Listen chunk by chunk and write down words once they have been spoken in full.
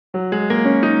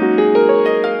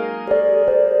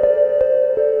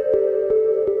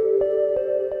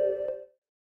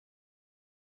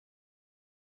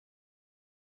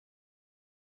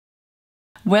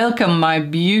Welcome, my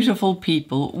beautiful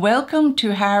people. Welcome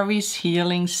to Harrie's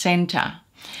Healing Center.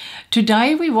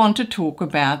 Today we want to talk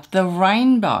about the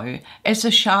rainbow. As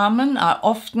a shaman, I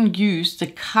often use the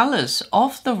colors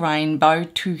of the rainbow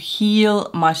to heal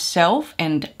myself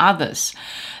and others.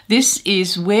 This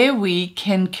is where we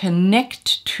can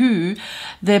connect to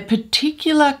the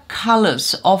particular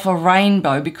colors of a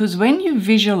rainbow, because when you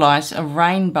visualize a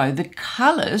rainbow, the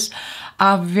colors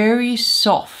are very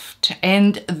soft.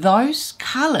 And those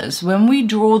colors, when we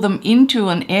draw them into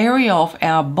an area of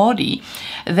our body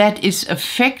that is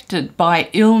affected by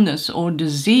illness or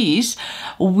disease,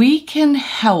 we can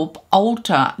help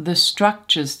alter the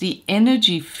structures, the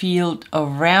energy field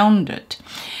around it.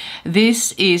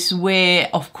 This is where,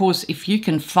 of course, if you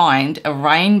can find a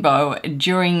rainbow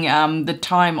during the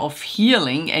time of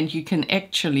healing and you can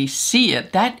actually see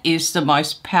it, that is the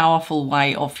most powerful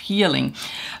way of healing.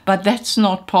 But that's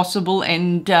not possible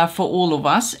and for all of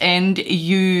us, and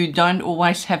you don't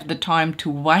always have the time to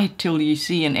wait till you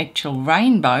see an actual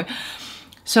rainbow.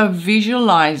 So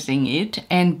visualizing it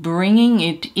and bringing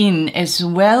it in, as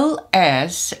well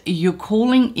as you're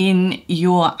calling in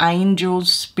your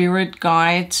angels, spirit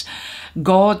guides,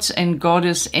 gods and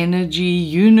goddess energy,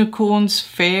 unicorns,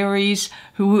 fairies,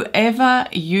 whoever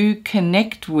you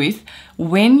connect with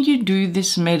when you do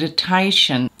this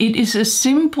meditation. It is a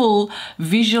simple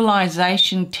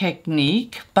visualization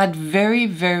technique, but very,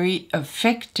 very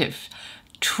effective.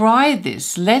 Try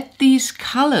this. Let these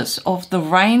colors of the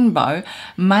rainbow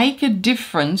make a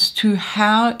difference to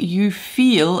how you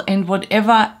feel and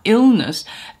whatever illness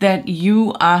that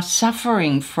you are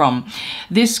suffering from.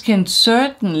 This can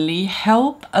certainly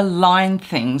help align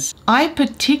things. I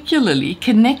particularly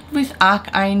connect with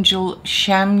Archangel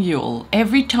Michael.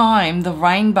 Every time the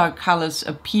rainbow colors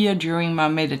appear during my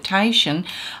meditation,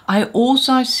 I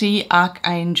also see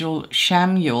Archangel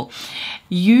Michael.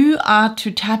 You are to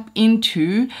tap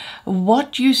into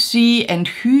what you see and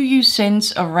who you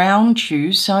sense around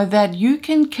you so that you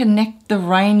can connect the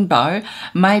rainbow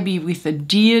maybe with a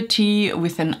deity,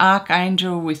 with an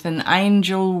archangel, with an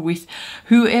angel, with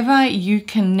whoever you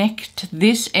connect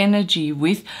this energy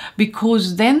with,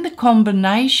 because then the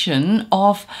combination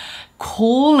of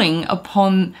calling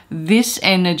upon this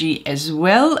energy as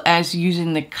well as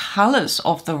using the colors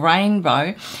of the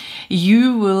rainbow,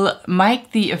 you will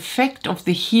make the effect of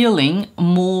the healing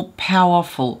more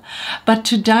powerful. But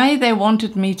today they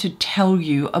wanted me to tell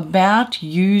you about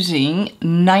using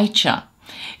nature,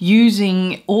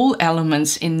 using all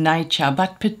elements in nature,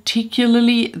 but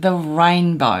particularly the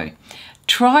rainbow.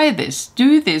 Try this,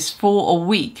 do this for a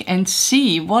week and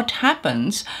see what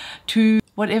happens to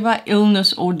whatever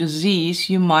illness or disease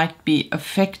you might be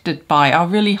affected by. I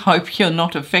really hope you're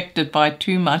not affected by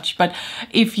too much, but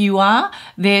if you are,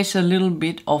 there's a little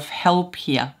bit of help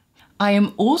here. I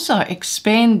am also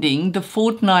expanding the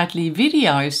fortnightly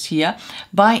videos here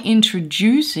by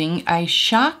introducing a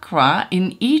chakra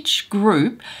in each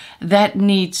group that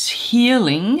needs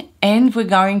healing, and we're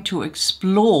going to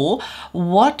explore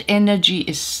what energy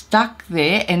is stuck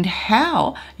there and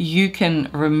how you can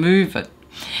remove it.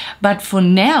 But for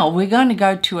now, we're going to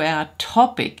go to our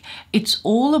topic. It's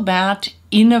all about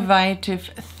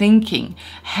innovative thinking.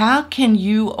 How can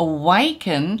you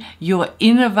awaken your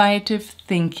innovative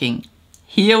thinking?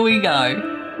 Here we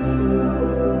go.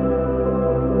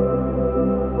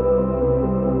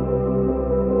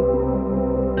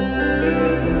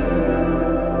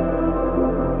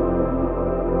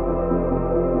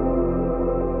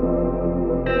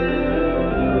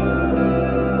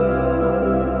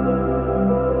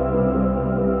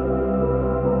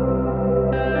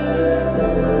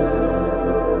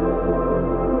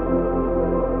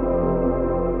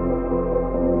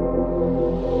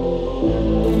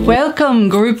 Welcome,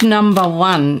 group number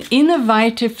one,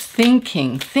 innovative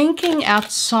thinking, thinking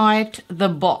outside the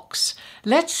box.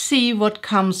 Let's see what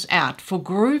comes out for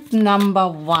group number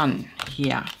one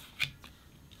here.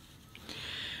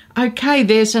 Okay,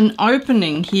 there's an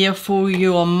opening here for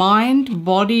your mind,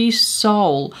 body,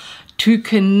 soul to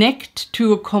connect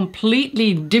to a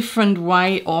completely different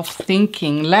way of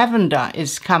thinking. Lavender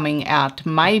is coming out.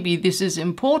 Maybe this is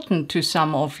important to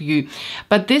some of you,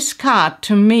 but this card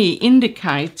to me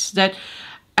indicates that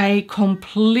a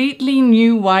completely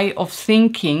new way of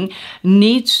thinking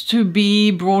needs to be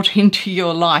brought into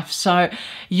your life. So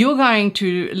you're going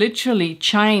to literally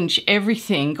change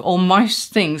everything or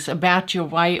most things about your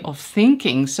way of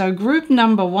thinking. So group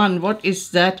number one, what is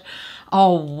that?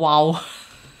 Oh, wow.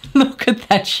 Look at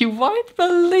that. You won't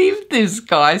believe this,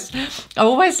 guys. I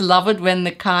always love it when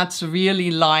the cards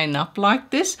really line up like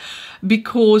this,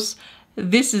 because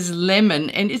this is lemon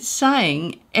and it's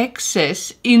saying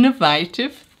excess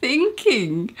innovative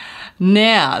thinking.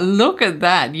 Now, look at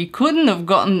that. You couldn't have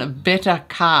gotten a better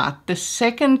card. The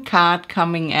second card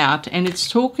coming out, and it's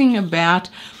talking about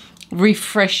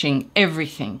refreshing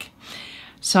everything.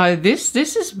 So this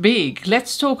is big.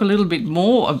 Let's talk a little bit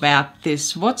more about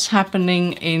this. What's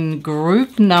happening in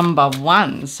group number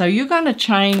 1? So you're going to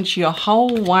change your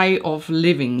whole way of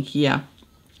living here.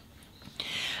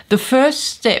 The first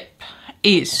step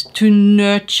is to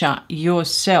nurture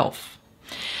yourself.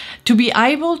 To be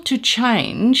able to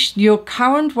change your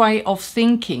current way of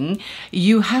thinking,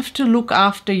 you have to look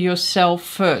after yourself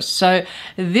first. So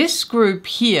this group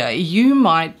here, you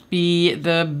might be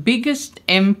the biggest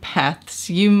empaths.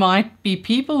 You might be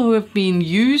people who have been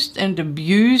used and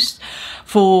abused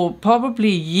for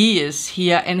probably years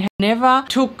here and never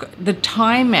took the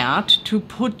time out to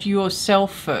put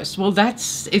yourself first. Well,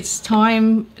 it's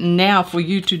time now for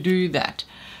you to do that.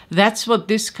 That's what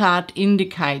this card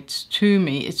indicates to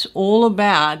me. It's all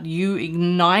about you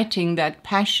igniting that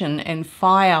passion and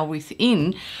fire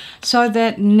within so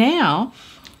that now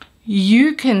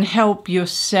you can help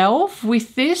yourself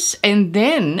with this, and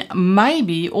then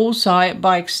maybe also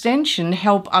by extension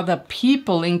help other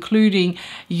people, including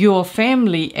your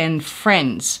family and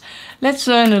friends. Let's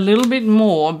learn a little bit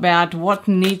more about what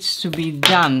needs to be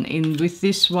done with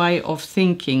this way of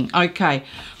thinking. Okay.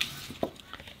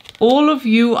 All of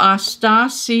you are star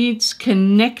seeds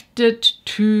connected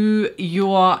to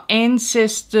your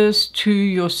ancestors, to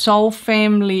your soul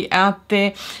family out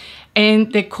there,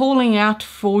 and they're calling out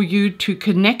for you to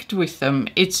connect with them.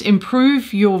 It's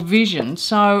improve your vision.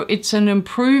 So it's an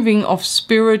improving of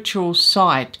spiritual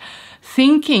sight.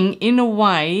 Thinking in a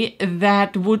way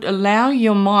that would allow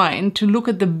your mind to look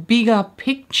at the bigger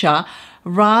picture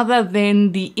rather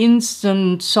than the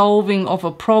instant solving of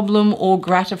a problem or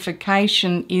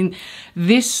gratification in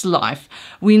this life.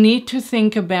 We need to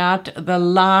think about the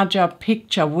larger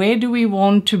picture. Where do we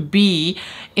want to be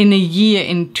in a year,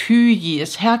 in 2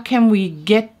 years? How can we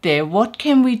get there? What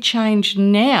can we change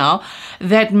now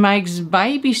that makes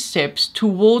baby steps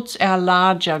towards our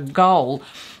larger goal?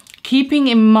 Keeping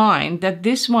in mind that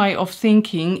this way of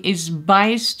thinking is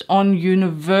based on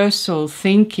universal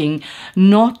thinking,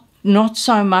 not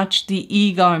so much the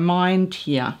ego mind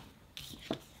here.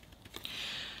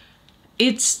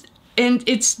 It's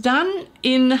done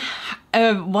in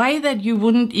a way that you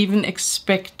wouldn't even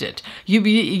expect it. You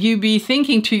be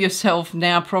thinking to yourself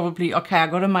now probably, okay,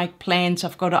 I've got to make plans,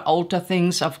 I've got to alter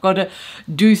things, I've got to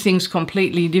do things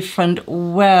completely different.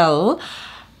 Well,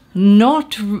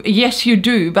 yes, you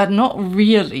do, but not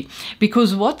really.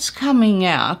 Because what's coming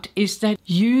out is that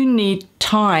you need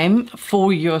time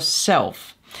for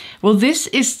yourself. Well, this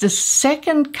is the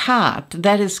second card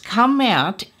that has come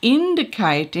out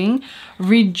indicating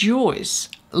rejoice,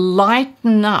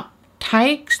 lighten up,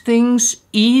 take things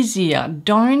easier,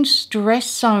 don't stress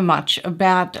so much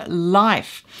about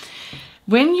life.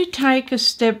 When you take a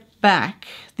step back,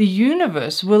 the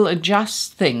universe will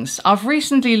adjust things. I've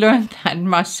recently learned that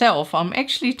myself. I'm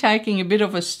actually taking a bit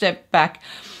of a step back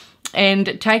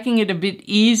and taking it a bit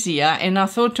easier. And I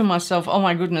thought to myself, oh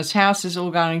my goodness, how's this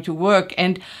all going to work?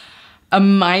 And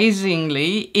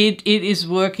amazingly, it is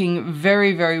working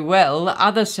very, very well.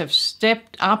 Others have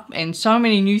stepped up and so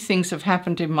many new things have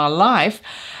happened in my life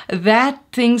that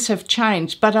things have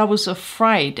changed. But I was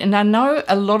afraid. And I know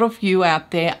a lot of you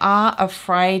out there are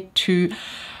afraid to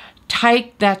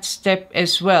take that step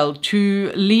as well,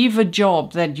 to leave a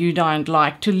job that you don't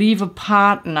like, to leave a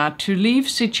partner, to leave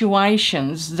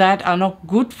situations that are not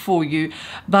good for you.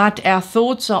 But our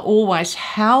thoughts are always,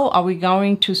 how are we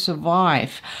going to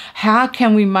survive? How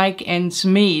can we make ends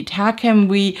meet? How can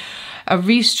we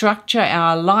restructure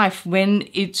our life when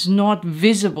it's not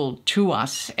visible to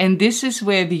us? And this is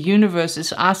where the universe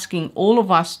is asking all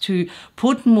of us to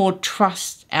put more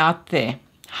trust out there.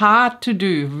 Hard to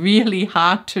do, really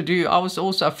hard to do. I was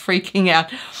also freaking out,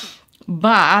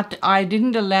 but I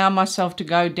didn't allow myself to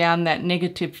go down that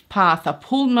negative path. I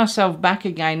pulled myself back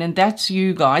again, and that's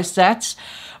you guys. That's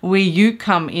where you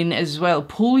come in as well.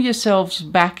 Pull yourselves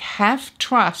back, have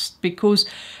trust, because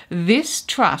this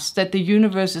trust that the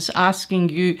universe is asking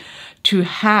you to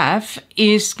have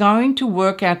is going to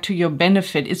work out to your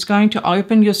benefit. It's going to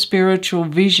open your spiritual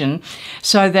vision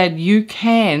so that you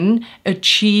can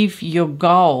achieve your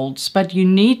goals. But you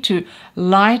need to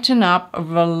lighten up,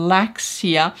 relax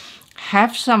here,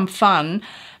 have some fun,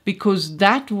 because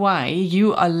that way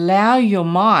you allow your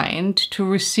mind to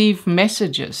receive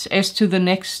messages as to the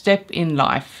next step in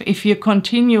life. If you're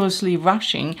continuously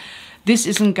rushing, this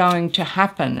isn't going to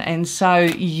happen. And so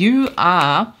you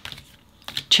are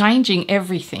changing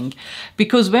everything.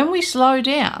 Because when we slow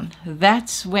down,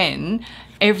 that's when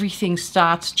everything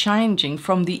starts changing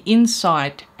from the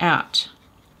inside out.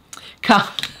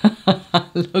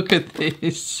 Look at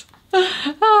this.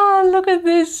 Oh, look at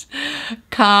this.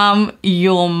 Calm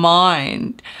your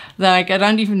mind. Like, I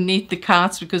don't even need the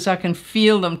cards because I can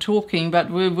feel them talking,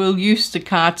 but we'll use the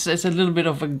cards as a little bit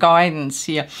of a guidance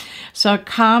here. So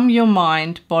calm your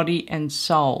mind, body and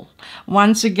soul.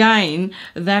 Once again,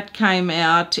 that came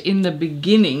out in the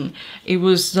beginning. It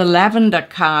was the lavender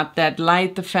card that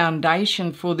laid the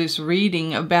foundation for this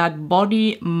reading about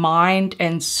body, mind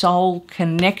and soul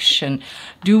connection.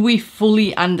 Do we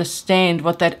fully understand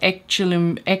what that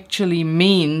actually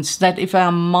means? That if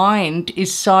our mind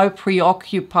is so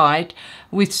preoccupied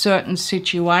with certain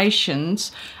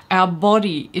situations, our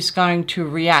body is going to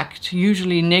react,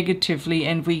 usually negatively,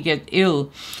 and we get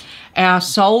ill. Our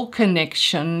soul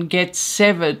connection gets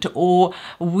severed, or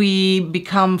we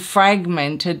become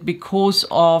fragmented because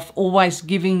of always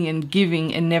giving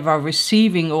and never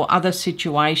receiving, or other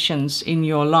situations in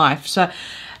your life. So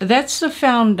that's the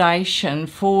foundation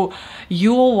for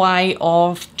your way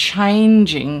of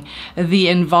changing the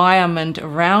environment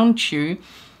around you.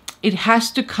 It has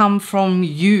to come from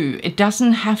you. It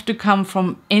doesn't have to come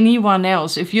from anyone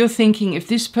else. If you're thinking, if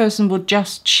this person would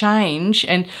just change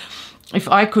and if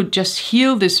I could just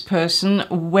heal this person,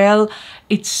 well,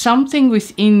 it's something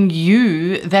within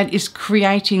you that is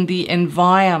creating the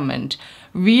environment.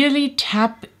 Really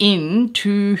tap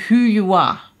into who you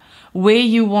are, where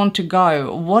you want to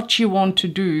go, what you want to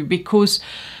do, because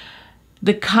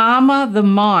the calmer the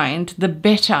mind, the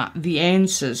better the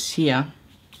answers here.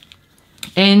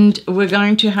 And we're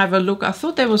going to have a look. I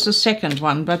thought there was a second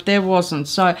one, but there wasn't.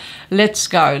 So let's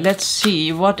go. Let's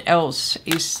see what else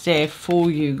is there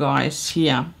for you guys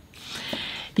here.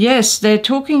 Yes, they're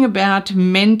talking about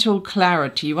mental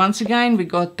clarity. Once again, we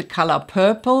got the color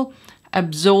purple.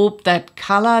 Absorb that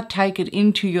color, take it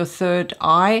into your third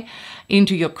eye,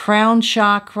 into your crown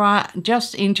chakra,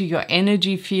 just into your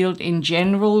energy field in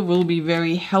general will be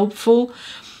very helpful.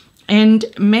 And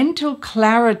mental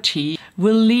clarity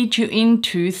will lead you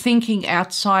into thinking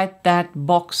outside that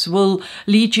box, will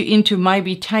lead you into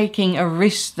maybe taking a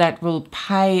risk that will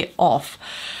pay off.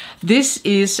 This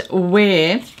is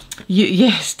where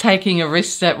yes, taking a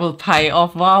risk that will pay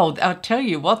off. Wow, I'll tell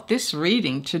you what, this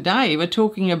reading today, we're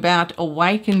talking about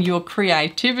awaken your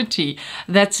creativity.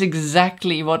 That's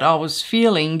exactly what I was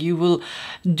feeling. You will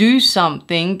do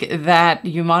something that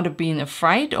you might have been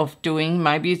afraid of doing.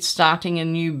 Maybe it's starting a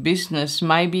new business.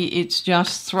 Maybe it's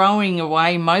just throwing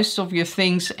away most of your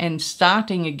things and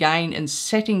starting again and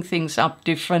setting things up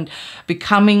different,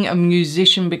 becoming a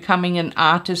musician, becoming an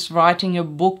artist, writing a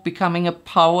book, becoming a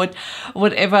poet,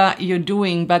 whatever you're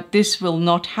doing. But this will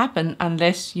not happen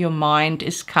unless your mind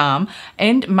is calm,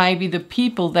 and maybe the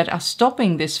people that are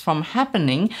stopping this from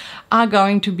happening are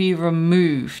going to be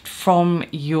removed from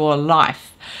your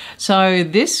life. So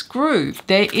this group,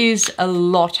 there is a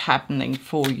lot happening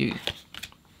for you.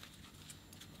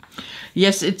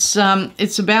 Yes, it's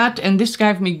about, and this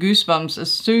gave me goosebumps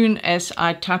as soon as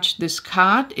I touched this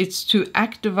card, it's to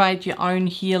activate your own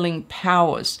healing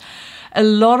powers. A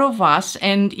lot of us,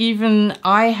 and even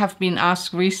I have been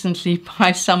asked recently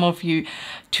by some of you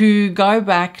to go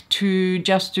back to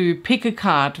just do pick a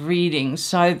card readings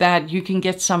so that you can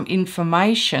get some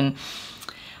information.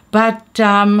 But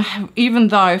even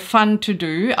though fun to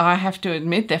do, I have to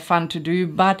admit they're fun to do,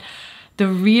 but the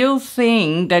real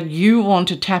thing that you want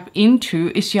to tap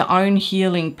into is your own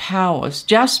healing powers.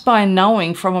 Just by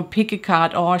knowing from a pick a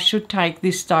card, oh, I should take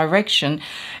this direction,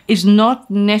 is not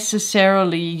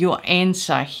necessarily your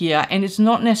answer here. And it's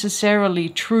not necessarily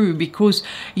true, because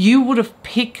you would have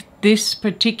picked this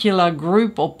particular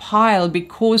group or pile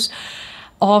because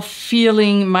of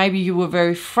feeling maybe you were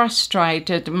very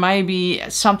frustrated, maybe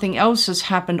something else has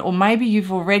happened, or maybe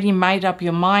you've already made up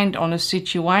your mind on a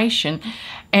situation,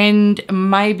 and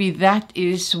maybe that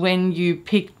is when you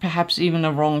picked perhaps even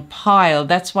a wrong pile.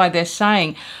 That's why they're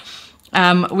saying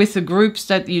with the groups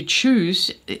that you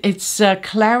choose, it's a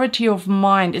clarity of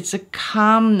mind, it's a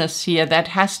calmness here that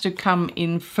has to come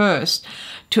in first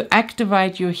to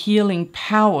activate your healing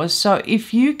powers. So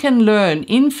if you can learn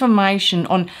information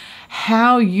on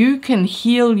how you can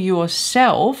heal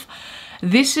yourself,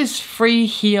 this is free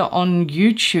here on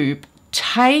YouTube.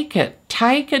 Take it,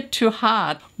 take it to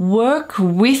heart. Work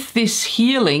with this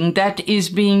healing that is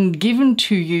being given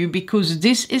to you, because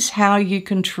this is how you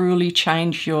can truly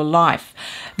change your life.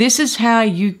 This is how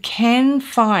you can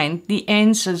find the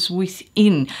answers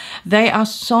within. They are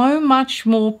so much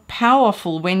more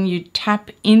powerful when you tap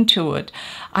into it.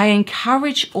 I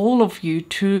encourage all of you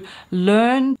to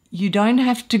learn. You don't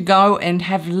have to go and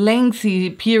have lengthy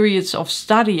periods of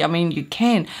study. I mean, you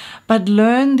can, but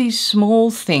learn these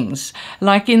small things,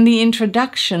 like in the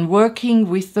introduction, working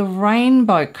with the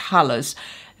rainbow colors.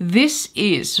 This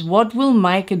is what will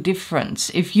make a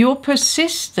difference. If you're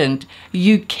persistent,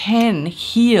 you can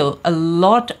heal a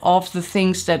lot of the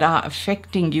things that are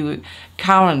affecting you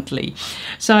currently.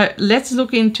 So let's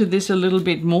look into this a little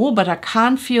bit more, but I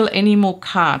can't feel any more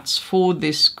cards for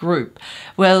this group.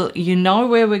 Well, you know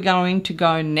where we're going to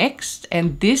go next,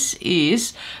 and this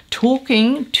is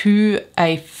talking to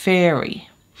a fairy.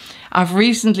 I've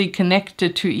recently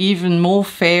connected to even more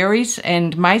fairies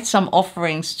and made some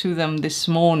offerings to them this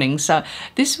morning. So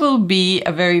this will be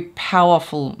a very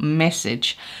powerful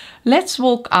message. Let's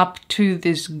walk up to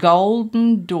this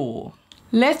golden door.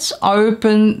 Let's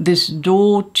open this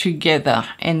door together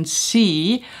and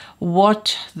see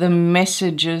what the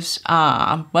messages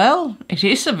are. Well, it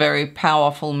is a very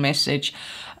powerful message.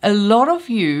 A lot of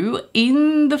you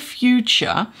in the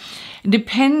future,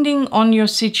 depending on your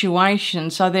situation,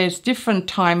 so there's different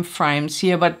time frames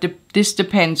here, but this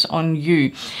depends on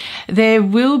you. There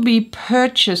will be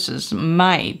purchases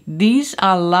made. These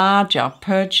are larger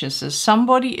purchases.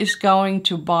 Somebody is going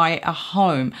to buy a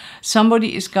home.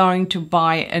 Somebody is going to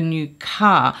buy a new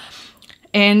car.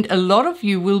 And a lot of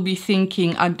you will be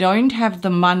thinking, I don't have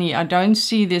the money. I don't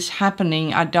see this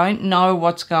happening. I don't know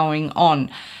what's going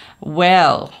on.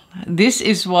 Well, this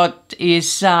is what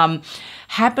is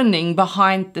happening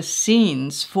behind the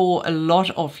scenes for a lot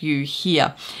of you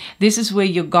here. This is where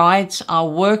your guides are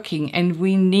working, and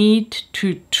we need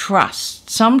to trust.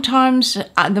 Sometimes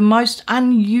the most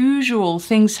unusual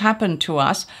things happen to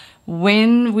us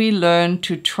when we learn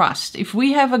to trust. If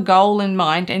we have a goal in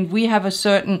mind and we have a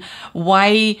certain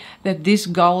way that this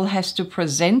goal has to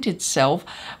present itself,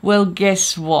 well,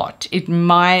 guess what? It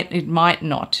might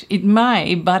not. It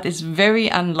may, but it's very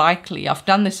unlikely. I've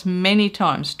done this many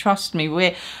times, trust me,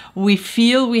 where we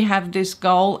feel we have this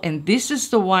goal and this is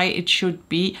the way it should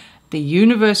be. The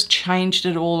universe changed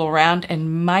it all around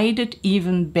and made it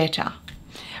even better.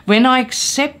 When I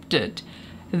accepted,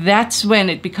 that's when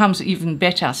it becomes even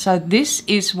better. So this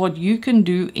is what you can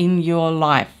do in your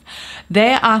life.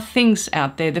 There are things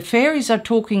out there. The fairies are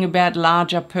talking about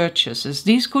larger purchases.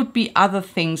 These could be other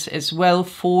things as well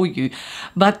for you,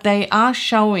 but they are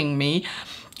showing me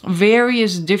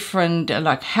various different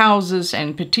like houses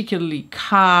and particularly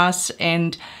cars,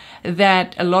 and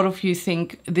that a lot of you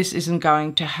think this isn't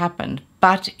going to happen,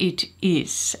 but it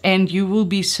is, and you will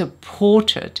be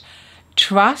supported.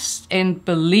 Trust and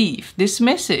believe. This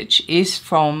message is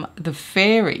from the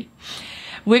fairy.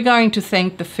 We're going to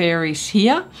thank the fairies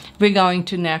here. We're going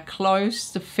to now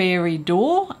close the fairy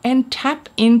door and tap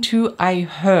into a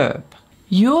herb.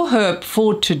 Your herb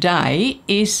for today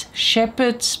is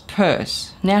shepherd's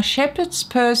purse. Now, shepherd's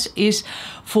purse is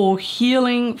for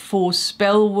healing, for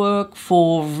spell work,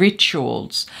 for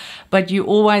rituals. But you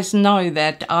always know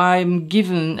that I'm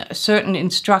given certain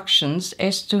instructions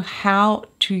as to how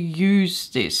to use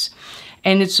this.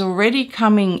 And it's already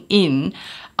coming in.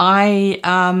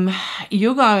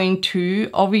 You're going to,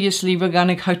 obviously we're going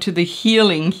to go to the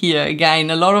healing here again.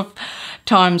 A lot of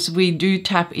times we do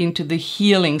tap into the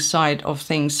healing side of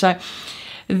things. So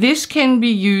this can be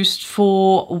used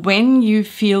for when you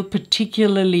feel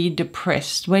particularly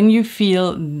depressed, when you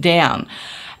feel down.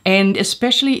 And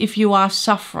especially if you are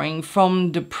suffering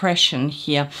from depression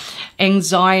here,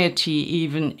 anxiety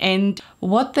even. And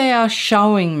what they are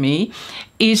showing me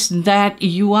is that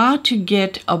you are to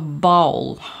get a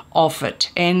bowl of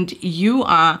it and you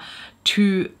are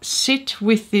to sit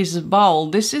with this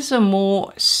bowl. This is a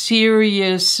more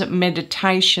serious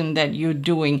meditation that you're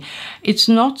doing. It's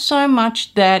not so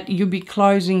much that you be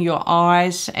closing your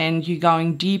eyes and you're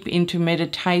going deep into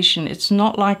meditation. It's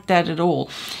not like that at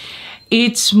all.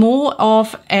 It's more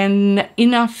of an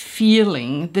inner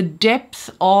feeling, the depth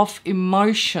of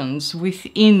emotions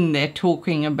within they're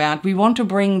talking about. We want to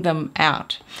bring them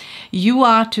out. You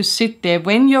are to sit there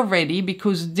when you're ready,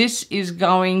 because this is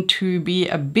going to be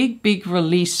a big, big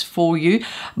release for you,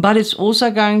 but it's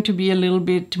also going to be a little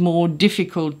bit more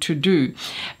difficult to do,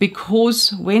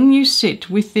 because when you sit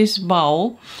with this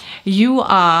bowl, you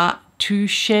are to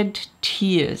shed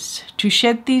tears, to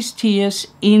shed these tears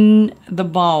in the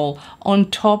bowl on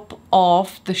top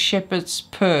of the shepherd's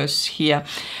purse here.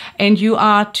 And you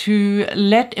are to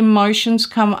let emotions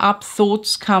come up,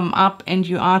 thoughts come up, and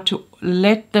you are to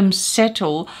let them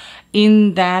settle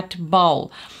in that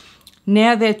bowl.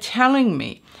 Now they're telling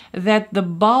me that the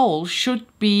bowl should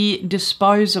be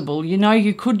disposable. You know,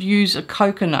 you could use a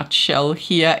coconut shell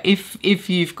here if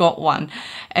you've got one.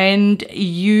 And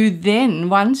you then,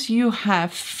 once you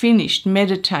have finished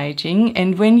meditating,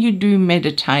 and when you do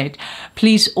meditate,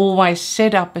 please always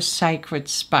set up a sacred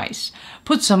space.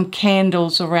 Put some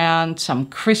candles around, some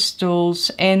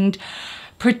crystals, and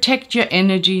protect your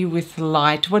energy with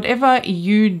light. Whatever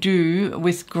you do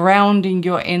with grounding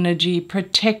your energy,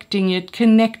 protecting it,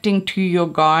 connecting to your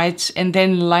guides, and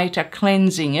then later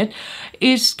cleansing it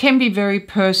can be very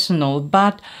personal.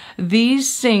 But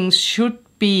these things should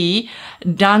be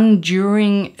done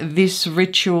during this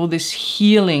ritual, this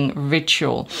healing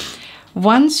ritual.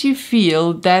 Once you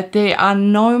feel that there are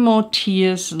no more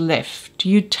tears left,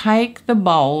 you take the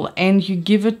bowl and you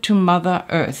give it to Mother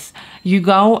Earth. You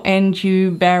go and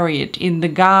you bury it in the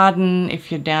garden.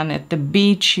 If you're down at the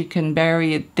beach, you can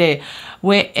bury it there.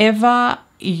 Wherever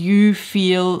you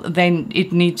feel then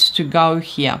it needs to go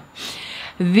here.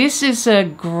 This is a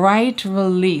great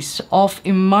release of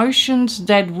emotions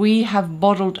that we have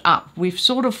bottled up. We've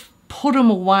sort of put them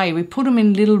away. We put them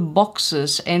in little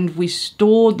boxes and we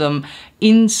store them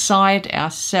inside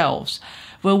ourselves.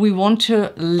 Well, we want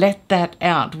to let that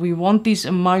out. We want these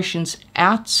emotions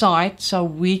outside so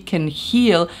we can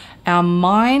heal. Our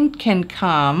mind can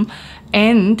calm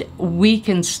and we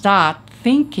can start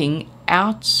thinking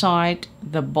outside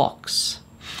the box.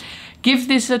 Give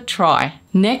this a try.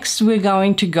 Next, we're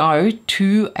going to go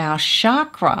to our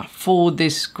chakra for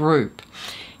this group.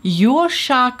 Your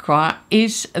chakra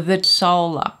is the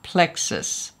solar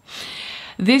plexus.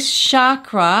 This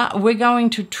chakra, we're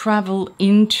going to travel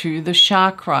into the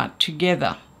chakra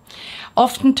together.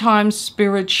 Oftentimes,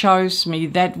 Spirit shows me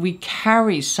that we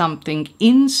carry something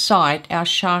inside our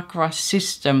chakra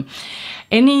system.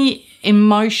 Any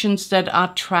emotions that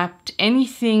are trapped,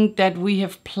 anything that we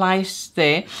have placed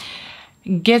there,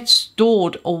 gets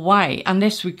stored away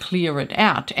unless we clear it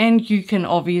out. And you can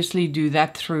obviously do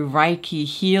that through Reiki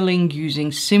healing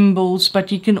using symbols,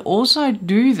 but you can also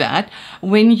do that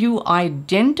when you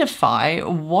identify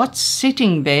what's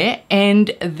sitting there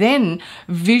and then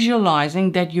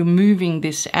visualizing that you're moving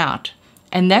this out.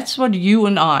 And that's what you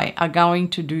and I are going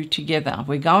to do together.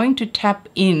 We're going to tap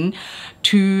in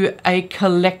to a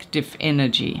collective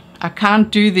energy. I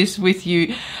can't do this with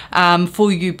you,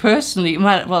 for you personally.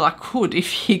 Well, I could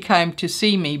if you came to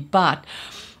see me, but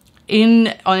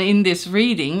in this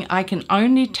reading, I can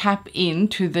only tap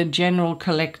into the general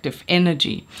collective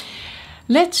energy.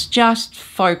 Let's just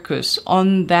focus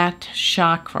on that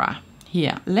chakra.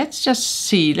 Here, let's just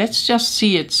see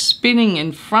it spinning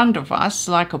in front of us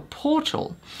like a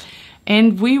portal.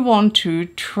 And we want to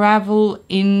travel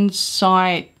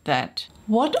inside that.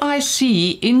 What I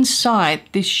see inside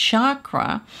this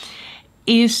chakra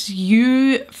is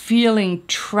you feeling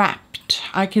trapped.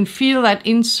 I can feel that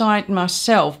inside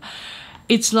myself.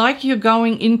 It's like you're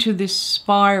going into this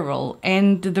spiral,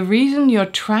 and the reason you're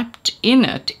trapped in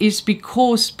it is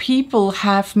because people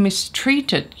have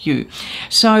mistreated you.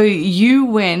 So you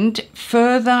went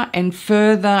further and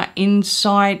further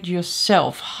inside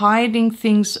yourself, hiding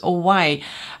things away,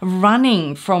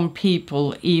 running from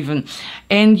people even.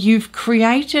 And you've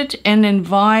created an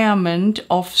environment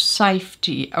of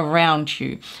safety around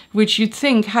you, which you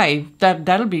think, hey,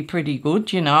 that'll be pretty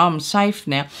good, you know, I'm safe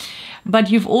now.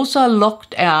 But you've also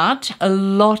locked out a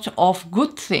lot of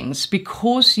good things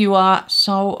because you are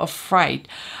so afraid.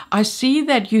 I see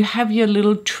that you have your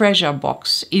little treasure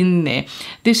box in there.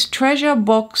 This treasure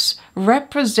box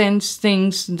represents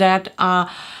things that are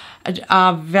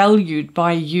valued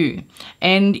by you,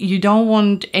 and you don't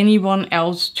want anyone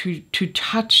else to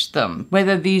touch them,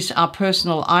 whether these are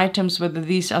personal items, whether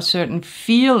these are certain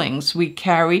feelings we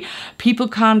carry. People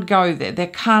can't go there. They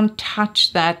can't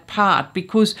touch that part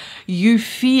because you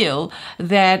feel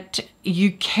that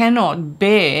you cannot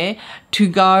bear to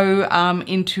go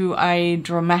into a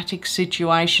dramatic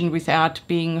situation without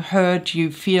being hurt.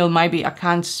 You feel maybe I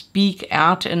can't speak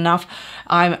out enough.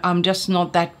 I'm just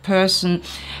not that person.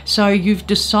 So you've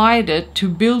decided to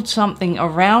build something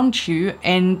around you,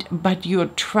 but you're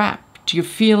trapped. You're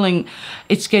feeling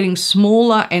it's getting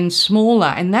smaller and smaller,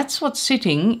 and that's what's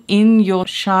sitting in your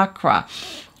chakra.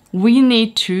 We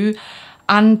need to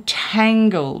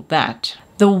untangle that.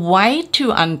 The way to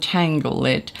untangle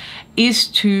it is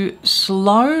to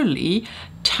slowly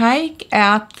take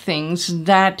out things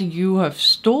that you have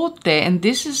stored there, and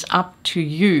this is up to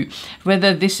you,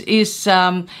 whether this is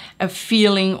a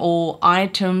feeling or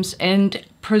items, and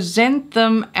present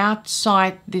them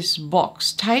outside this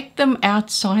box. Take them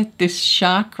outside this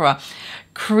chakra.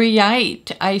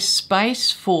 Create a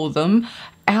space for them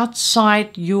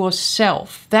outside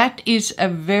yourself. That is a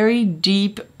very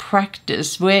deep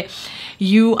practice where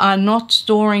you are not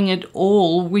storing it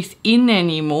all within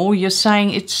anymore. You're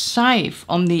saying it's safe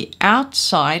on the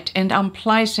outside, and I'm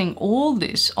placing all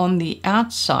this on the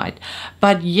outside,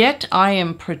 but yet I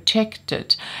am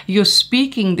protected. You're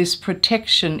speaking this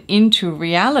protection into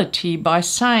reality by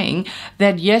saying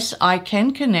that, yes, I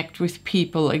can connect with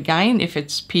people again, if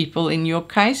it's people in your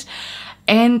case,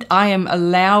 and I am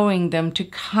allowing them to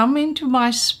come into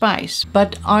my space,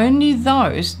 but only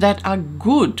those that are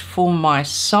good for my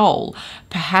soul.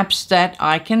 Perhaps that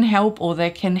I can help or they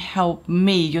can help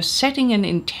me. You're setting an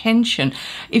intention.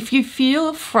 If you feel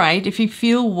afraid, if you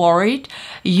feel worried,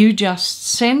 you just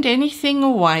send anything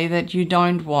away that you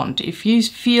don't want. If you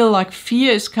feel like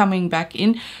fear is coming back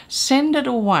in, send it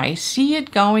away. See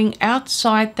it going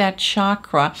outside that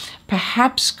chakra.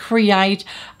 Perhaps create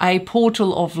a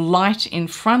portal of light in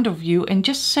front of you and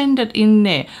just send it in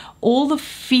there. All the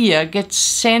fear gets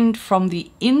sent from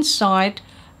the inside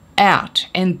out,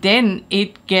 and then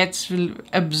it gets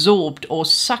absorbed or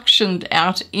suctioned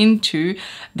out into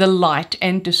the light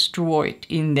and destroyed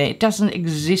in there. It doesn't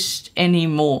exist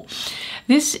anymore.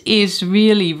 This is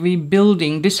really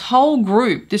rebuilding this whole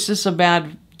group. This is about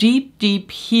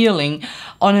deep healing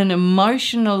on an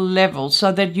emotional level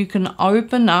so that you can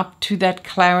open up to that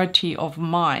clarity of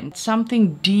mind.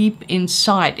 Something deep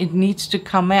inside, it needs to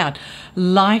come out,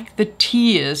 like the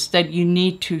tears that you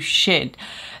need to shed.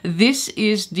 This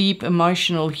is deep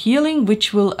emotional healing,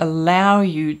 which will allow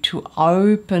you to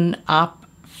open up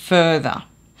further.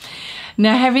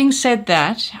 Now, having said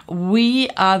that, we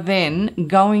are then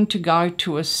going to go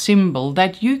to a symbol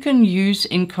that you can use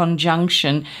in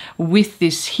conjunction with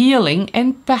this healing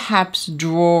and perhaps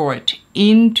draw it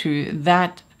into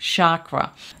that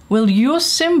chakra. Well, your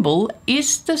symbol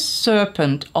is the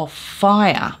serpent of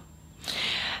fire.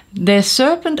 The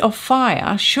serpent of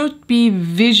fire should be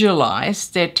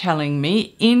visualized, they're telling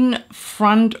me, in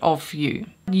front of you.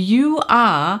 You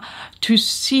are to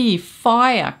see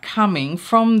fire coming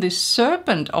from this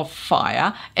serpent of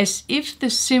fire as if the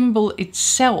symbol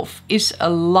itself is a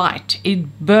light.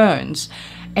 It burns.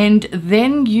 And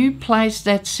then you place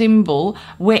that symbol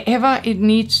wherever it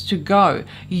needs to go.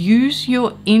 Use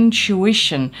your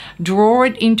intuition. Draw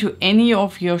it into any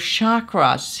of your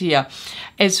chakras here.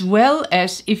 As well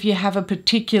as if you have a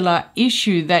particular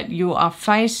issue that you are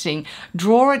facing,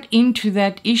 draw it into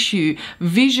that issue.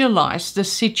 Visualize the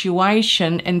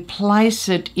situation and place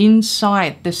it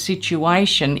inside the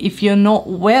situation. If you're not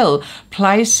well,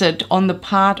 place it on the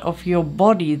part of your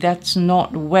body that's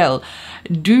not well.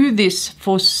 Do this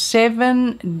for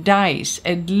 7 days,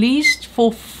 at least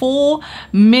for 4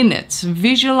 minutes,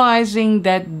 visualizing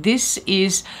that this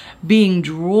is being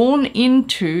drawn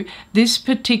into this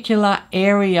particular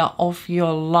area of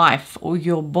your life or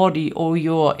your body or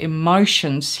your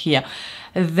emotions here.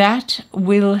 That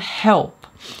will help.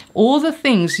 All the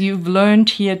things you've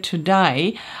learned here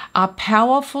today are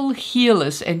powerful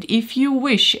healers, and if you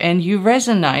wish and you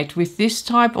resonate with this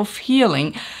type of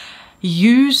healing,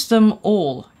 use them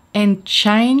all and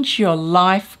change your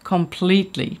life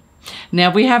completely.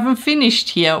 Now, we haven't finished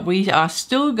here. We are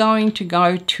still going to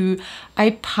go to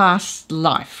a past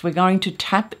life. We're going to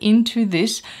tap into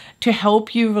this to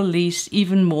help you release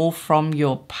even more from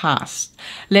your past.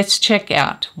 Let's check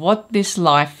out what this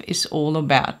life is all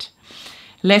about.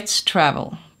 Let's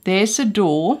travel. There's a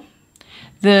door.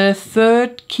 The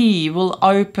 3rd key will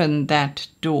open that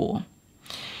door.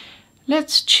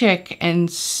 Let's check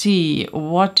and see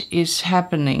what is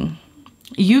happening.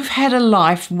 You've had a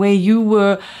life where you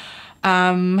were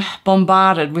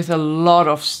bombarded with a lot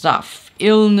of stuff,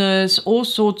 illness, all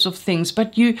sorts of things,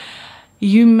 but you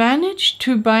managed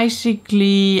to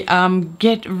basically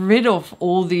get rid of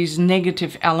all these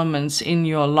negative elements in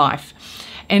your life.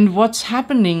 And what's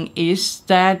happening is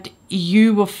that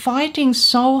you were fighting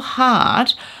so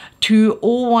hard to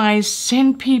always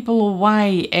send people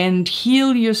away and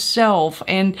heal yourself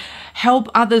and help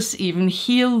others, even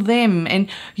heal them. And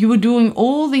you were doing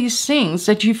all these things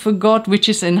that you forgot, which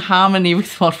is in harmony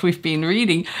with what we've been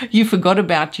reading. You forgot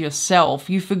about yourself.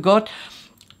 You forgot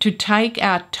to take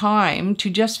out time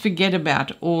to just forget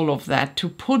about all of that, to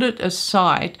put it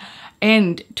aside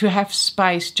and to have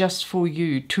space just for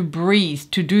you, to breathe,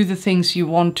 to do the things you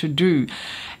want to do.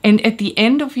 And at the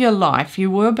end of your life, you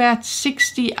were about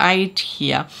 68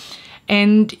 here,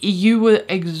 and you were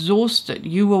exhausted,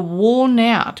 you were worn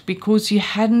out because you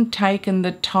hadn't taken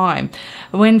the time.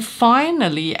 When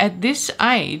finally at this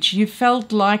age you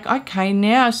felt like, okay,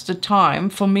 now's the time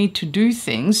for me to do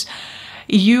things,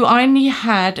 you only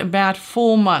had about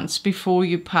 4 months before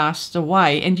you passed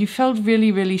away, and you felt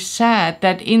really, really sad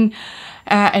that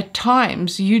at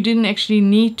times you didn't actually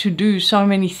need to do so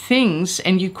many things,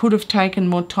 and you could have taken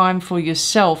more time for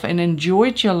yourself and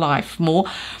enjoyed your life more,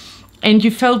 and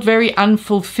you felt very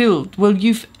unfulfilled. Well,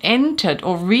 you've entered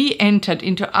or re-entered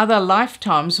into other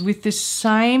lifetimes with the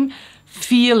same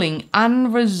feeling,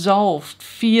 unresolved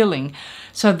feeling.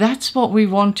 So that's what we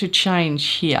want to change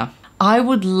here. I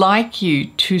would like you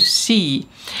to see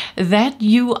that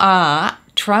you are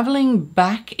traveling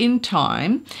back in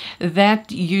time,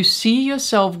 that you see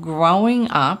yourself growing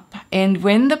up, and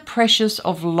when the pressures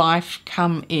of life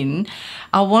come in,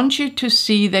 I want you to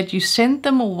see that you send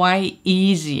them away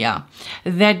easier,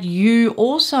 that you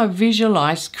also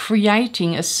visualize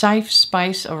creating a safe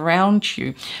space around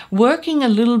you, working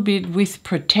a little bit with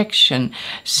protection,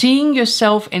 seeing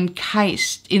yourself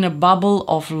encased in a bubble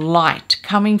of light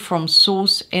coming from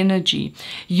source energy,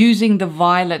 using the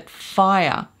violet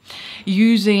fire,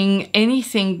 using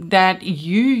anything that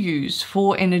you use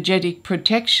for energetic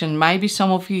protection. Maybe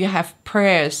some of you have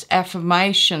prayers,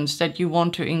 affirmations that you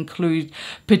want to include,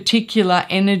 particular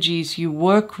energies you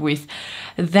work with.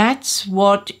 That's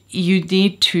what you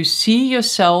need to see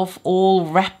yourself all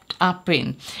wrapped up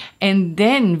in, and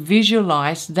then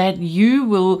visualize that you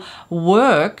will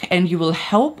work and you will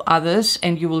help others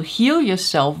and you will heal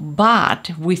yourself,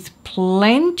 but with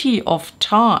plenty of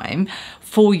time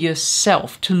for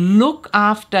yourself, to look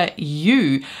after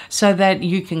you so that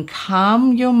you can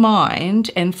calm your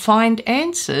mind and find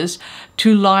answers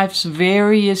to life's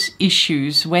various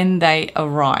issues when they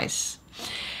arise.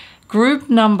 Group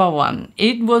number 1,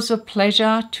 it was a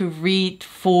pleasure to read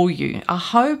for you. I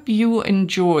hope you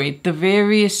enjoyed the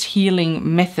various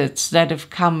healing methods that have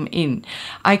come in.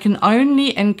 I can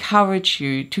only encourage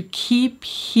you to keep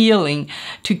healing,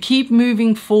 to keep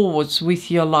moving forwards with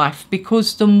your life,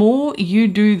 because the more you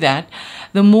do that,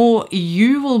 the more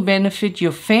you will benefit,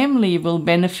 your family will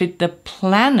benefit, the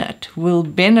planet will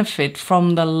benefit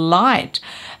from the light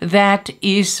that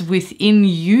is within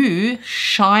you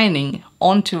shining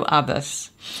onto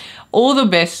others. All the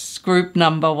best, group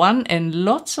number 1, and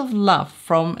lots of love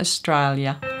from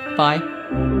Australia. Bye.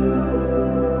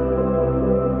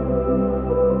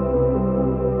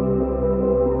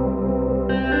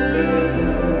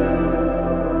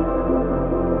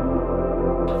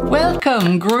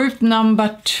 Welcome, group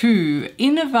number 2,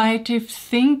 innovative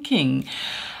thinking.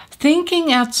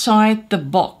 Thinking outside the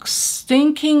box,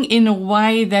 thinking in a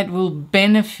way that will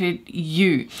benefit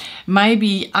you.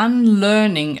 Maybe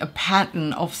unlearning a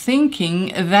pattern of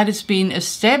thinking that has been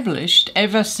established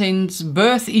ever since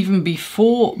birth, even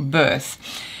before birth.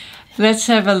 Let's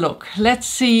have a look. Let's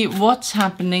see what's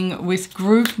happening with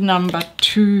group number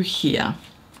 2 here.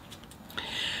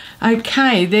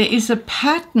 Okay, there is a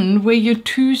pattern where you're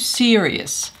too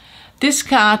serious. This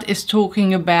card is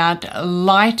talking about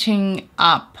lighting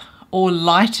up or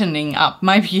lightening up.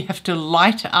 Maybe you have to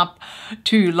light up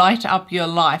your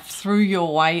life through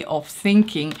your way of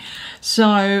thinking.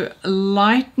 So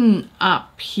lighten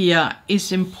up here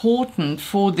is important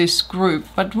for this group.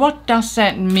 But what does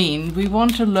that mean? We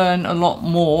want to learn a lot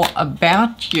more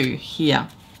about you here.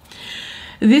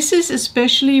 This is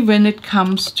especially when it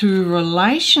comes to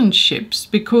relationships,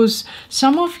 because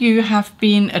some of you have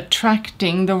been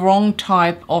attracting the wrong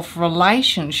type of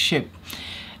relationship.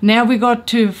 Now we got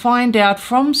to find out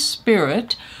from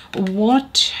Spirit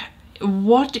what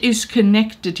is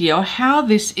connected here, or how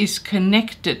this is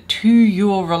connected to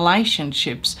your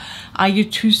relationships. Are you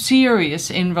too serious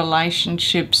in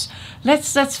relationships?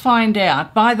 Let's find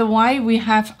out. By the way, we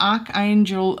have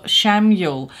Archangel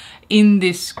Michael in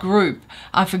this group.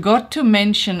 I forgot to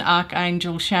mention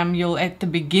Archangel Michael at the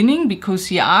beginning because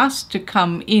he asked to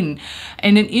come in.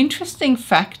 And an interesting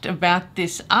fact about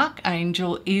this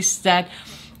Archangel is that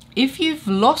if you've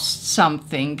lost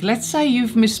something, let's say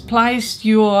you've misplaced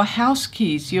your house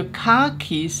keys, your car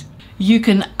keys, you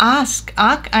can ask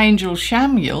Archangel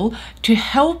Michael to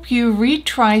help you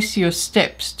retrace your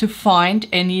steps to find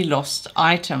any lost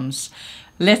items.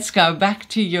 Let's go back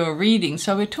to your reading.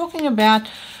 So we're talking about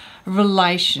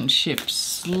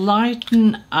relationships.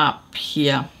 Lighten up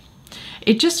here.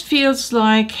 It just feels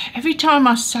like every time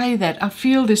I say that, I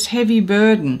feel this heavy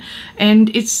burden.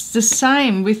 And it's the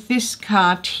same with this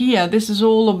card here. This is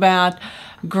all about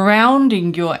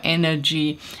grounding your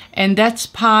energy, and that's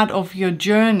part of your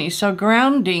journey. So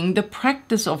grounding, the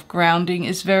practice of grounding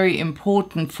is very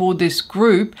important for this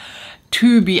group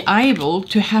to be able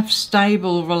to have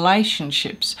stable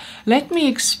relationships. Let me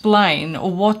explain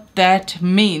what that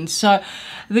means. So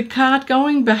the card,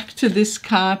 going back to this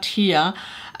card here,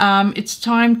 it's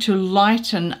time to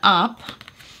lighten up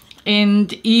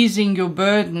and easing your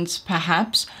burdens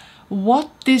perhaps.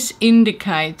 What this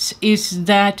indicates is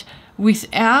that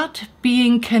without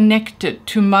being connected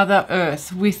to Mother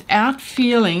Earth, without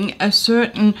feeling a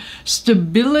certain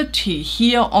stability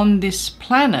here on this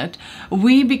planet,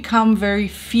 we become very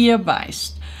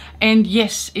fear-based. And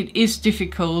yes, it is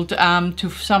difficult to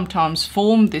sometimes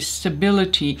form this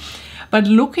stability. But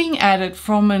looking at it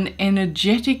from an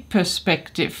energetic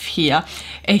perspective here,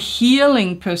 a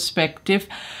healing perspective,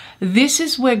 this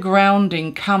is where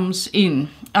grounding comes in.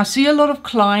 I see a lot of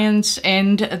clients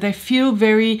and they feel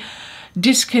very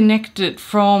disconnected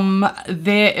from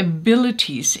their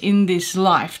abilities in this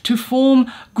life to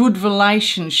form good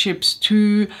relationships,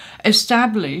 to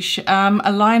establish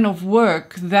a line of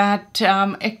work that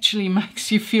actually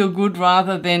makes you feel good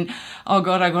rather than, oh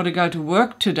God, I got to go to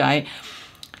work today.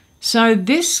 So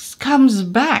this comes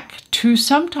back to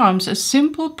sometimes a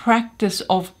simple practice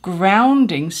of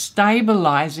grounding,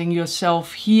 stabilizing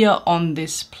yourself here on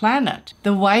this planet.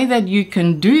 The way that you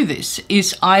can do this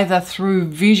is either through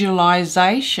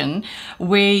visualization,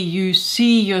 where you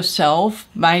see yourself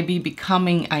maybe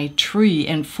becoming a tree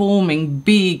and forming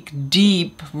big,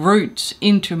 deep roots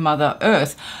into Mother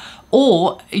Earth,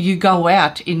 or you go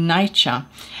out in nature.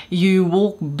 You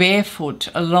walk barefoot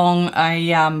along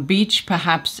a beach,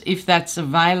 perhaps, if that's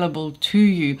available to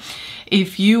you.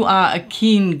 If you are a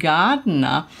keen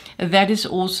gardener, that is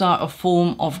also a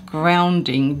form of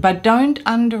grounding. But don't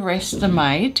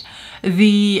underestimate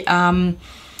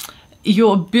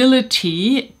your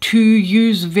ability to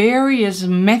use various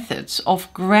methods of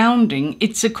grounding.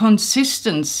 It's a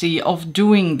consistency of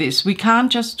doing this. We can't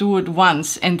just do it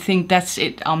once and think that's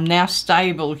it, I'm now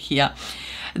stable here.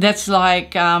 That's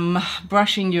like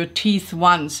brushing your teeth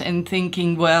once and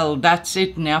thinking, well, that's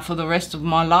it now for the rest of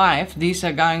my life. These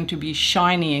are going to be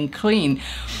shiny and clean.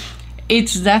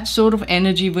 It's that sort of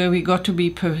energy where we got to be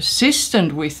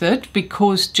persistent with it,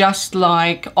 because just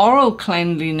like oral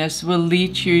cleanliness will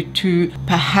lead you to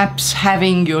perhaps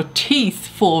having your teeth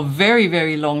for a very,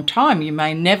 very long time. You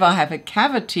may never have a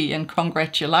cavity, and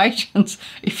congratulations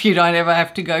if you don't ever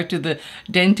have to go to the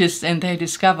dentist and they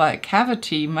discover a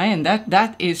cavity. Man,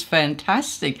 that is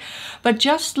fantastic. But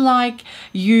just like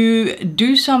you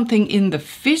do something in the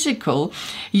physical,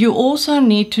 you also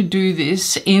need to do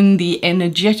this in the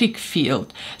energetic field.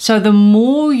 So the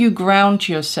more you ground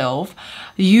yourself,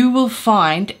 you will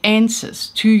find answers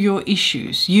to your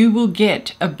issues. You will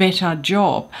get a better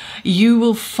job. You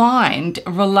will find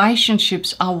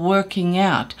relationships are working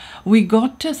out. We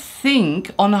got to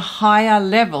think on a higher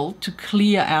level to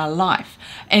clear our life.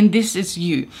 And this is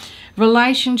you.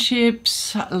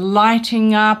 Relationships,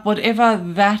 lighting up, whatever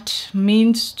that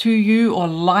means to you, or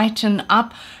lighten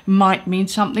up might mean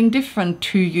something different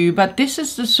to you. But this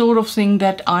is the sort of thing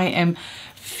that I am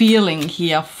feeling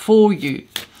here for you.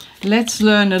 Let's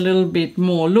learn a little bit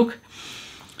more. Look,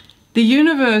 the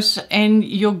universe and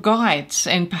your guides,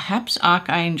 and perhaps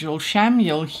Archangel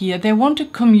Michael here, they want to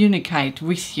communicate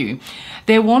with you.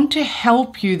 They want to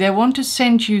help you. They want to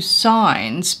send you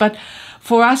signs. But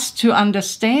for us to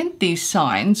understand these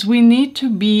signs, we need to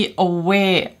be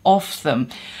aware of them.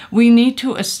 We need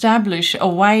to establish a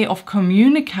way of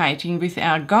communicating with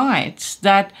our guides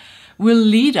that will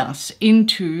lead us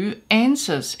into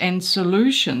answers and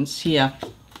solutions here.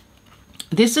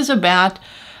 This is about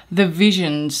the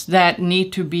visions that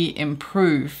need to be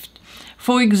improved.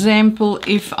 For example,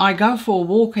 if I go for a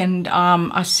walk and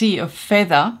I see a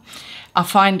feather, I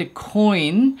find a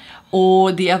coin,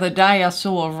 or the other day I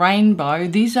saw a rainbow,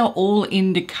 these are all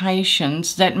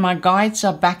indications that my guides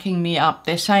are backing me up.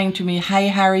 They're saying to me, hey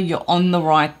Harrie, you're on the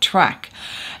right track.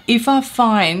 If I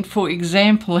find, for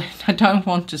example, I don't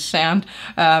want to sound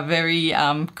very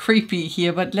creepy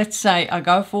here, but let's say I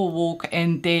go for a walk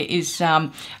and there is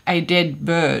a dead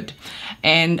bird,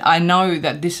 and I know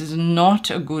that this is not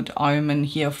a good omen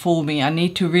here for me. I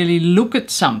need to really look at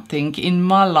something in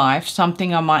my life,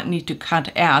 something I might need to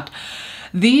cut out.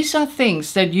 These are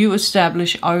things that you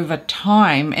establish over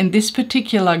time, and this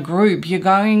particular group, you're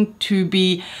going to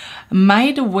be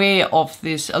made aware of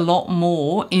this a lot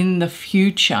more in the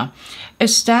future.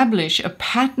 Establish a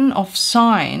pattern of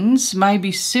signs,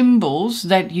 maybe symbols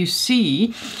that you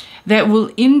see, that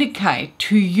will indicate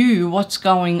to you what's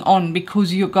going on,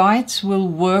 because your guides will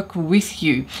work with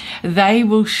you. They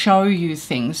will show you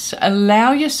things.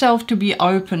 Allow yourself to be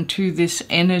open to this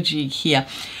energy here,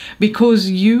 because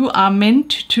you are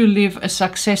meant to live a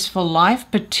successful life,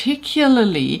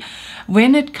 particularly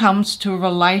when it comes to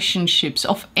relationships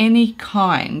of any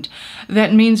kind.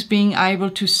 That means being able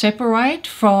to separate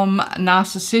from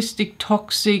narcissistic,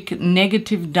 toxic,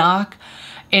 negative, dark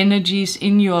energies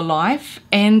in your life,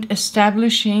 and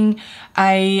establishing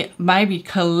maybe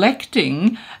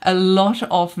collecting a lot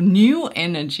of new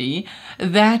energy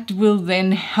that will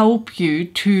then help you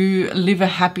to live a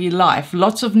happy life.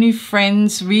 Lots of new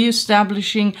friends,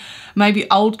 re-establishing maybe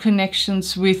old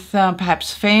connections with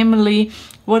perhaps family,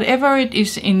 whatever it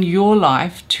is in your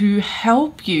life, to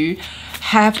help you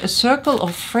have a circle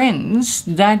of friends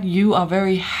that you are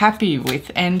very happy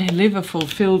with and live a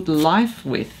fulfilled life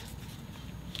with.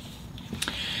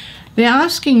 They're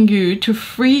asking you to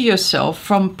free yourself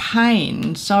from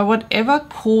pain. So whatever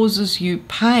causes you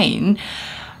pain,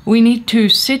 we need to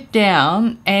sit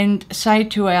down and say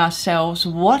to ourselves,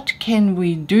 what can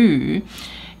we do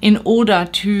in order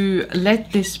to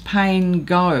let this pain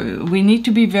go? We need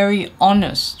to be very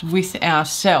honest with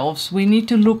ourselves. We need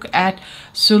to look at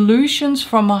solutions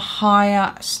from a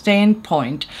higher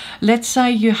standpoint. Let's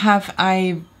say you have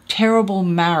a terrible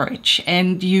marriage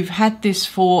and you've had this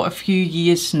for a few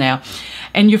years now,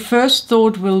 and your first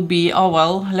thought will be, oh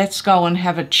well, let's go and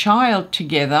have a child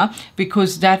together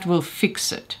because that will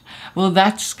fix it. Well,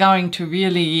 that's going to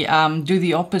really do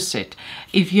the opposite.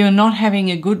 If you're not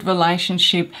having a good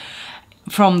relationship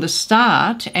from the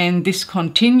start and this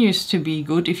continues to be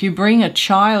good, if you bring a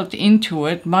child into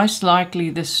it, most likely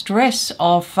the stress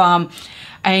of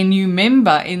a new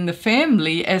member in the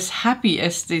family, as happy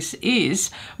as this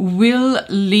is, will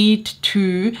lead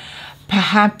to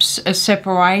perhaps a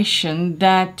separation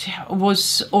that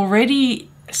was already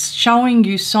showing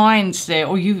you signs there,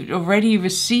 or you already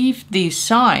received these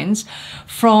signs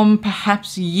from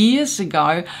perhaps years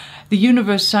ago. The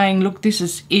universe saying, look, this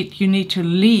is it. You need to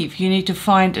leave. You need to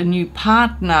find a new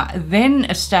partner, then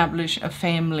establish a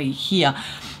family here.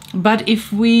 But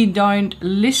if we don't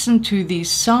listen to these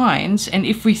signs, and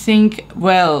if we think,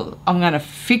 well, I'm going to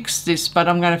fix this, but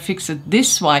I'm going to fix it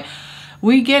this way,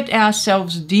 we get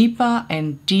ourselves deeper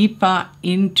and deeper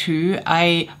into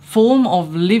a form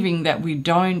of living that we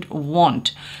don't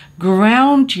want.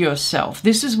 Ground yourself.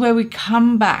 This is where we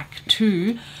come back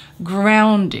to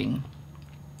grounding.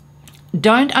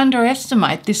 Don't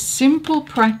underestimate this simple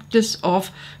practice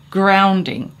of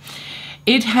grounding.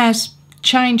 It has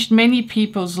changed many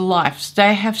people's lives.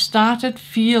 They have started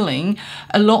feeling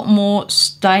a lot more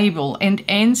stable, and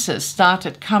answers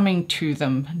started coming to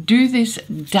them. Do this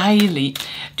daily.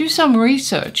 Do some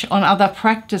research on other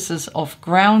practices of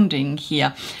grounding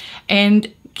here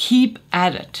and keep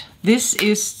at it. This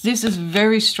is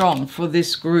very strong for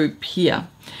this group here,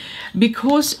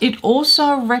 because it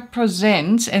also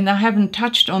represents, and I haven't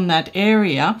touched on that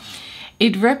area,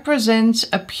 it represents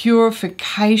a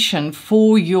purification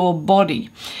for your body.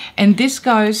 And this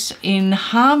goes in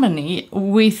harmony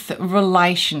with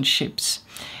relationships.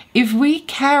 If we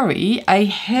carry a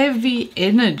heavy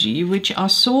energy, which I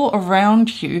saw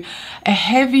around you, a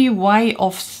heavy way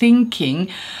of thinking,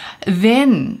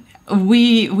 then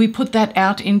we put that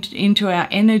out into our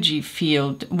energy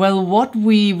field. Well, what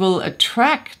we will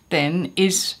attract then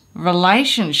is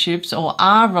relationships, or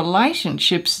are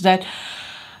relationships that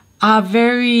are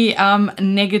very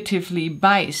negatively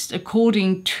based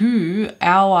according to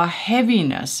our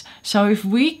heaviness. So if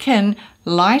we can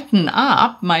lighten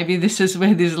up, maybe this is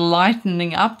where this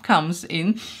lightening up comes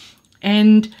in,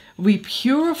 and we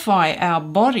purify our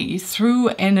body through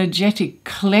energetic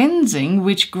cleansing,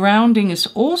 which grounding is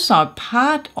also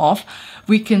part of,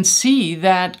 we can see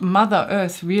that Mother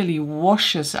Earth really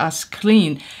washes us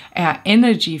clean, our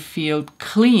energy field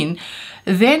clean.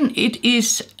 Then it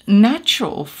is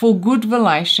natural for good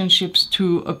relationships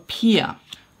to appear.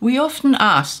 We often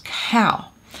ask, how?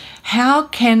 How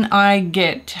can I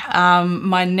get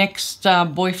my next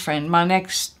boyfriend, my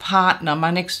next partner,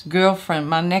 my next girlfriend,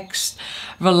 my next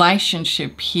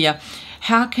relationship here?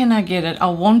 How can I get it? I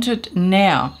want it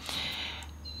now.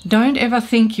 Don't ever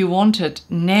think you want it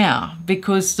now,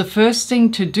 because the first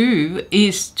thing to do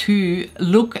is to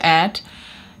look at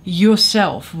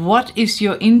yourself. What is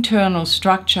your internal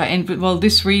structure? And well,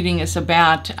 this reading is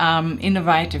about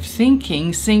innovative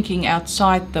thinking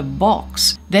outside the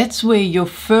box. That's where your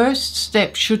first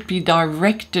step should be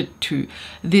directed to,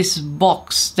 this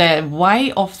box, the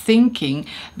way of thinking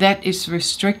that is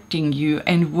restricting you,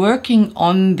 and working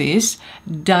on this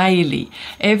daily.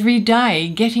 Every day,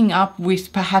 getting up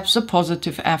with perhaps a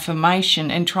positive affirmation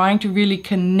and trying to really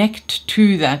connect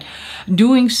to that.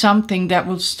 Doing something that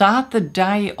will start the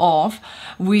day off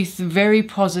with very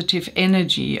positive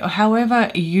energy.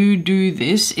 However you do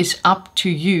this is up to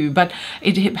you, but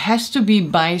it has to be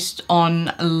based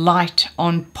on light,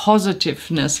 on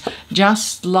positiveness,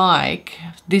 just like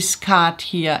this card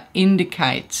here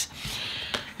indicates.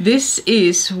 This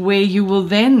is where you will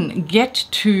then get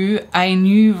to a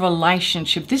new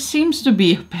relationship. This seems to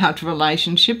be about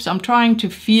relationships. I'm trying to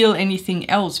feel anything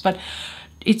else, but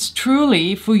it's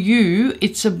truly, for you,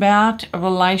 it's about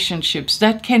relationships.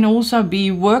 That can also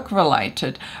be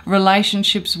work-related,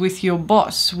 relationships with your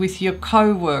boss, with your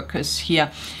co-workers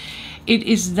here. It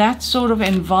is that sort of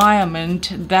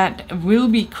environment that will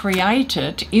be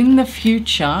created in the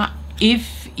future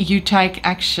if you take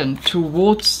action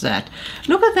towards that.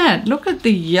 Look at that. Look at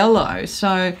the yellow.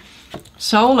 So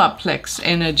solar plex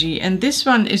energy, and this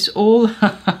one is all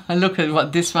look at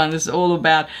what this one is all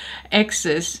about: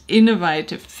 access,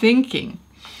 innovative thinking.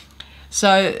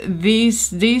 So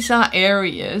these are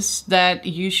areas that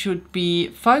you should be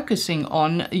focusing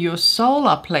on. Your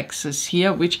solar plexus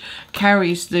here, which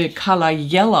carries the color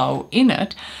yellow in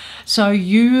it, so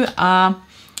you are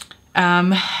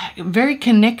very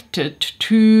connected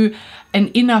to an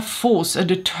inner force, a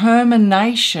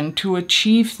determination to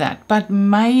achieve that. But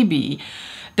maybe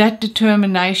that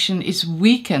determination is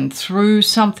weakened through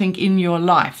something in your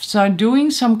life. So doing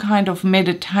some kind of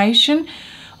meditation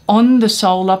on the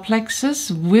solar plexus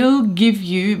will give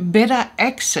you better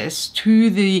access to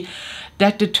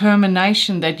that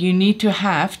determination that you need to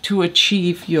have to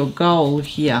achieve your goal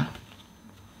here.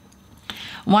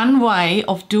 One way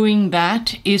of doing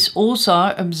that is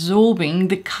also absorbing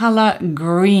the color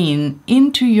green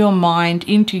into your mind,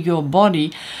 into your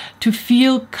body, to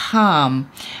feel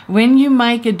calm. When you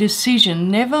make a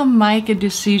decision, never make a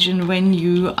decision when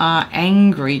you are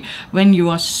angry, when you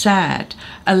are sad.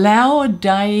 Allow a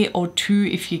day or two,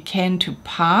 if you can, to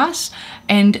pass,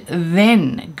 and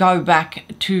then go back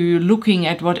to looking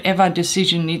at whatever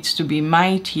decision needs to be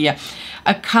made here.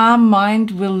 A calm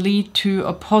mind will lead to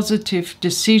a positive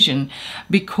decision,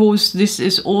 because this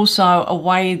is also a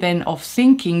way then of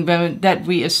thinking that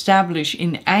we establish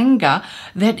in anger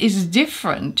that is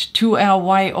different to our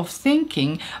way of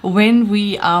thinking when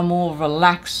we are more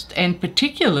relaxed, and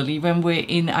particularly when we're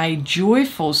in a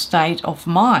joyful state of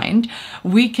mind,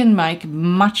 we can make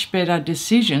much better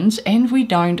decisions and we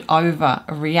don't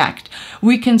overreact.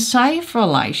 We can save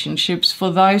relationships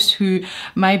for those who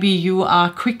maybe you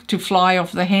are quick to fly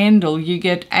off the handle, you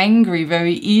get angry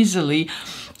very easily,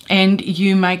 and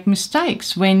you make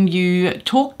mistakes when you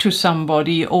talk to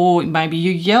somebody, or maybe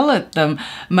you yell at them,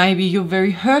 maybe you're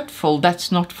very hurtful.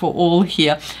 That's not for all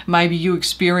here. Maybe you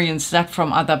experience that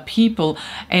from other people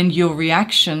and your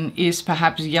reaction is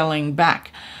perhaps yelling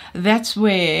back. That's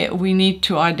where we need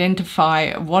to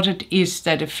identify what it is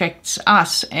that affects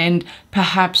us, and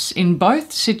perhaps in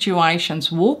both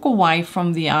situations walk away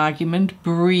from the argument,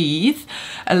 breathe,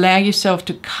 allow yourself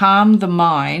to calm the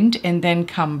mind, and then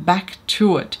come back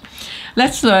to it.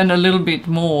 Let's learn a little bit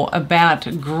more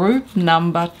about group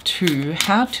number 2,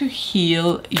 how to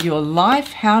heal your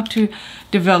life, how to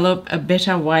develop a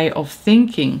better way of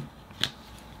thinking.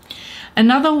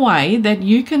 Another way that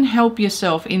you can help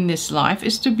yourself in this life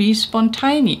is to be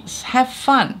spontaneous, have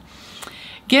fun.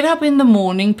 Get up in the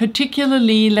morning,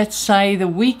 particularly, let's say the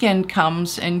weekend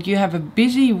comes and you have a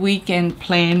busy weekend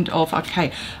planned of,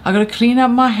 okay, I got to clean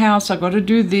up my house, I got to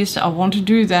do this, I want to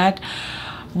do that.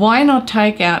 Why not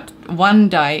take out one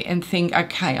day and think,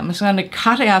 okay, I'm just going to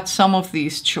cut out some of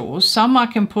these chores. Some I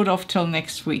can put off till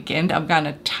next weekend. I'm going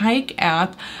to take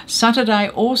out Saturday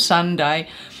or Sunday,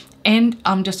 and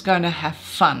I'm just going to have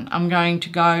fun. I'm going to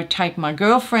go take my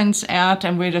girlfriends out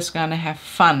and we're just going to have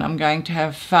fun. I'm going to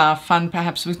have fun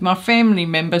perhaps with my family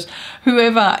members,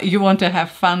 whoever you want to have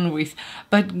fun with.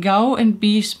 But go and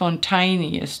be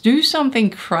spontaneous. Do something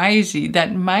crazy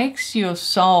that makes your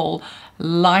soul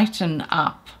lighten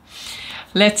up.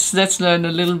 Let's learn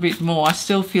a little bit more. I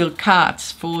still feel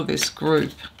cards for this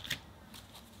group.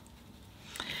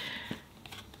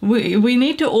 We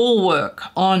need to all work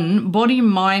on body,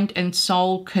 mind, and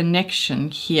soul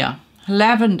connection here.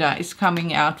 Lavender is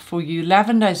coming out for you.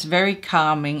 Lavender is very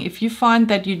calming. If you find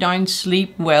that you don't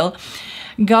sleep well,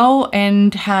 go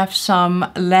and have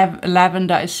some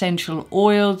lavender essential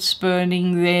oils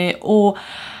burning there, or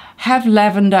Have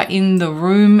lavender in the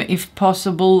room if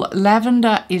possible.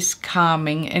 Lavender is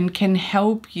calming and can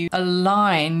help you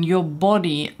align your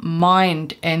body,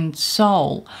 mind and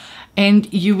soul,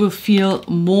 and you will feel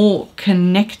more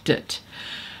connected.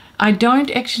 I don't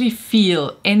actually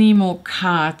feel any more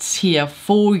cards here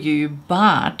for you,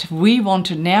 but we want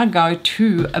to now go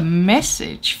to a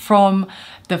message from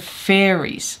the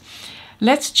fairies.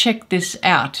 Let's check this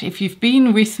out. If you've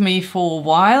been with me for a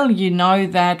while, you know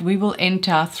that we will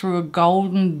enter through a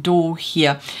golden door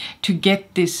here to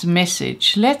get this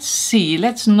message. Let's see.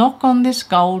 Let's knock on this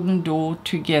golden door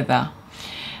together.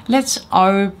 Let's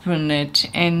open it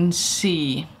and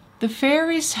see. The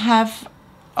fairies have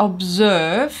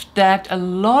observed that a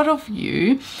lot of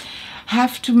you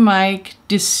have to make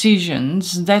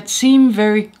decisions that seem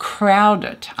very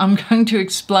crowded. I'm going to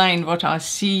explain what I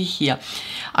see here.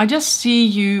 I just see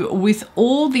you with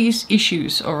all these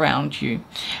issues around you,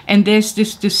 and there's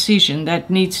this decision that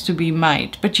needs to be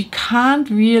made, but you can't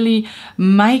really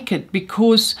make it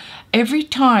because every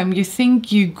time you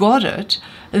think you got it,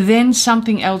 then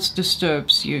something else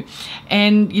disturbs you,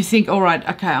 and you think, all right,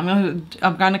 okay,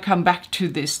 I'm going to come back to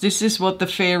this. This is what the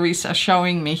fairies are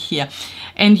showing me here.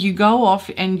 And you go off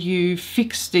and you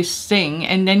fix this thing,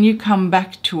 and then you come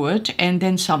back to it, and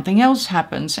then something else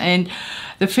happens. And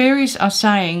the fairies are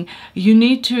saying you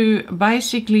need to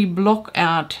basically block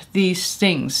out these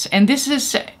things. And this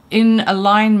is in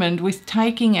alignment with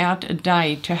taking out a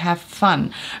day to have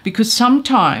fun, because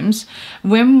sometimes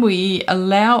when we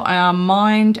allow our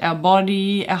mind, our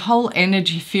body, our whole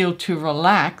energy field to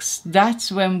relax,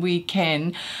 that's when we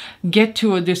can get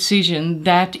to a decision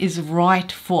that is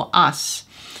right for us.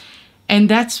 And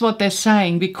that's what they're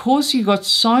saying, because you got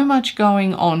so much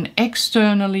going on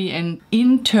externally and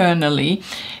internally,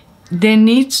 there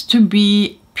needs to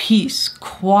be peace,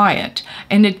 quiet.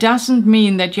 And it doesn't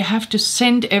mean that you have to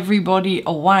send everybody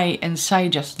away and say,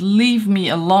 just leave me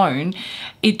alone.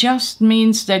 It just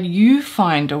means that you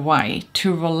find a way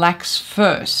to relax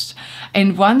first.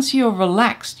 And once you're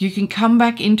relaxed, you can come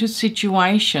back into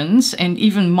situations and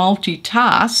even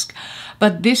multitask.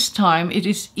 But this time it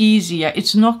is easier.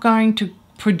 It's not going to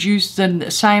produce the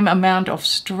same amount of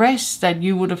stress that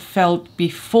you would have felt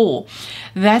before.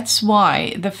 That's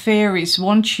why the fairies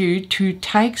want you to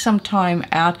take some time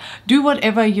out, do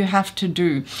whatever you have to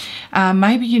do.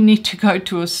 Maybe you need to go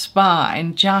to a spa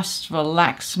and just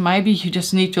relax. Maybe you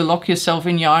just need to lock yourself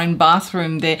in your own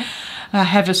bathroom there.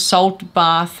 Have a salt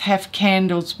bath, have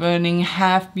candles burning,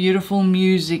 have beautiful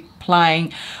music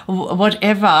playing,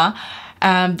 whatever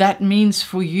that means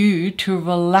for you to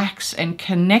relax and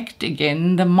connect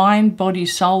again. The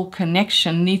mind-body-soul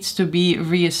connection needs to be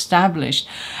reestablished.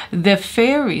 The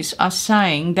fairies are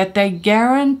saying that they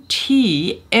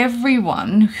guarantee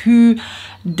everyone who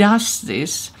does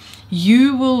this,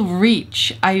 you will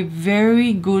reach a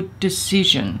very good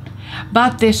decision.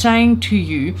 But they're saying to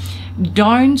you,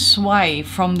 don't sway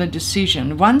from the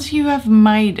decision. Once you have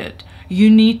made it, you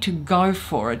need to go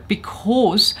for it,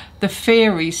 because the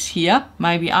fairies here,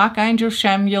 maybe Archangel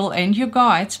Michael and your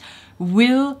guides,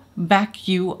 will back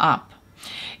you up.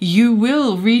 You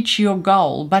will reach your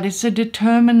goal, but it's a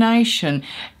determination.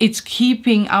 It's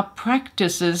keeping up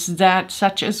practices that,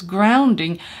 such as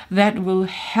grounding, that will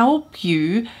help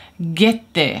you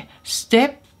get there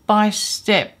step by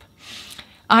step.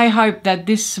 I hope that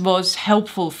this was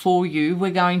helpful for you.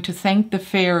 We're going to thank the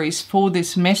fairies for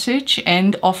this message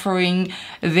and offering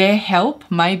their help.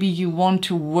 Maybe you want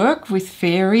to work with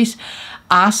fairies,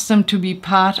 ask them to be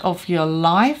part of your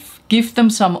life, give them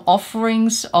some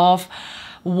offerings of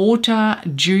water,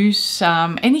 juice,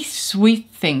 any sweet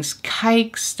things,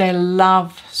 cakes. They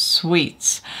love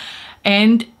sweets.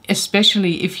 And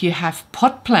especially if you have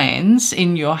pot plants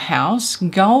in your house,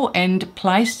 go and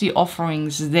place the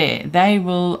offerings there. They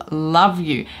will love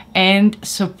you and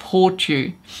support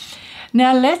you.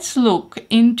 Now let's look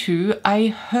into a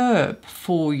herb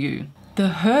for you. The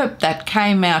herb that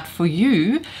came out for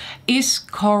you is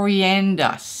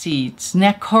coriander seeds.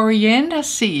 Now, coriander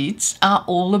seeds are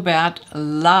all about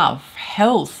love,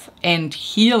 health, and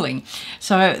healing.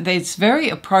 So it's very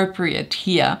appropriate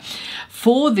here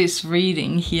for this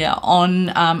reading here on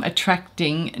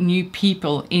attracting new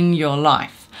people in your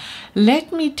life.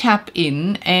 Let me tap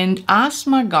in and ask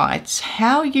my guides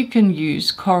how you can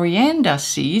use coriander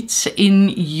seeds in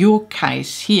your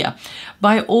case here.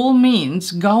 By all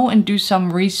means, go and do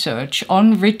some research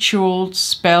on rituals,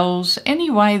 spells, any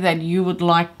way that you would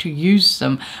like to use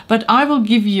them. But I will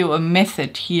give you a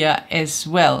method here as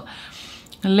well.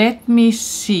 Let me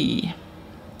see.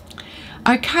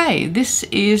 Okay, this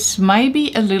is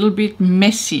maybe a little bit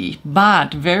messy,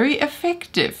 but very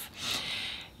effective.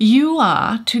 you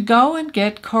are to go and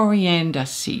get coriander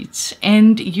seeds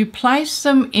and you place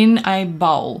them in a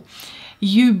bowl.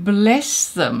 You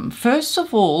bless them, first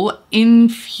of all,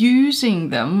 infusing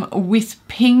them with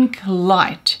pink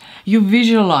light. You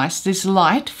visualize this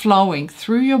light flowing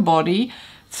through your body,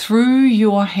 through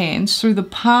your hands, through the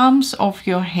palms of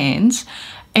your hands,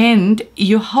 and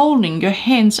you're holding your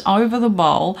hands over the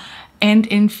bowl and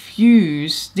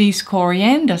infuse these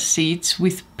coriander seeds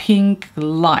with pink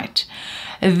light.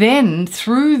 Then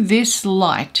through this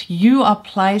light, you are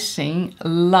placing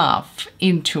love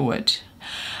into it.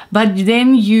 But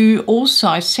then you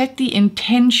also set the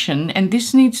intention, and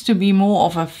this needs to be more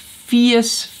of a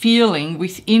fierce feeling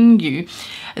within you,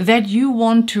 that you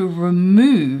want to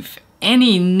remove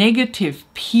any negative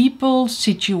people,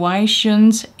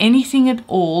 situations, anything at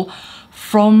all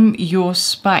from your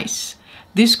space.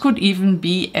 This could even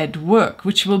be at work,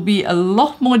 which will be a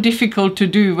lot more difficult to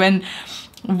do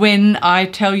when I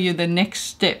tell you the next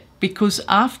step, because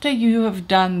after you have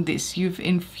done this, you've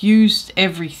infused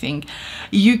everything.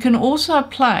 You can also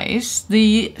place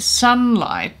the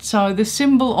sunlight, so the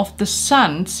symbol of the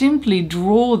sun, simply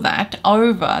draw that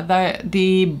over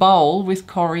the bowl with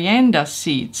coriander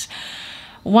seeds.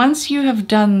 Once you have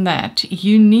done that,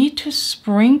 you need to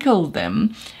sprinkle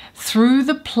them through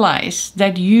the place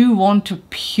that you want to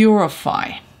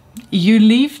purify. You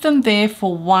leave them there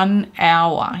for 1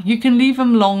 hour. You can leave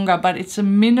them longer, but it's a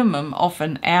minimum of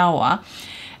an hour.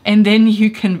 And then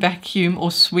you can vacuum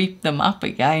or sweep them up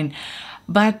again.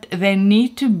 But they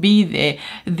need to be there.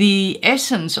 The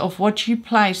essence of what you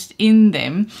placed in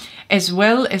them, as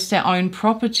well as their own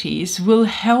properties, will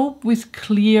help with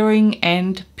clearing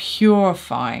and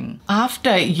purifying.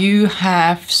 After you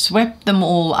have swept them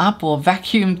all up or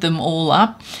vacuumed them all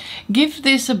up, give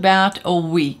this about a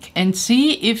week and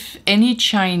see if any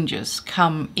changes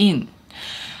come in.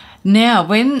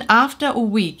 Now, after a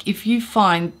week, if you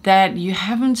find that you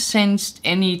haven't sensed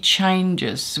any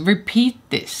changes, repeat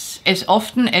this as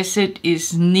often as it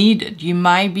is needed. You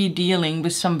may be dealing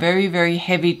with some very, very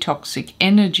heavy toxic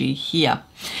energy here.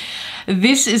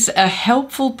 This is a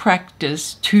helpful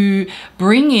practice to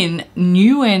bring in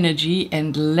new energy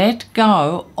and let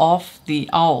go of the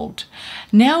old.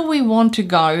 Now we want to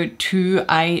go to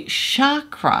a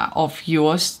chakra of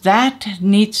yours that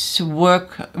needs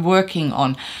working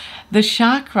on. The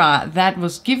chakra that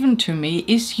was given to me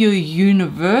is your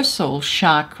universal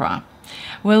chakra.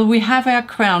 Well, we have our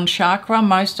crown chakra.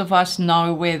 Most of us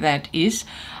know where that is.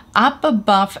 Up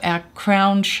above our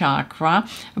crown chakra,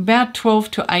 about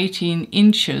 12 to 18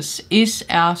 inches, is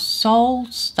our soul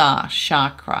star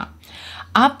chakra.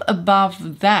 Up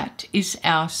above that is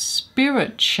our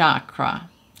spirit chakra.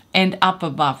 And up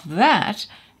above that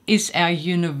is our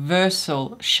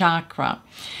universal chakra.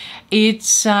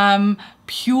 It's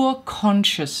pure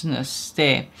consciousness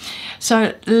there.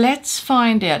 So let's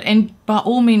find out, and by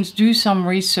all means do some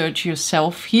research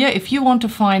yourself here if you want to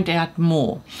find out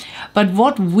more. But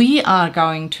what we are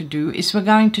going to do is we're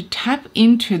going to tap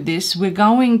into this. We're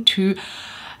going to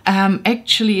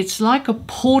actually, it's like a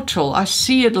portal. I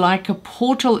see it like a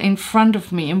portal in front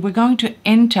of me, and we're going to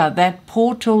enter that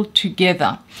portal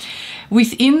together.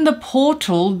 Within the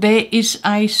portal, there is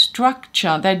a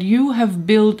structure that you have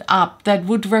built up that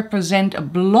would represent a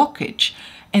blockage.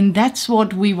 And that's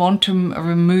what we want to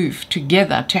remove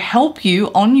together to help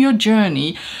you on your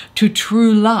journey to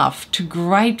true love, to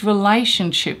great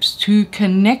relationships, to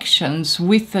connections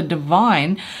with the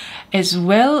divine, as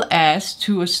well as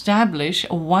to establish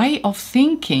a way of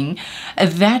thinking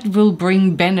that will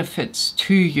bring benefits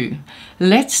to you.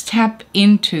 Let's tap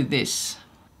into this.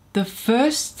 The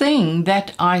first thing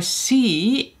that I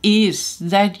see is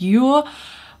that your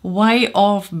way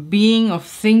of being, of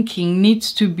thinking,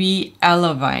 needs to be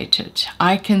elevated.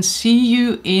 I can see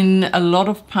you in a lot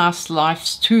of past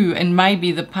lives too, and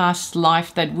maybe the past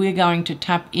life that we're going to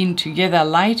tap in together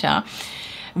later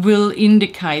will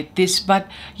indicate this, but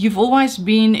you've always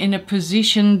been in a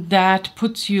position that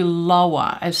puts you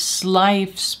lower, a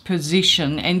slave's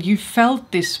position, and you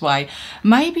felt this way.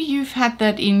 Maybe you've had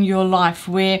that in your life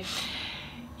where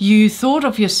you thought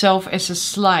of yourself as a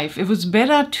slave. It was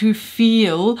better to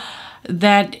feel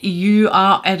that you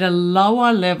are at a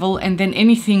lower level, and then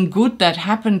anything good that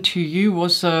happened to you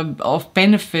was of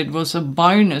benefit, was a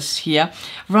bonus here,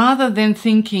 rather than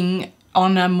thinking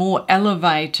on a more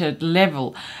elevated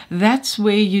level. That's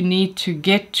where you need to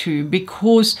get to,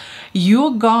 because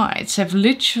your guides have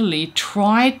literally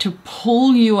tried to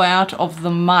pull you out of the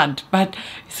mud, but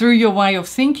through your way of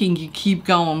thinking, you keep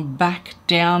going back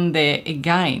down there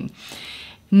again.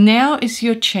 Now is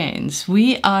your chance.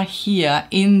 We are here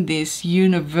in this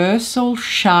universal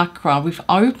chakra. We've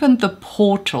opened the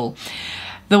portal.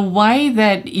 the way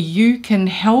that you can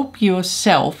help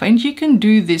yourself, and you can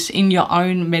do this in your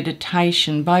own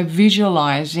meditation by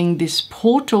visualizing this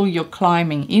portal you're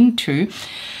climbing into,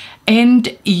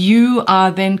 and you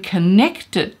are then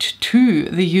connected to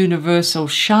the universal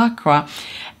chakra,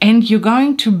 and you're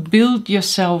going to build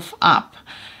yourself up.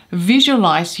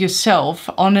 Visualize yourself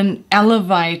on an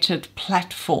elevated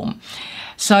platform.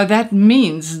 So that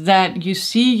means that you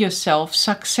see yourself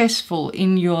successful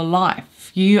in your life.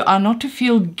 You are not to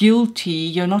feel guilty.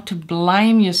 You're not to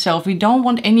blame yourself. We don't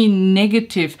want any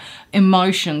negative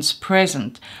emotions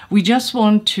present. We just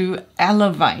want to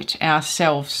elevate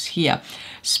ourselves here.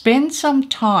 Spend some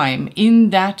time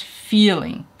in that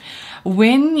feeling.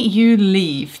 When you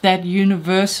leave that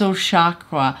universal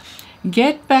chakra,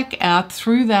 get back out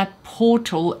through that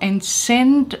portal and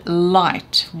send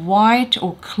light, white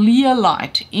or clear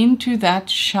light, into that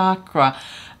chakra,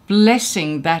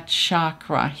 blessing that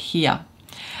chakra here.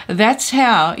 That's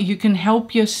how you can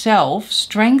help yourself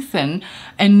strengthen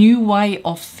a new way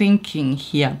of thinking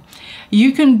here.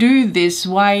 You can do this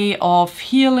way of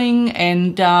healing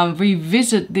and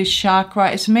revisit this chakra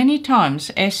as many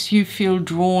times as you feel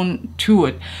drawn to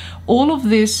it. All of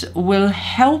this will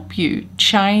help you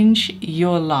change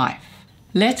your life.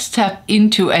 Let's tap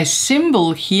into a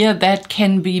symbol here that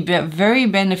can be very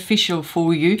beneficial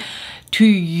for you to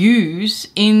use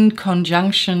in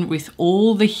conjunction with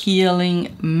all the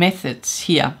healing methods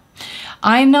here.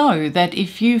 I know that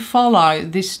if you follow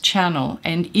this channel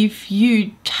and if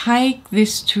you take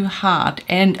this to heart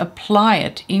and apply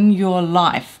it in your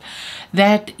life,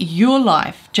 that your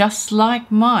life, just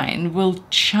like mine, will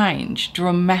change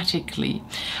dramatically.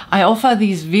 I offer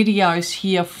these videos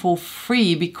here for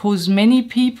free because many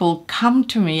people come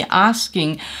to me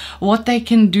asking what they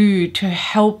can do to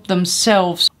help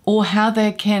themselves or how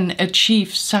they can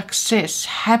achieve success,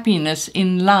 happiness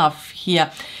in love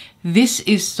here. This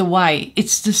is the way.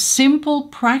 It's the simple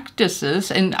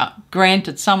practices, and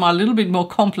granted, some are a little bit more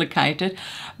complicated,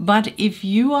 but if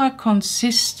you are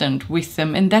consistent with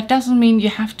them, and that doesn't mean you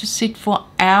have to sit for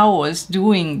hours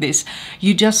doing this,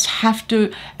 you just have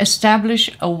to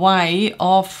establish a way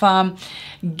of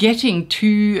getting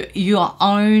to your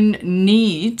own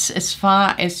needs as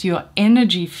far as your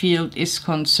energy field is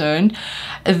concerned.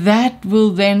 That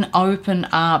will then open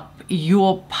up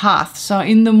your path. So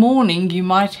in the morning you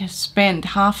might spend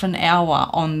half an hour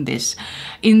on this.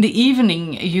 In the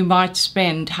evening you might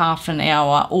spend half an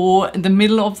hour, or the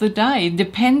middle of the day. It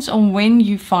depends on when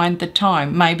you find the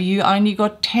time. Maybe you only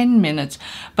got 10 minutes,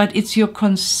 but it's your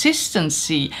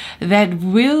consistency that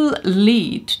will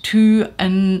lead to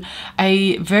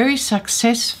a very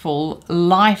successful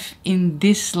life in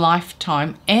this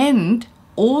lifetime, and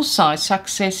also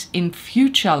success in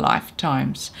future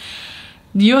lifetimes.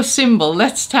 Your symbol,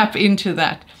 let's tap into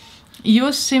that.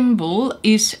 Your symbol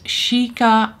is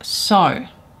Shika So.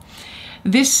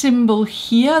 This symbol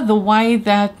here, the way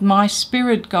that my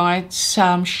spirit guides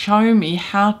show me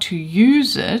how to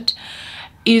use it,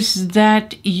 is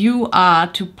that you are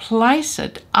to place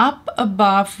it up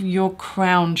above your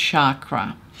crown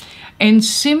chakra and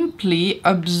simply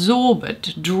absorb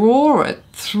it, draw it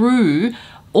through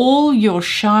all your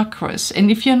chakras. And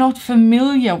if you're not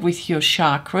familiar with your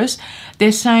chakras,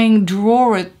 they're saying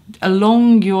draw it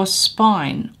along your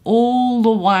spine all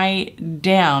the way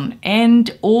down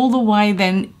and all the way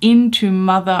then into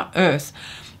Mother Earth.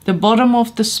 The bottom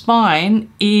of the spine,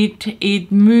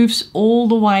 it moves all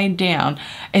the way down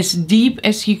as deep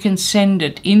as you can send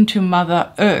it into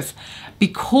Mother Earth,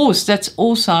 because that's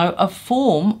also a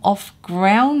form of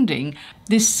grounding.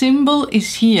 This symbol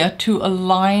is here to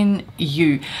align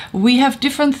you. We have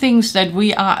different things that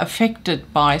we are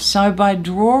affected by. So by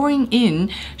drawing in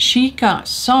Shika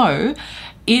So,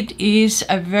 it is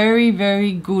a very,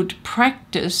 very good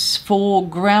practice for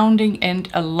grounding and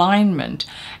alignment.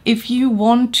 If you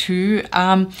want to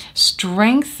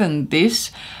strengthen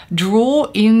this,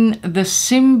 draw in the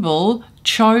symbol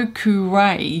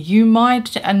Chokurei. You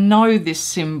might know this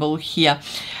symbol here.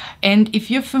 And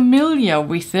if you're familiar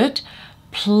with it,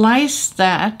 place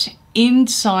that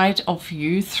inside of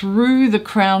you through the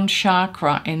crown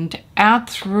chakra and out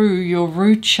through your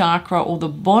root chakra or the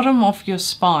bottom of your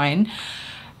spine,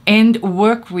 and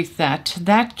work with that.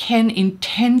 That can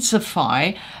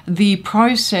intensify the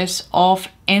process of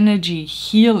energy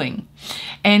healing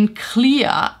and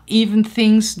clear even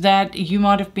things that you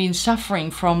might have been suffering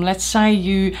from. Let's say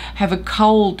you have a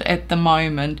cold at the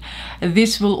moment.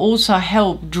 This will also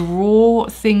help draw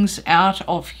things out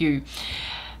of you.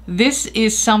 This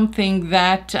is something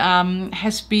that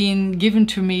has been given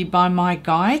to me by my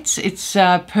guides. It's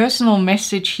a personal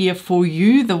message here for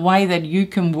you, the way that you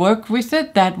can work with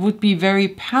it. That would be very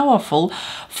powerful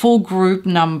for group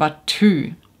number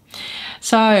 2.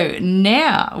 So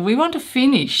now we want to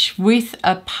finish with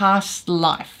a past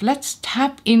life. Let's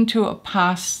tap into a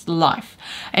past life.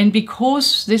 And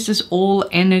because this is all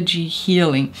energy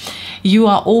healing, you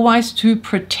are always to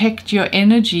protect your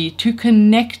energy, to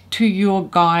connect to your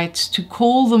guides, to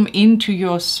call them into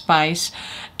your space,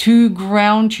 to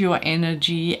ground your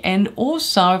energy, and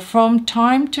also from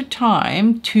time to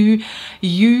time to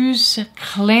use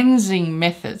cleansing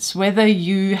methods, whether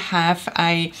you have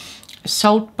a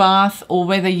salt bath or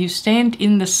whether you stand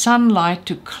in the sunlight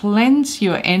to cleanse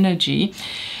your energy.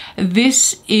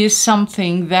 This is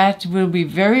something that will be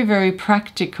very, very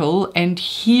practical and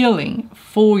healing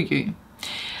for you.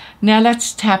 Now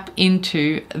let's tap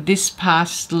into this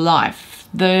past life.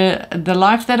 The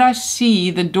life that I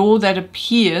see, the door that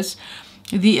appears,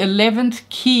 the 11th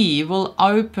key will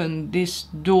open this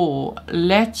door.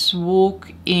 Let's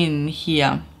walk in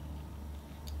here.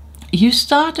 You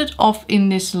started off in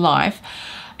this life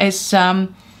as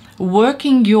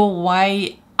working your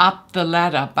way up the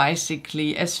ladder,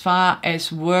 basically, as far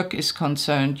as work is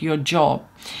concerned, your job.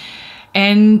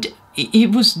 And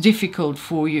it was difficult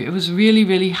for you. It was really,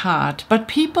 really hard. But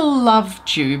people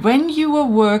loved you. When you were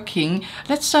working,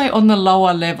 let's say on the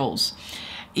lower levels,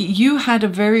 you had a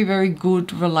very, very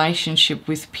good relationship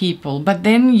with people. But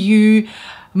then you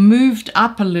moved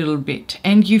up a little bit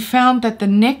and you found that the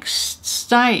next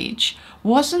stage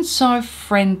wasn't so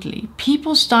friendly.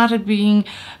 People started being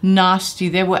nasty.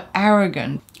 They were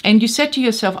arrogant. And you said to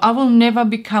yourself, I will never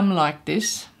become like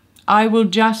this. I will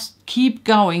just keep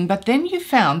going. But then you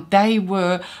found they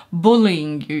were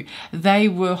bullying you. They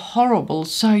were horrible.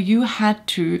 So you had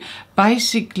to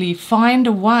basically find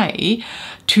a way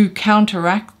to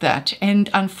counteract that. And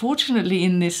unfortunately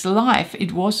in this life,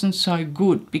 it wasn't so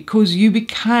good because you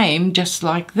became just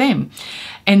like them.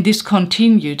 And this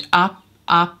continued up,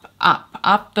 up,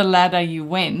 up the ladder you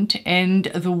went, and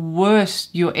the worse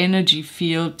your energy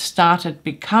field started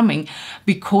becoming,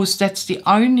 because that's the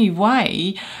only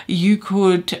way you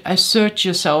could assert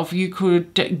yourself, you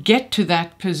could get to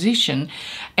that position,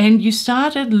 and you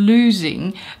started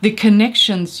losing the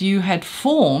connections you had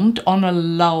formed on a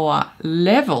lower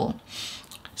level.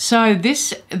 So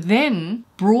this then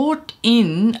brought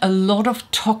in a lot of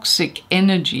toxic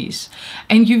energies,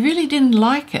 and you really didn't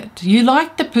like it. You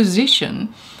liked the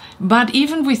position, but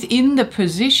even within the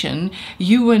position,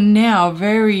 you were now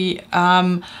very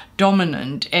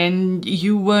dominant and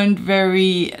you weren't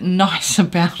very nice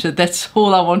about it. That's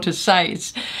all I want to say.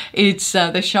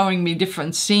 They're showing me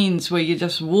different scenes where you're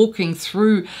just walking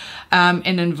through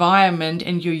an environment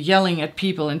and you're yelling at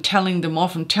people and telling them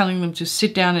off and telling them to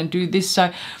sit down and do this.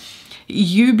 So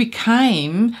you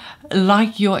became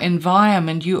like your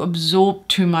environment, you absorbed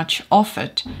too much of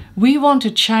it. We want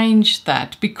to change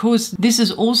that because this is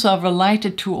also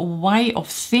related to a way of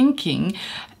thinking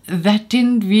that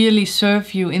didn't really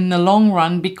serve you in the long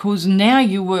run, because now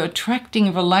you were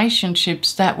attracting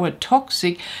relationships that were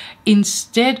toxic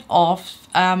instead of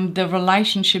the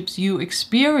relationships you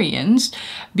experienced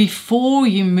before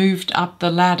you moved up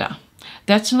the ladder.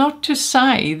 That's not to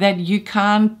say that you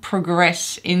can't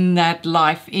progress in that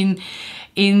life,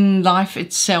 in life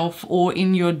itself or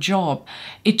in your job.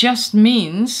 It just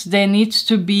means there needs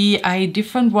to be a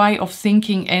different way of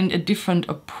thinking and a different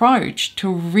approach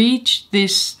to reach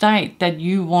this state that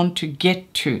you want to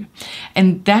get to.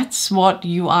 And that's what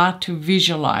you are to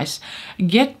visualize.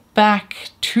 Get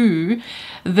back to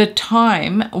the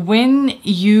time when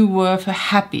you were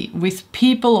happy with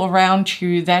people around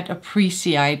you that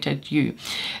appreciated you.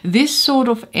 This sort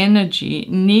of energy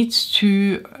needs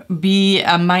to be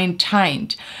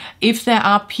maintained. If there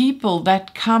are people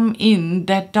that come in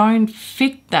that don't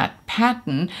fit that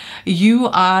pattern, you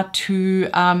are to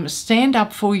stand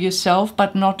up for yourself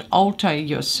but not alter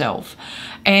yourself,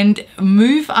 and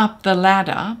move up the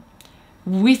ladder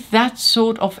with that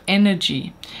sort of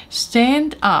energy.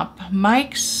 Stand up,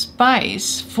 make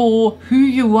space for who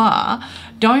you are.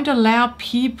 Don't allow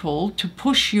people to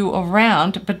push you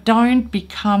around, but don't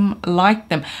become like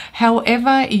them.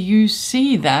 However you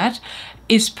see that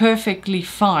is perfectly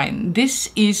fine.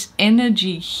 This is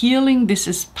energy healing. This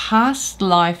is past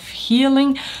life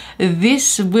healing.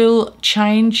 This will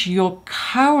change your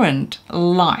current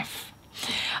life.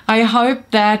 I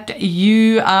hope that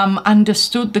you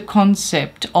understood the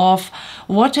concept of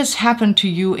what has happened to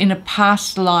you in a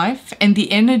past life and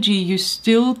the energy you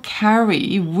still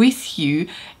carry with you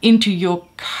into your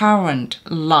current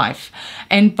life.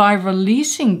 And by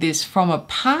releasing this from a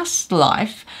past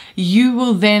life, you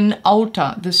will then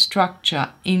alter the structure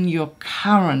in your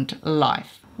current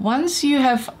life. Once you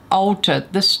have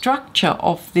altered the structure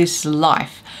of this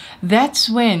life, that's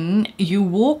when you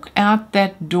walk out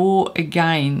that door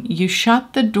again. You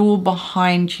shut the door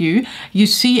behind you. You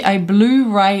see a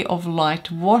blue ray of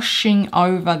light washing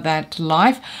over that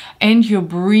life, and you're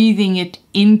breathing it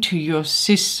into your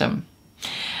system.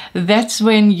 That's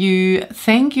when you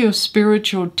thank your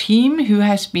spiritual team who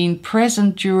has been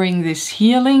present during this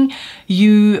healing.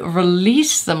 You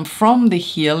release them from the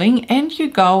healing and you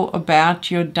go about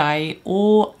your day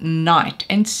or night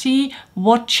and see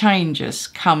what changes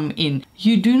come in.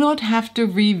 You do not have to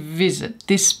revisit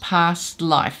this past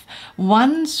life.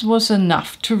 Once was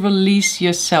enough to release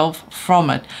yourself from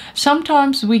it.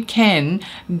 Sometimes we can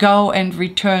go and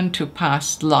return to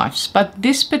past lives, but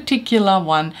this particular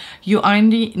one, you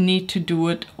only need to do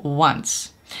it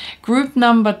once. Group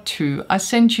number 2, I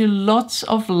send you lots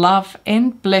of love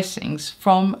and blessings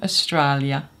from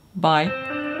Australia. Bye.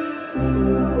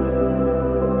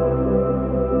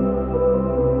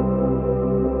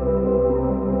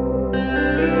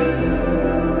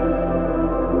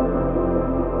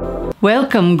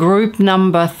 Welcome, group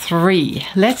number 3.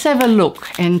 Let's have a look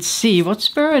and see what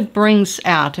Spirit brings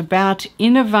out about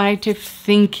innovative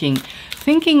thinking.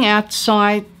 Thinking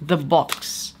outside the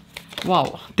box.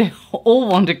 Wow, they all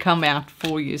want to come out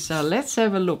for you. So let's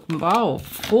have a look. Wow,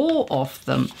 4 of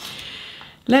them.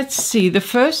 Let's see. The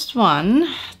first one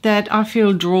that I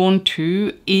feel drawn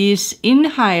to is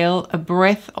inhale a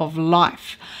breath of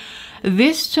life.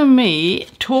 This to me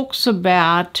talks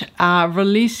about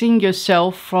releasing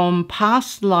yourself from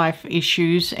past life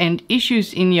issues and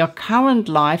issues in your current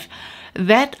life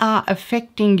that are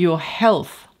affecting your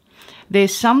health.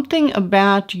 There's something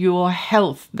about your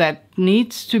health that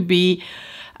needs to be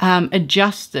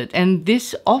adjusted, and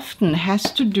this often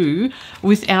has to do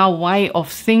with our way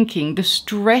of thinking, the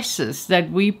stresses that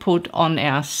we put on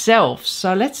ourselves.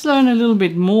 So let's learn a little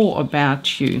bit more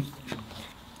about you.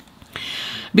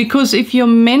 Because if your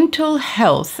mental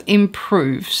health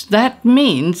improves, that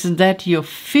means that your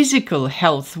physical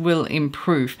health will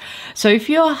improve. So if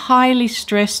you're a highly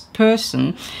stressed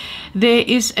person, there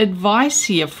is advice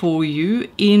here for you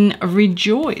in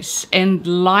rejoice and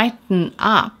lighten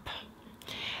up.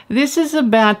 This is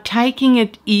about taking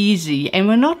it easy, and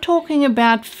we're not talking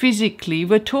about physically,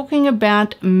 we're talking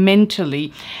about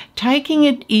mentally. Taking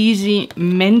it easy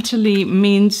mentally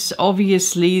means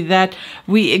obviously that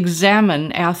we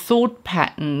examine our thought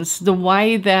patterns, the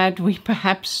way that we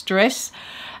perhaps stress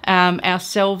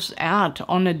ourselves out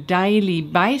on a daily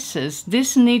basis.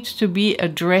 This needs to be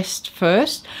addressed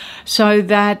first so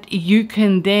that you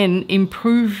can then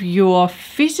improve your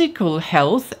physical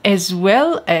health as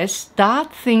well as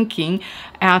start thinking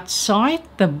outside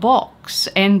the box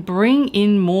and bring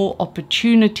in more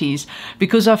opportunities,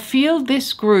 because I feel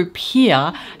this group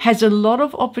here has a lot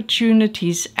of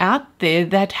opportunities out there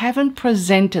that haven't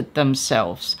presented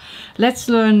themselves. Let's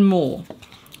learn more.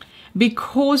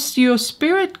 Because your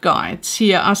spirit guides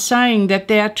here are saying that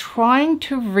they are trying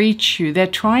to reach you, they're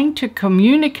trying to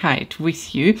communicate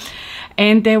with you,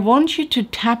 and they want you to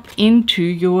tap into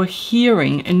your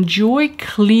hearing. Enjoy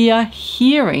clear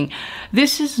hearing.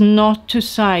 This is not to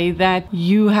say that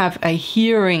you have a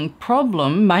hearing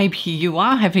problem. Maybe you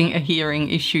are having a hearing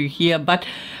issue here, but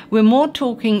we're more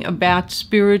talking about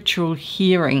spiritual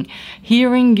hearing,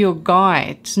 hearing your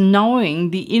guides,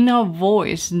 knowing the inner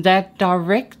voice that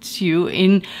directs you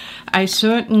in a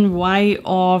certain way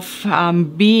of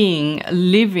being,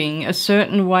 living, a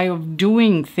certain way of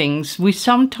doing things. We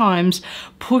sometimes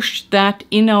push that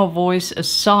inner voice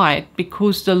aside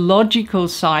because the logical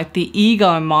side, the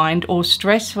ego mind or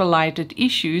stress-related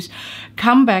issues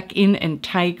come back in and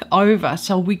take over.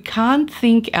 So we can't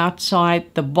think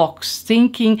outside the box,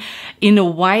 thinking in a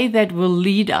way that will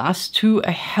lead us to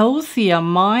a healthier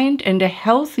mind and a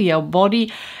healthier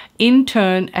body, in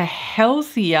turn a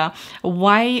healthier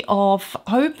way of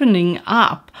opening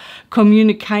up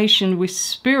communication with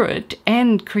spirit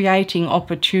and creating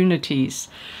opportunities.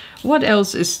 What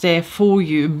else is there for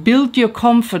you? Build your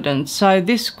confidence. So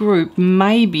this group,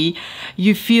 maybe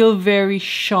you feel very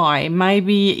shy.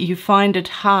 Maybe you find it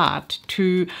hard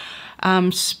to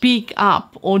speak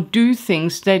up or do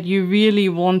things that you really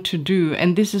want to do.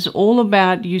 And this is all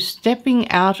about you stepping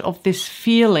out of this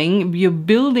feeling. You're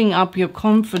building up your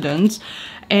confidence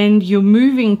and you're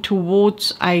moving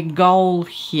towards a goal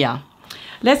here.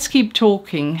 let's keep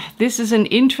talking. This is an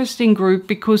interesting group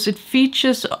because it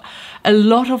features a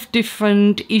lot of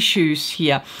different issues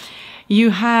here.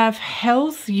 You have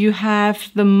health, you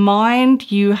have the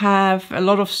mind, you have a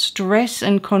lot of stress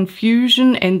and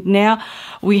confusion, and now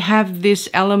we have this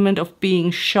element of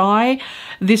being shy.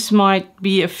 This might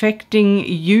be affecting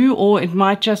you, or it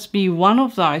might just be one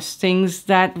of those things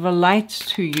that relates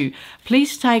to you.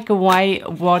 Please take away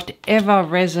whatever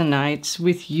resonates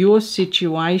with your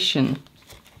situation.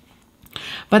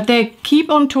 But they keep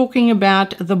on talking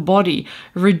about the body,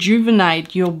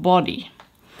 rejuvenate your body.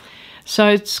 So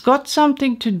it's got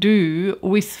something to do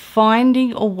with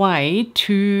finding a way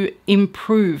to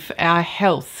improve our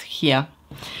health here.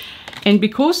 And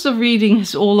because the reading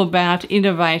is all about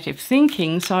innovative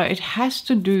thinking, so it has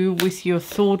to do with your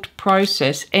thought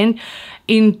process and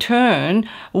in turn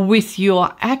with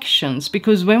your actions.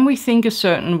 Because when we think a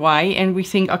certain way and we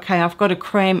think, okay, I've got to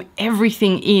cram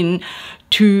everything in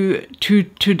to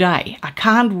today. I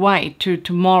can't wait to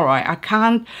tomorrow. I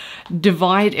can't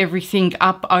divide everything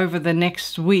up over the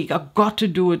next week. I've got to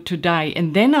do it today.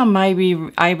 And then I may be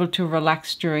able to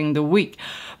relax during the week.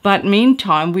 But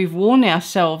meantime, we've worn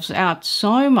ourselves out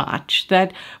so much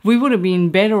that we would have been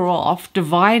better off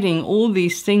dividing all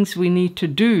these things we need to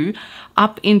do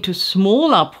up into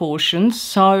smaller portions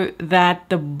so that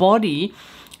the body,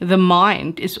 the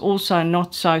mind, is also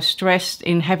not so stressed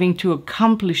in having to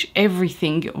accomplish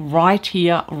everything right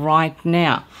here, right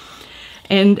now.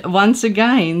 And once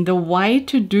again, the way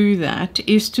to do that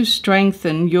is to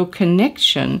strengthen your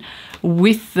connection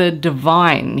with the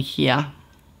divine here.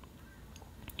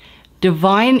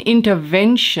 Divine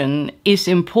intervention is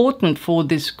important for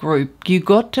this group. You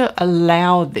got to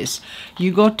allow this.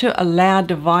 You got to allow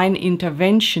divine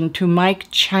intervention to make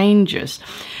changes.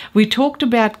 We talked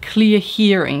about clear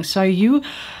hearing. So you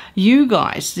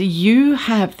guys, you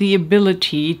have the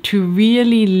ability to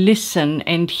really listen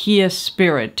and hear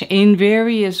spirit in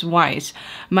various ways.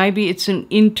 Maybe it's an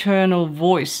internal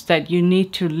voice that you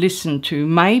need to listen to.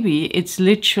 Maybe it's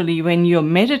literally when you're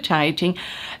meditating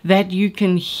that you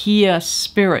can hear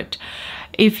spirit.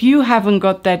 If you haven't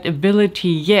got that ability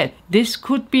yet, this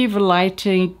could be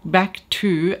relating back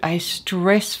to a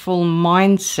stressful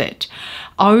mindset,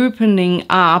 opening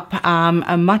up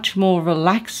a much more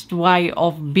relaxed way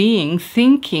of being,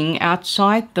 thinking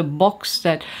outside the box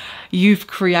that you've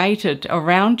created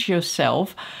around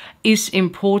yourself is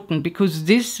important, because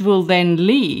this will then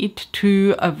lead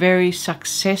to a very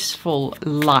successful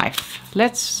life.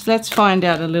 Let's find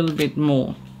out a little bit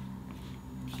more.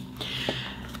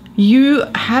 You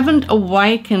haven't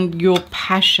awakened your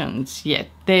passions yet.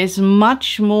 There's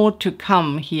much more to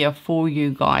come here for you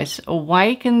guys.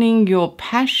 Awakening your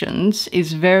passions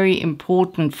is very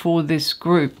important for this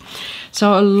group.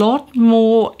 So a lot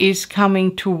more is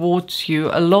coming towards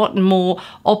you, a lot more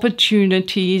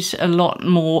opportunities, a lot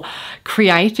more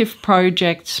creative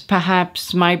projects.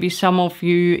 Perhaps maybe some of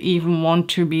you even want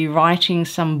to be writing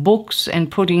some books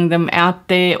and putting them out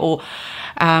there, or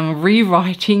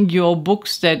rewriting your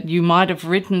books that you might have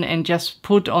written and just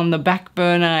put on the back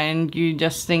burner, and you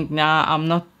just think, nah, I'm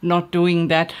not doing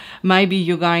that. Maybe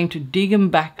you're going to dig them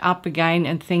back up again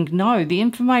and think, no, the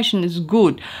information is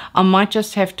good. I might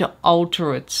just have to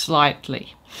alter it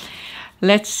slightly.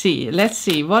 Let's see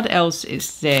what else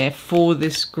is there for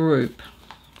this group.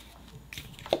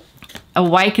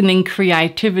 Awakening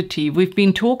creativity. We've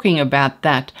been talking about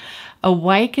that.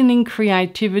 Awakening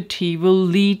creativity will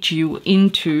lead you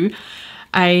into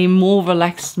a more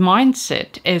relaxed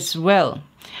mindset as well.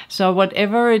 So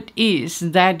whatever it is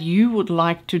that you would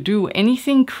like to do,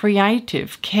 anything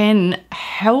creative can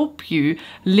help you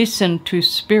listen to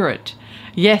spirit.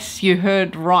 Yes, you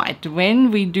heard right.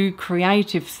 When we do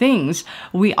creative things,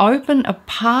 we open a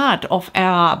part of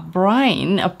our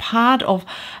brain, a part of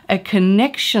a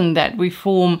connection that we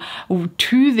form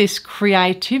to this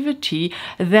creativity.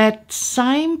 That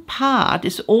same part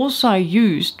is also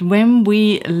used when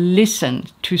we listen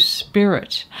to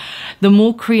spirit. The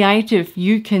more creative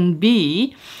you can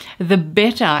be, the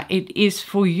better it is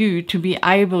for you to be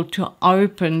able to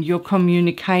open your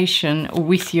communication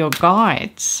with your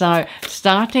guides. So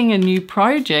starting a new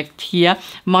project here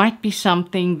might be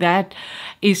something that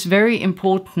is very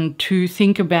important to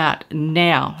think about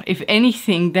now. If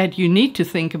anything that you need to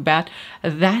think about,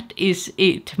 that is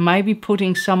it. Maybe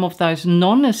putting some of those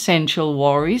non-essential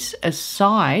worries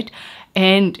aside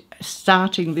and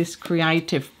starting this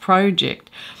creative project.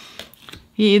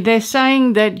 They're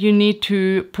saying that you need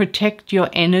to protect your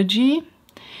energy.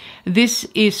 This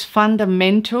is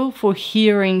fundamental for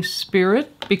hearing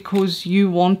spirit, because you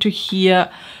want to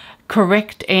hear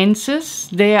correct answers.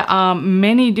 There are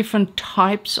many different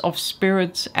types of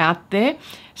spirits out there.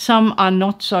 Some are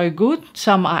not so good.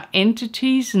 Some are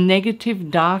entities, negative,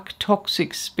 dark,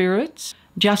 toxic spirits.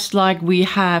 Just like we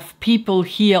have people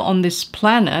here on this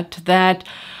planet that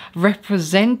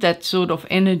represent that sort of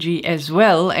energy as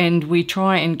well, and we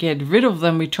try and get rid of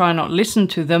them, we try not listen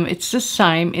to them. It's the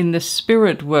same in the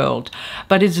spirit world,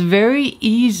 but it's very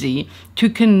easy to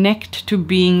connect to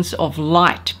beings of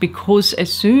light, because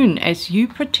as soon as you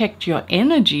protect your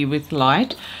energy with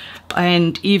light,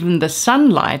 and even the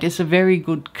sunlight is a very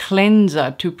good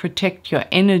cleanser to protect your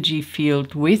energy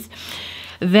field with,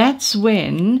 that's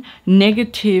when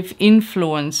negative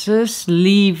influences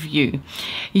leave you.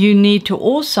 You need to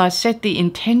also set the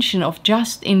intention of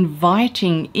just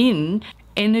inviting in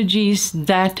energies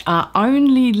that are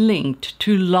only linked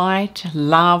to light,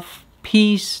 love,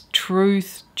 peace,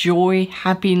 truth, joy,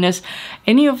 happiness,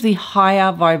 any of the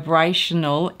higher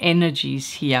vibrational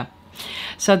energies here.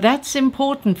 So that's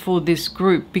important for this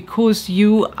group, because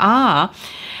you are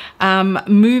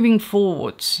moving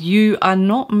forwards. You are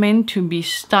not meant to be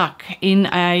stuck in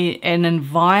an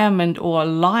environment or a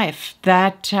life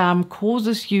that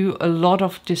causes you a lot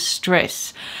of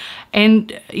distress.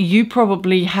 And you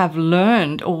probably have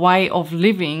learned a way of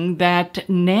living that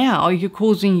now you're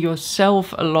causing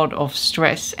yourself a lot of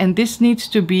stress, and this needs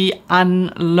to be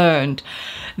unlearned.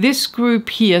 This group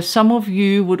here, some of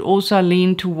you would also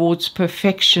lean towards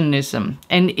perfectionism,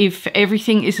 and if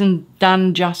everything isn't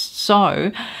done just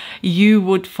so, you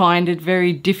would find it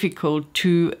very difficult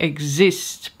to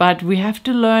exist. But we have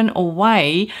to learn a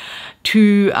way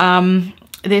to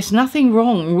there's nothing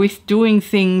wrong with doing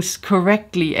things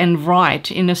correctly and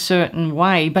right in a certain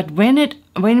way, but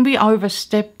when we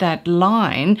overstep that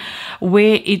line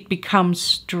where it becomes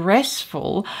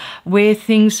stressful, where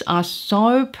things are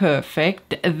so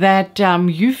perfect that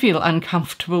you feel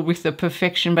uncomfortable with the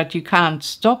perfection but you can't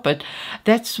stop it,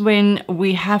 that's when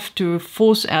we have to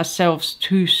force ourselves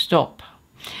to stop,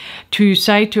 to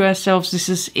say to ourselves, this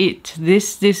is it,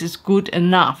 this is good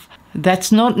enough.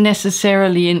 That's not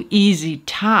necessarily an easy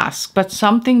task, but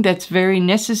something that's very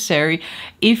necessary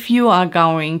if you are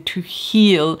going to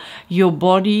heal your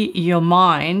body, your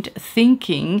mind,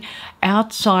 thinking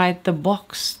outside the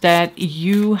box that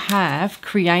you have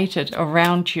created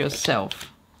around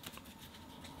yourself.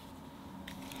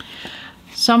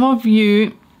 Some of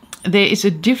you, there is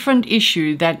a different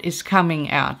issue that is coming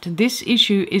out. This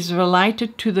issue is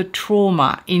related to the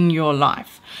trauma in your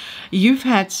life. You've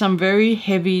had some very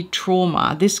heavy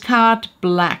trauma. This card,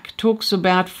 Black, talks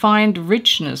about find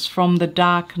richness from the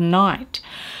dark night.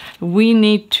 We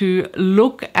need to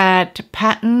look at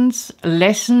patterns,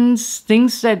 lessons,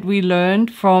 things that we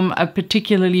learned from a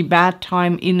particularly bad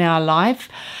time in our life,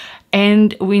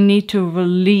 and we need to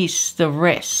release the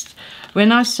rest.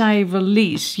 When I say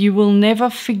release, you will never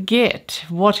forget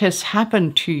what has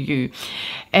happened to you.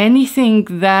 Anything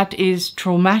that is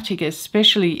traumatic,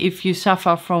 especially if you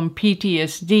suffer from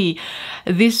PTSD,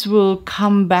 this will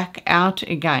come back out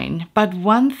again. But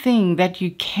one thing that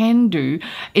you can do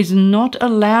is not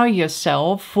allow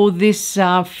yourself for this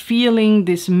feeling,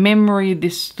 this memory,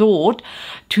 this thought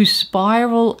to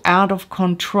spiral out of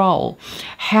control.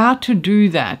 How to do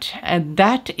that?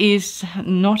 That is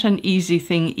not an easy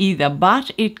thing either,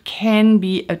 but it can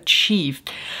be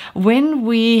achieved. When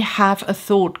we have a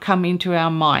thought come into our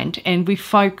mind and we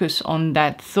focus on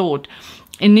that thought,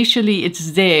 initially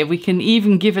it's there, we can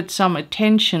even give it some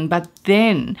attention, but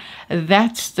then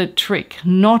that's the trick,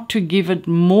 not to give it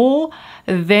more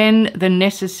than the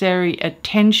necessary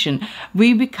attention.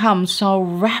 We become so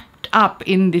wrapped up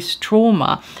in this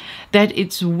trauma that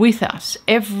it's with us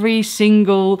every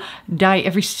single day,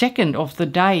 every second of the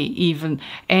day even,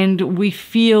 and we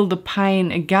feel the pain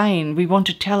again. We want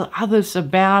to tell others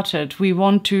about it. We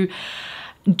want to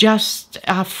just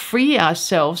free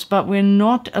ourselves, but we're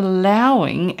not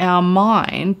allowing our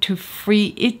mind to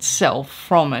free itself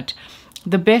from it.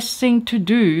 The best thing to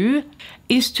do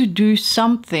is to do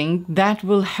something that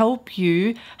will help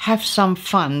you have some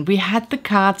fun. We had the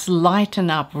cards lighten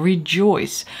up,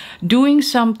 rejoice. Doing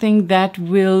something that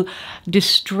will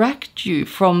distract you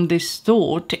from this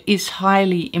thought is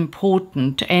highly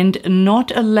important, and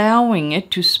not allowing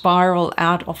it to spiral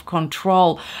out of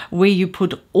control where you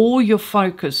put all your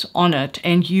focus on it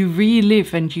and you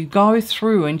relive and you go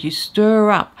through and you stir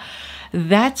up.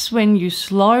 that's when you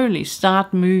slowly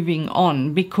start moving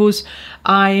on. Because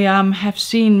I have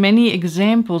seen many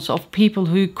examples of people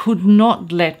who could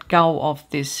not let go of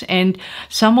this, and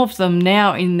some of them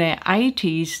now in their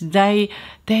 80s,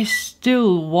 they're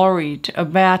still worried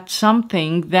about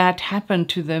something that happened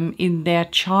to them in their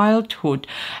childhood.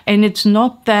 And it's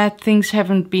not that things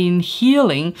haven't been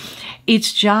healing,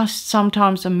 it's just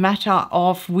sometimes a matter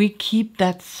of we keep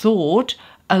that thought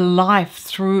alive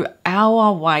through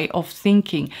our way of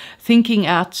thinking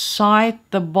outside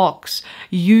the box,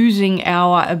 using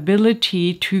our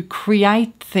ability to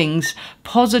create things,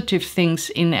 positive things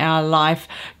in our life,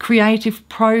 creative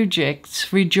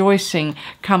projects, rejoicing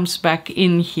comes back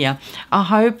in here. I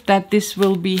hope that this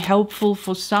will be helpful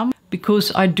for some,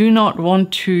 because I do not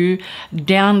want to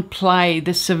downplay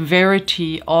the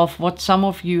severity of what some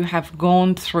of you have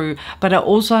gone through, but I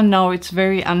also know it's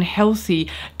very unhealthy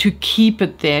to keep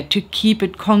it there, to keep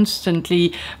it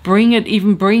constantly,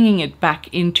 bringing it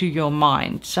back into your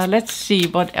mind. So let's see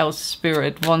what else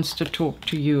Spirit wants to talk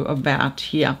to you about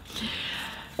here.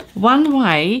 One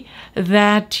way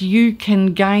that you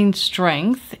can gain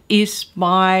strength is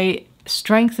by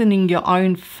strengthening your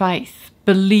own faith,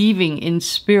 believing in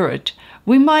Spirit.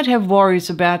 We might have worries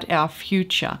about our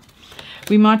future.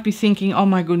 We might be thinking, oh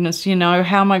my goodness, you know,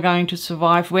 how am I going to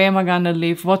survive? Where am I going to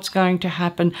live? What's going to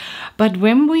happen? But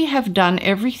when we have done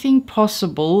everything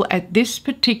possible at this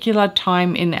particular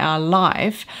time in our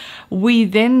life, we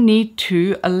then need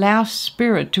to allow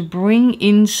Spirit to bring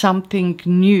in something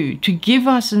new, to give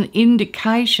us an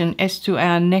indication as to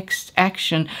our next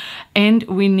action. And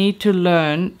we need to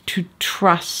learn to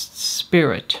trust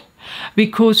Spirit,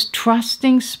 because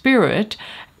trusting Spirit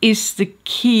is the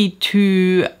key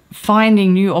to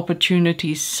finding new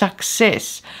opportunities,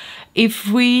 success. If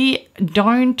we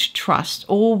don't trust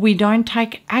or we don't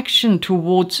take action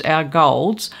towards our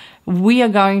goals, we are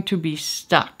going to be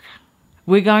stuck.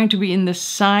 We're going to be in the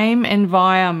same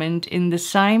environment, in the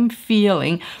same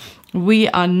feeling. We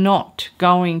are not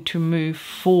going to move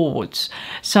forwards.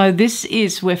 So this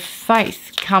is where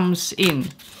faith comes in.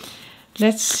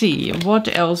 Let's see,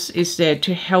 what else is there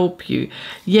to help you?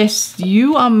 Yes,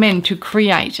 you are meant to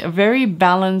create a very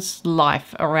balanced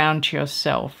life around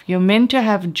yourself. You're meant to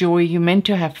have joy, you're meant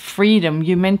to have freedom,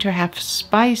 you're meant to have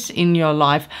space in your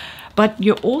life. But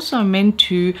you're also meant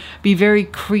to be very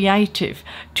creative,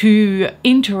 to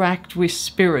interact with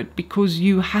Spirit, because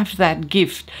you have that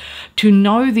gift to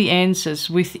know the answers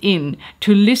within,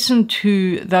 to listen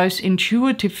to those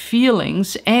intuitive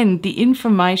feelings and the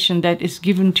information that is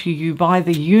given to you by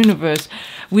the universe,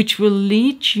 which will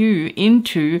lead you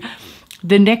into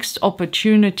the next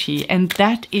opportunity. And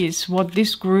that is what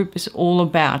this group is all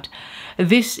about.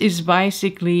 This is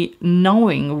basically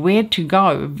knowing where to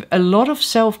go. A lot of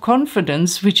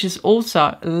self-confidence, which is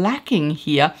also lacking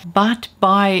here, but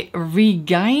by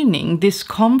regaining this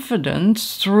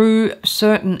confidence through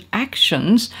certain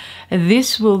actions,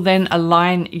 this will then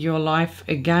align your life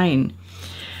again.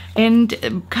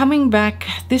 And coming back,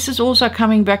 this is also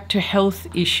coming back to health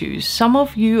issues. Some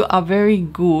of you are very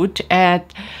good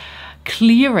at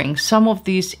clearing some of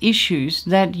these issues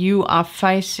that you are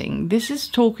facing. This is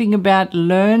talking about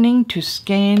learning to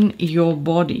scan your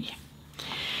body.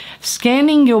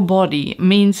 Scanning your body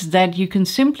means that you can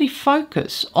simply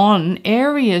focus on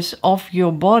areas of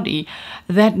your body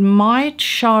that might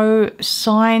show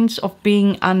signs of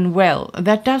being unwell.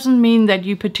 That doesn't mean that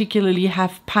you particularly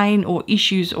have pain or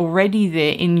issues already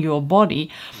there in your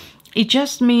body. It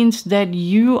just means that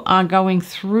you are going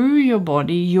through your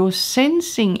body, you're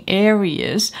sensing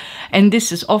areas, and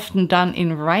this is often done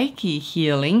in Reiki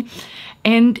healing,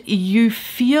 and you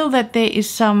feel that there is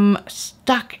some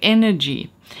stuck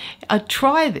energy.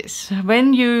 Try this.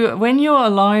 When you're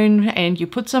alone and you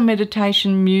put some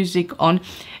meditation music on,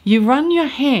 you run your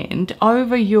hand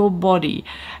over your body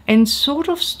and sort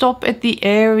of stop at the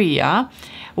area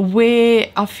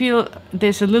where I feel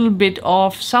there's a little bit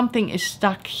of something is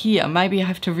stuck here. Maybe I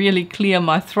have to really clear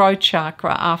my throat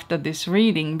chakra after this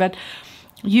reading, but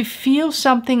you feel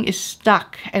something is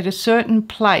stuck at a certain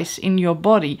place in your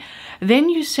body. Then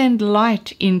you send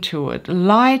light into it.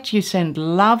 Light, you send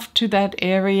love to that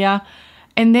area,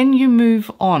 and then you move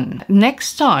on.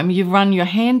 Next time you run your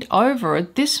hand over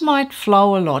it, this might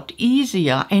flow a lot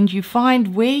easier, and you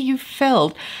find where you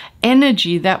felt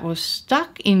energy that was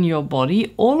stuck in your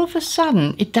body, all of a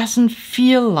sudden it doesn't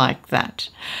feel like that.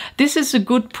 This is a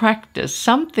good practice,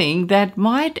 something that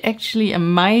might actually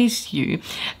amaze you,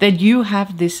 that you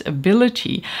have this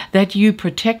ability, that you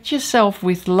protect yourself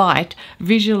with light,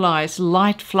 visualize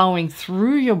light flowing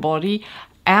through your body,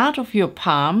 out of your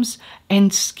palms,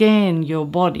 and scan your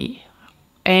body.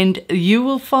 And you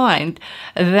will find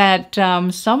that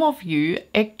some of you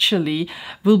actually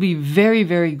will be very,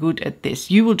 very good at this.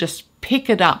 You will just pick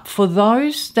it up. For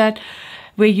those that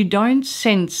where you don't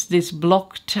sense this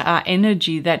blocked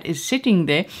energy that is sitting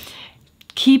there,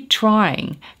 keep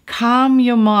trying. Calm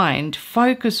your mind.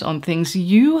 Focus on things.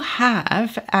 You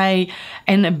have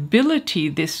an ability,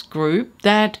 this group,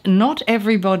 that not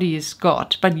everybody has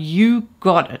got, but you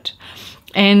got it.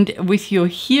 And with your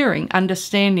hearing,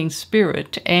 understanding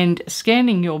spirit, and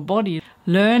scanning your body,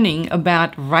 learning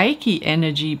about Reiki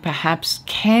energy perhaps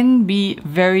can be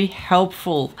very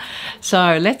helpful.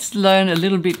 So let's learn a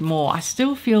little bit more. I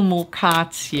still feel more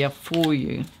cards here for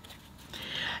you.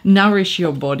 Nourish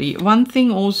your body. One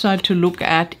thing also to look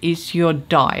at is your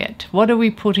diet. What are we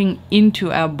putting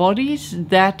into our bodies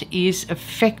that is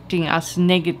affecting us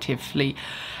negatively?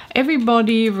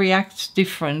 Everybody reacts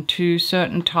different to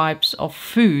certain types of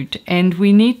food, and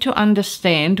we need to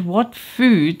understand what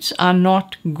foods are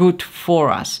not good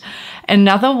for us.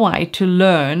 Another way to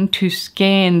learn to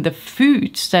scan the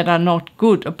foods that are not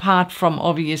good, apart from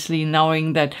obviously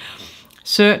knowing that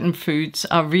certain foods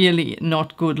are really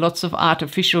not good. Lots of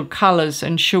artificial colors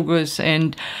and sugars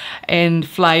and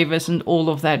flavors and all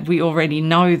of that. We already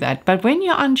know that. But when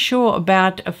you're unsure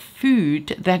about a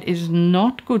food that is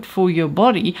not good for your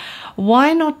body,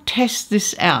 why not test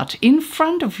this out? In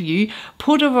front of you,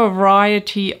 put a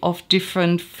variety of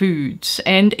different foods,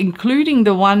 and including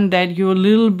the one that you're a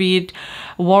little bit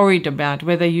worried about,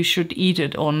 whether you should eat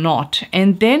it or not.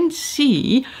 And then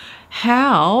see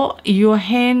how your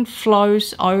hand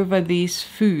flows over these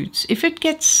foods. If it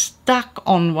gets stuck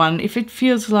on one, if it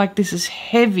feels like this is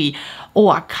heavy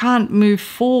or I can't move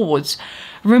forwards,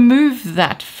 remove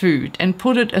that food and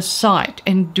put it aside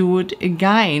and do it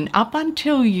again up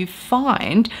until you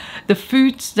find the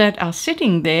foods that are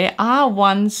sitting there are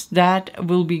ones that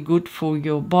will be good for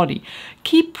your body.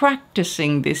 Keep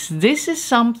practicing this. This is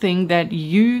something that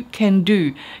you can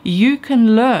do. You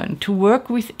can learn to work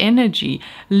with energy,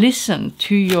 listen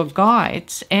to your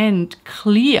guides, and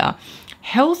clear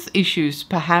health issues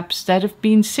perhaps that have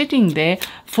been sitting there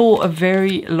for a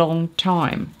very long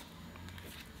time.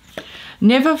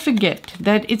 Never forget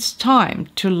that it's time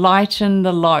to lighten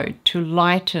the load, to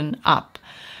lighten up.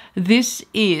 This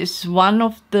is one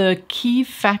of the key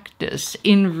factors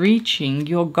in reaching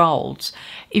your goals.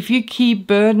 If you keep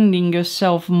burdening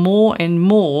yourself more and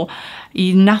more,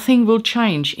 nothing will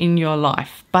change in your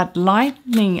life. But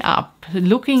lightening up,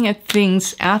 looking at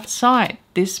things outside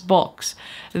this box,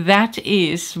 that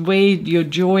is where your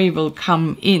joy will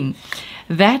come in.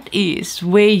 That is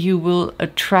where you will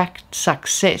attract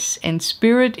success, and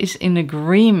spirit is in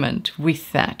agreement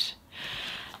with that.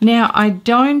 Now, I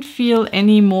don't feel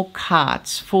any more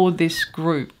cards for this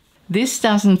group. This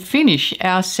doesn't finish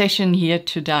our session here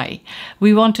today.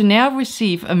 We want to now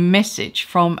receive a message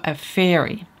from a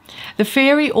fairy. The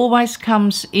fairy always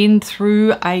comes in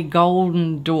through a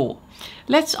golden door.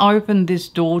 Let's open this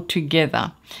door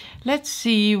together. Let's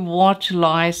see what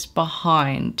lies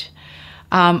behind.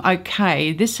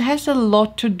 Okay, this has a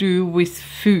lot to do with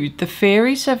food. The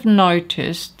fairies have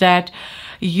noticed that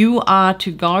you are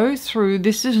to go through,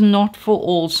 this is not for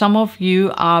all. Some of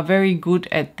you are very good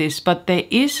at this, but there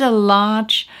is a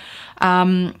large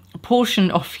portion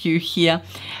of you here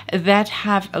that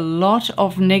have a lot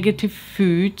of negative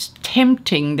foods,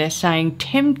 tempting, they're saying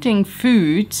tempting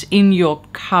foods in your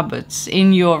cupboards,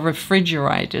 in your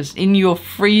refrigerators, in your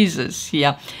freezers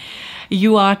here.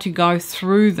 You are to go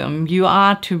through them. You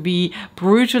are to be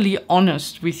brutally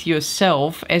honest with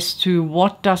yourself as to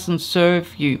what doesn't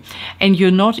serve you. And you're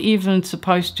not even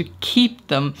supposed to keep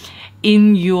them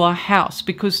in your house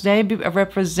because they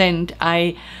represent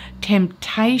a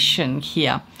temptation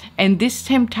here. And this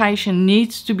temptation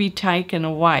needs to be taken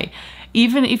away.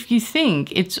 Even if you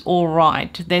think it's all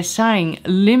right, they're saying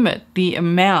limit the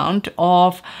amount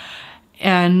of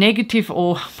negative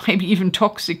or maybe even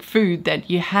toxic food that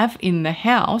you have in the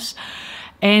house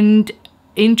and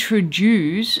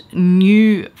introduce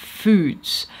new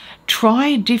foods.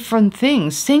 Try different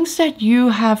things that you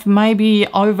have maybe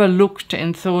overlooked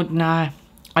and thought, no,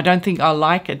 I don't think I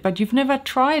like it, but you've never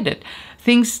tried it.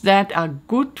 Things that are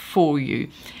good for you.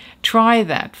 Try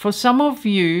that. For some of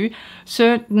you,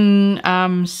 certain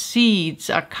seeds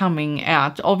are coming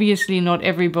out. Obviously, not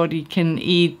everybody can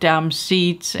eat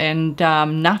seeds and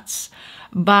nuts,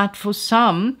 but for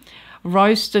some,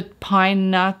 roasted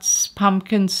pine nuts,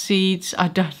 pumpkin seeds, I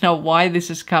don't know why this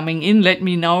is coming in. Let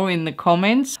me know in the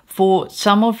comments. For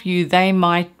some of you, they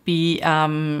might be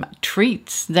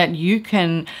treats that you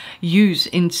can use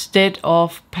instead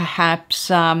of perhaps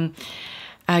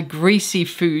greasy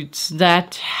foods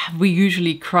that we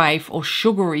usually crave, or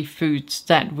sugary foods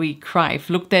that we crave.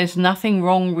 Look, there's nothing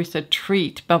wrong with a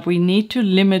treat, but we need to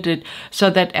limit it so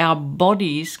that our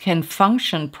bodies can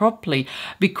function properly,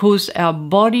 because our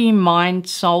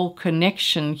body-mind-soul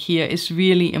connection here is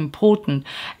really important.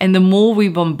 And the more we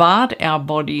bombard our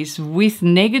bodies with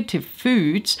negative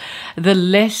foods, the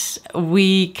less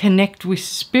we connect with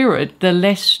spirit, the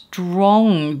less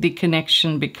strong the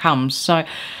connection becomes. So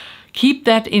keep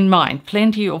that in mind.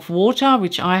 Plenty of water,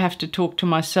 which I have to talk to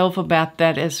myself about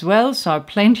that as well. So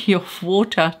plenty of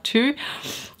water too.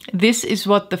 This is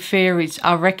what the fairies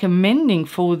are recommending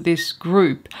for this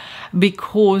group,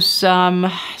 because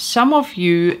some of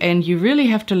you, and you really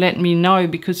have to let me know,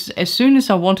 because as soon as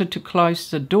I wanted to close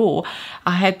the door,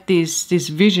 I had this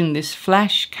vision, this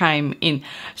flash came in.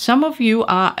 Some of you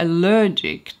are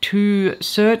allergic to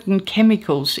certain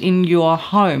chemicals in your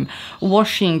home,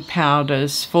 washing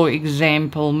powders, for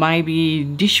example, maybe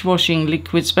dishwashing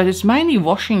liquids, but it's mainly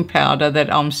washing powder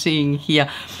that I'm seeing here.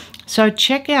 So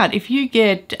check out, if you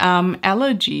get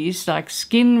allergies like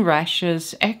skin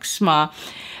rashes, eczema,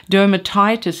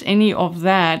 dermatitis, any of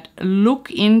that,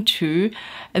 look into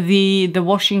the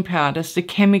washing powders, the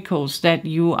chemicals that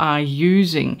you are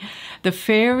using. The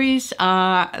fairies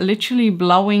are literally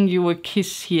blowing you a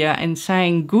kiss here and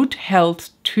saying good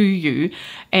health to you,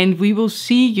 and we will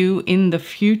see you in the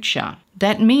future.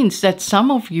 That means that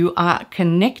some of you are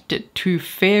connected to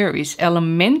fairies,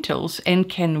 elementals, and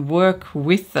can work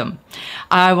with them.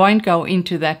 I won't go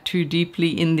into that too deeply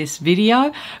in this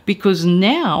video, because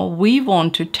now we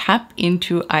want to tap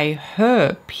into a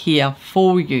herb here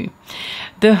for you.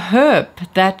 The herb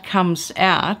that comes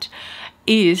out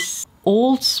is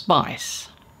allspice.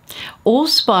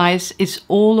 Allspice is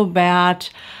all about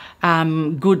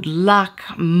good luck,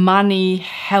 money,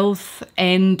 health,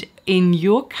 and in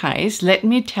your case, let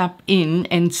me tap in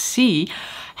and see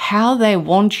how they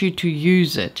want you to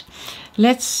use it.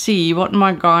 Let's see what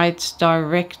my guides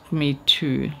direct me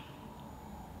to.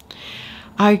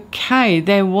 Okay,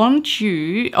 they want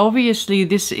you, obviously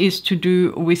this is to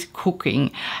do with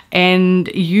cooking, and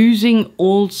using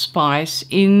allspice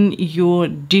in your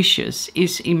dishes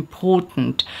is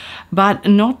important. But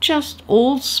not just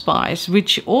allspice,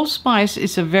 which allspice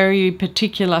is a very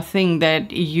particular thing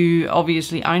that you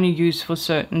obviously only use for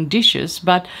certain dishes,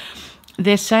 but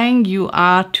they're saying you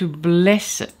are to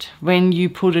bless it when you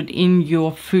put it in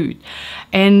your food.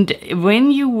 And when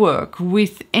you work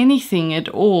with anything at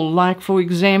all, like for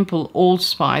example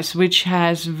allspice, which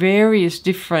has various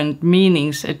different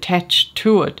meanings attached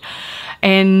to it,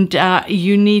 and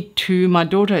you need to, my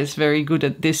daughter is very good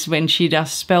at this when she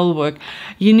does spell work,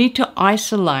 you need to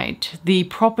isolate the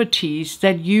properties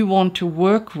that you want to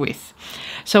work with.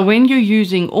 So when you're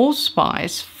using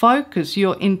allspice, focus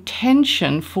your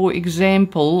intention, for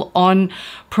example, on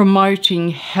promoting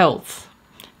health.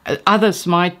 Others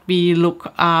might be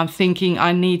thinking,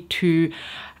 I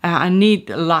need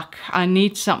luck, I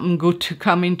need something good to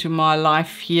come into my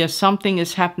life here, something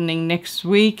is happening next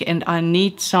week and I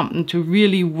need something to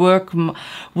really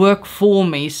work for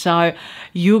me. So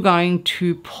you're going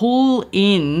to pull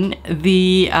in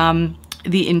the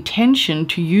intention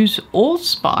to use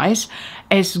allspice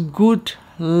as good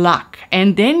luck,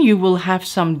 and then you will have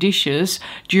some dishes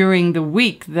during the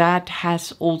week that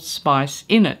has allspice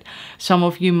in it. Some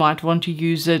of you might want to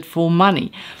use it for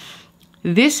money.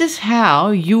 This is how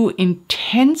you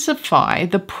intensify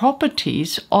the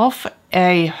properties of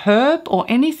a herb or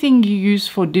anything you use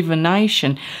for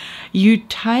divination. You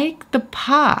take the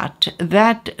part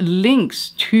that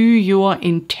links to your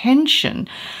intention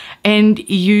and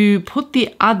you put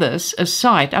the others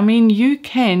aside. I mean, you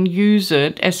can use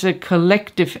it as a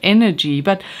collective energy,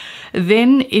 but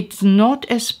then it's not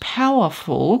as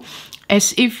powerful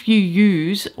as if you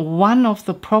use one of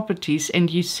the properties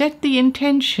and you set the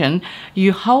intention,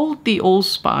 you hold the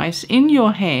allspice in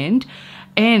your hand,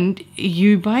 and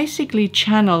you basically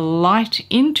channel light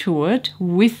into it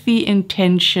with the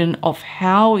intention of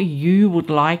how you would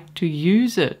like to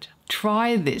use it.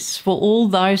 Try this for all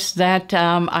those that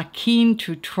are keen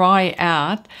to try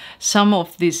out some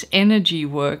of this energy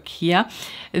work here.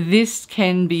 This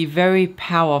can be very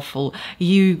powerful.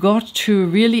 You got to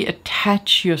really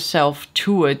attach yourself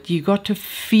to it. You got to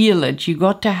feel it. You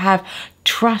got to have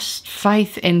trust,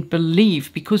 faith, and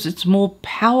belief, because it's more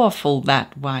powerful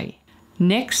that way.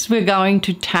 Next, we're going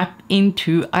to tap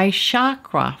into a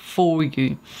chakra for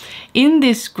you. In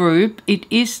this group, it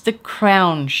is the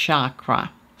crown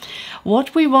chakra.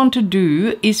 What we want to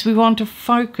do is we want to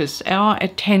focus our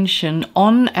attention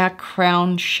on our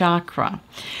crown chakra.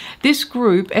 This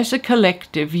group, as a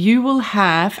collective, you will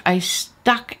have a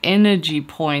stuck energy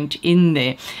point in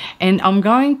there. And I'm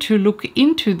going to look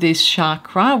into this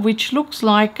chakra, which looks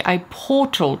like a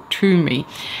portal to me.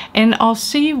 And I'll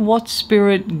see what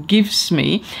spirit gives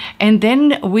me, and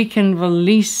then we can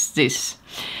release this.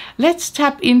 Let's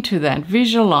tap into that.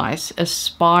 Visualize a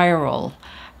spiral,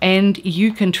 and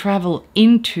you can travel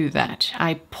into that,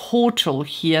 a portal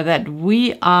here that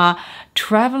we are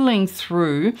traveling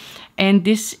through, and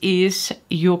this is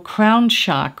your crown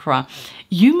chakra.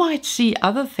 You might see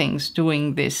other things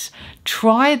doing this.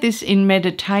 Try this in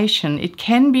meditation. It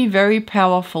can be very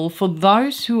powerful for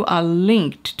those who are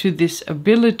linked to this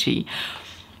ability.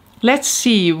 Let's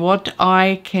see what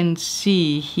I can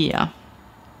see here.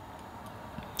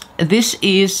 This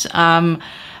is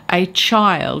a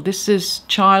child. This is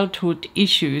childhood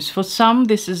issues. For some,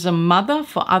 this is a mother.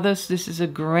 For others, this is a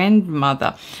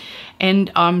grandmother.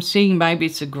 And I'm seeing maybe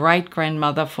it's a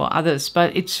great-grandmother for others,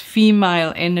 but it's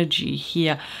female energy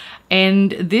here.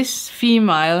 And this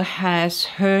female has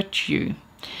hurt you.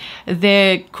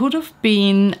 There could have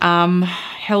been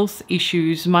health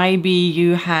issues. Maybe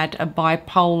you had a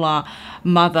bipolar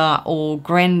mother or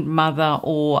grandmother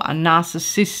or a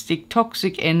narcissistic,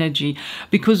 toxic energy.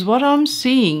 Because what I'm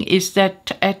seeing is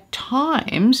that at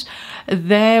times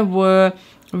there were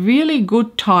really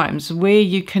good times where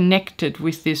you connected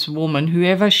with this woman,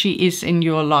 whoever she is in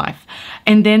your life.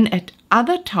 And then at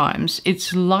other times,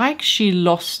 it's like she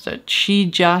lost it. She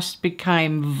just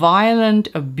became violent,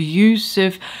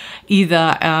 abusive,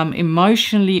 either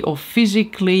emotionally or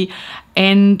physically,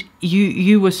 and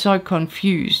you were so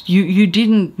confused. You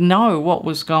didn't know what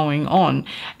was going on,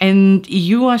 and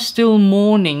you are still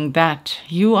mourning that.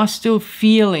 You are still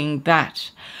feeling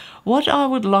that. What I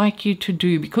would like you to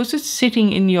do, because it's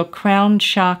sitting in your crown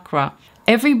chakra,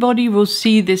 everybody will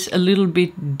see this a little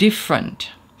bit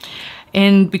different.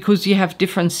 And because you have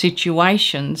different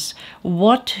situations,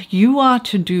 what you are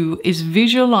to do is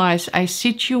visualize a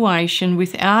situation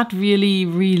without really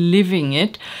reliving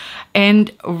it,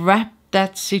 and wrap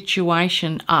that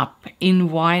situation up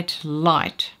in white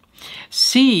light.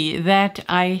 See that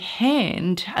a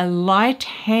hand, a light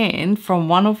hand from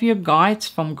one of your guides,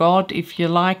 from God, if you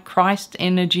like, Christ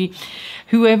energy,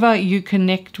 whoever you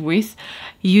connect with,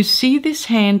 you see this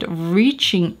hand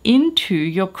reaching into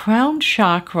your crown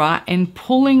chakra and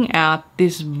pulling out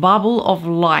this bubble of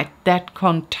light that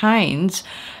contains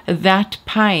that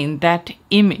pain, that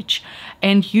image.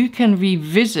 And you can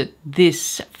revisit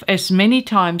this as many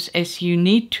times as you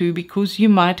need to, because you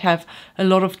might have a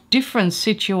lot of different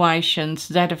situations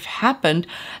that have happened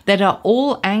that are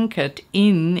all anchored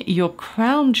in your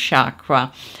crown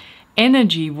chakra.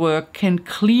 Energy work can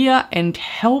clear and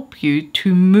help you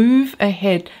to move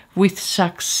ahead with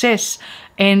success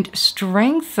and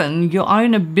strengthen your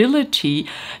own ability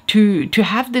to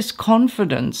have this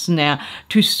confidence now,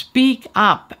 to speak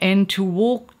up and to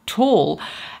walk tall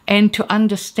and to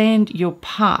understand your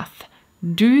path.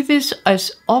 Do this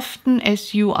as often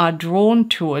as you are drawn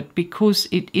to it, because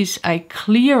it is a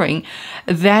clearing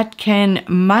that can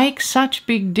make such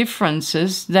big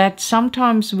differences that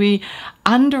sometimes we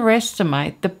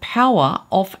underestimate the power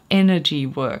of energy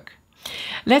work.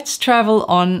 Let's travel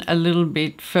on a little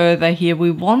bit further here. We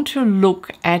want to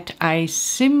look at a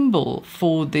symbol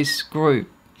for this group.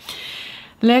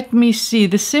 Let me see.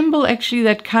 The symbol actually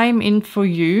that came in for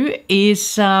you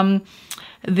is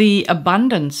the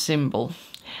abundance symbol.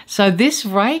 So this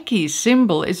Reiki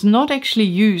symbol is not actually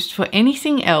used for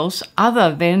anything else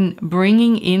other than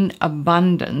bringing in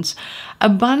abundance.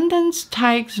 Abundance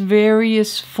takes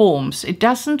various forms. It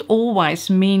doesn't always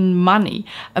mean money.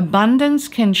 Abundance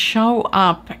can show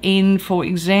up in, for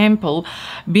example,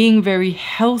 being very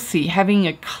healthy, having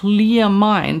a clear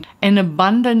mind. An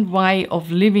abundant way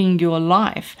of living your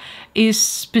life is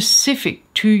specific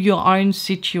to your own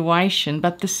situation,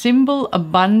 but the symbol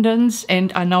abundance,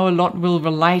 and I know a lot will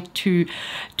relate to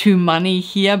money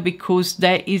here, because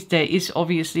there is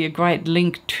obviously a great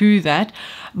link to that,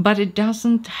 but it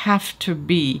doesn't have to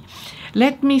be.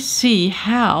 Let me see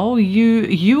how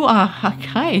you are.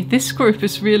 Okay, this group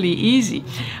is really easy.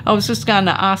 I was just going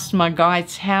to ask my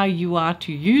guides how you are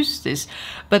to use this,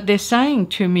 but they're saying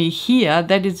to me here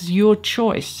that it's your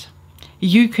choice.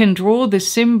 You can draw the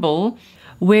symbol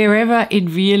wherever it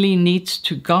really needs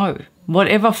to go,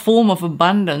 whatever form of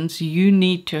abundance you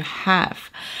need to have.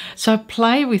 So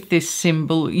play with this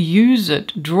symbol, use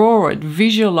it, draw it,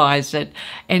 visualize it,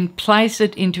 and place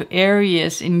it into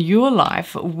areas in your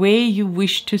life where you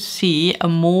wish to see a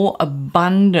more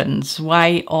abundance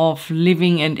way of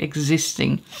living and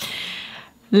existing.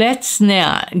 Let's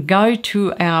now go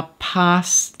to our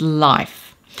past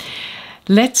life.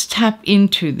 Let's tap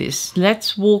into this.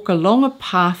 Let's walk along a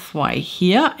pathway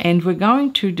here, and we're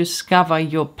going to discover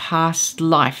your past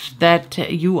life that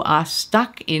you are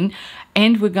stuck in,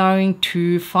 and we're going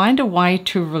to find a way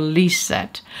to release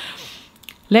that.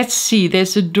 Let's see,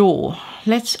 there's a door.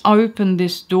 Let's open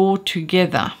this door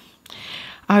together.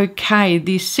 Okay,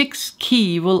 the 6th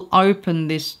key will open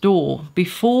this door.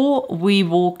 Before we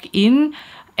walk in,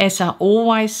 as I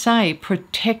always say,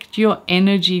 protect your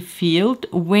energy field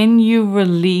when you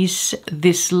release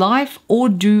this life or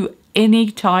do any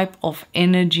type of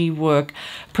energy work.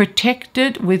 Protect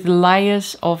it with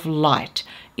layers of light.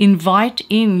 Invite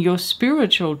in your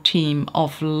spiritual team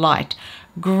of light.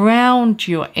 Ground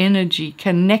your energy.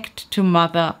 Connect to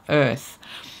Mother Earth.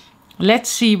 Let's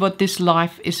see what this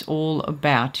life is all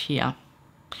about here.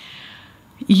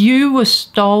 You were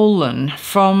stolen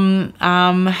from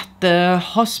the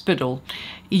hospital.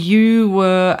 You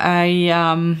were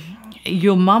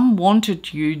your mum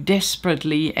wanted you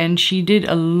desperately, and she did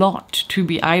a lot to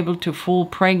be able to fall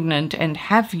pregnant and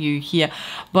have you here.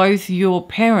 Both your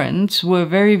parents were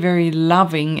very, very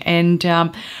loving and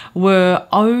were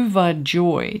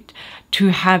overjoyed to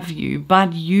have you,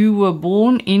 but you were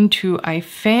born into a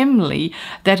family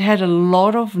that had a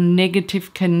lot of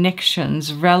negative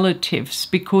connections, relatives,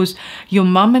 because your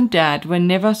mum and dad were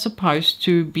never supposed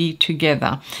to be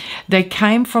together. They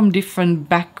came from different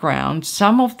backgrounds.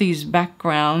 Some of these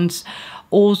backgrounds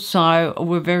also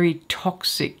were very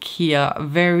toxic here,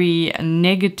 very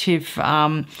negative.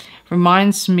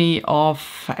 Reminds me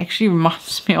of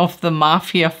the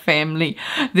mafia family.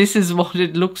 This is what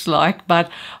it looks like,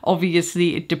 but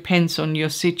obviously it depends on your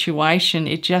situation.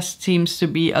 It just seems to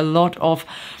be a lot of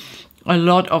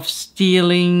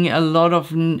stealing, a lot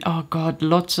of, oh God,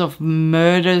 lots of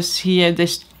murders here.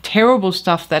 There's terrible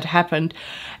stuff that happened,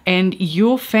 and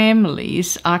your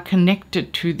families are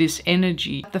connected to this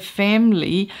energy. The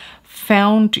family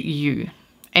found you,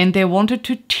 and they wanted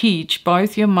to teach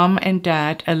both your mum and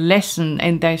dad a lesson,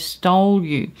 and they stole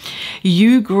you.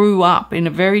 You grew up in a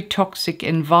very toxic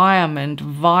environment,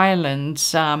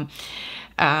 violence,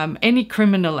 any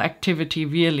criminal activity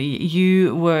really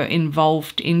you were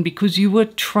involved in because you were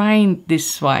trained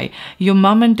this way. Your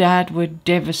mum and dad were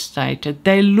devastated.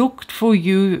 They looked for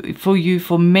you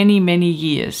for many, many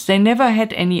years. They never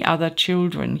had any other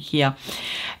children here.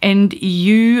 And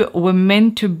you were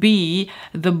meant to be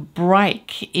the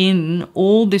break in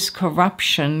all this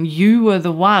corruption. You were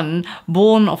the one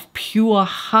born of pure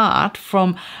heart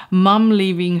from mum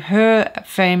leaving her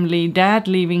family, dad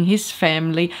leaving his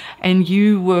family, and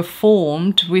you were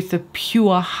formed with a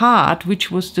pure heart which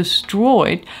was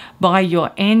destroyed by your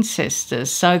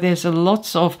ancestors. So there's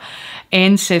lots of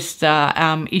ancestor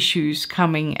issues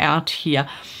coming out here.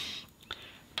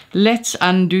 Let's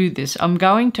undo this. I'm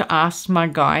going to ask my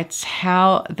guides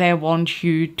how they want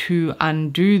you to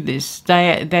undo this.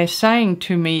 They're saying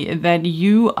to me that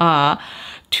you are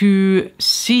to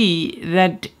see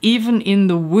that even in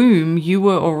the womb you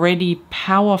were already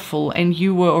powerful and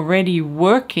you were already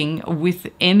working with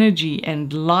energy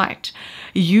and light.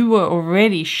 You were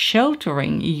already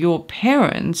sheltering your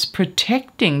parents,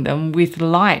 protecting them with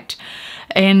light.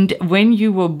 And when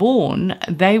you were born,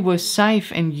 they were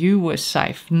safe and you were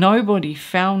safe. Nobody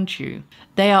found you.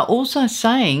 They are also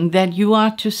saying that you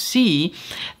are to see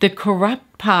the corrupt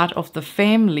part of the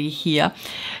family here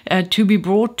to be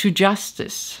brought to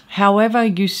justice. However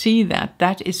you see that,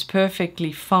 that is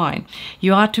perfectly fine.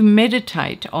 You are to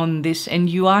meditate on this,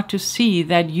 and you are to see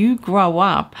that you grow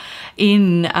up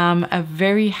in a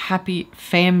very happy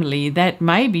family, that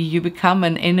maybe you become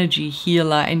an energy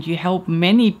healer and you help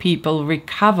many people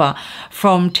recover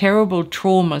from terrible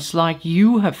traumas like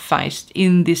you have faced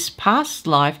in this past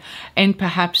life and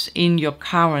perhaps in your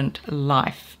current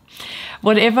life.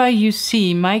 Whatever you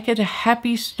see, make it a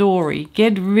happy story.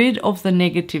 Get rid of the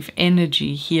negative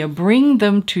energy here. Bring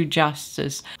them to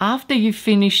justice. After you've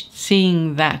finished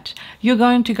seeing that, you're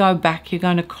going to go back. You're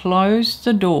going to close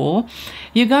the door.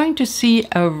 You're going to see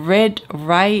a red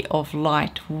ray of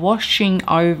light washing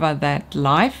over that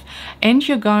life, and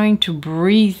you're going to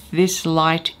breathe this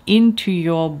light into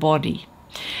your body.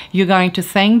 You're going to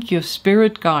thank your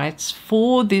spirit guides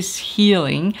for this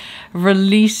healing,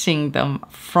 releasing them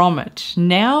from it.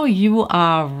 Now you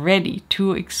are ready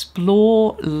to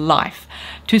explore life,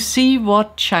 to see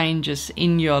what changes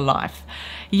in your life.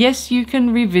 Yes, you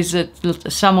can revisit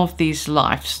some of these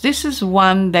lives. This is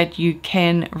one that you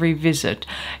can revisit.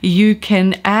 You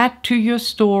can add to your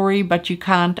story, but you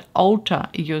can't alter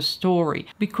your story.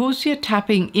 Because you're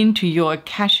tapping into your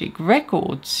Akashic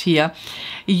records here,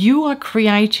 you are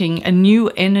creating a new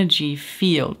energy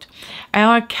field.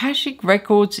 Our Akashic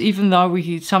records, even though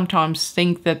we sometimes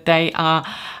think that they are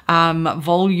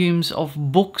volumes of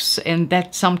books, and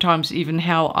that's sometimes even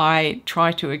how I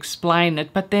try to explain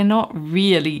it, but they're not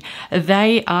really.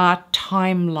 They are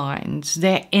timelines,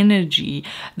 they're energy,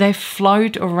 they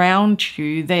float around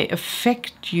you, they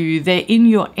affect you, they're in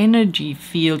your energy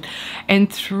field,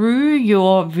 and through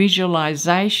your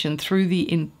visualization, through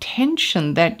the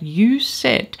intention that you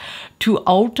set to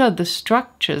alter the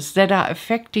structures that are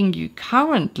affecting you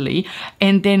currently,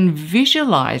 and then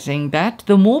visualizing that,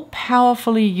 the more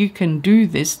powerfully you can do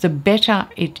this, the better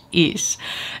it is.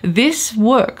 This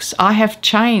works. I have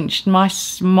changed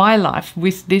my life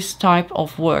with this type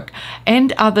of work,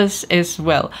 and others as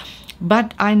well.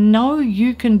 But I know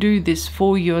you can do this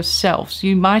for yourselves.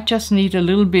 You might just need a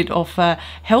little bit of a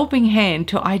helping hand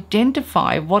to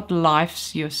identify what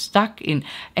lives you're stuck in,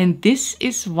 and this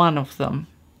is one of them.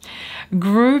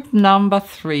 Group number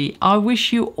 3, I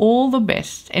wish you all the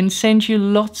best and send you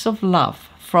lots of love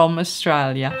from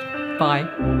Australia. Bye.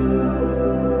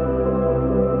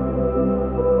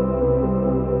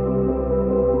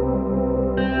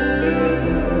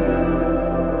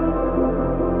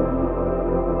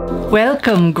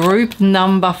 Welcome, group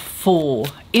number 4,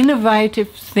 innovative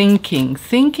thinking,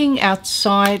 thinking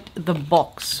outside the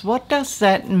box. What does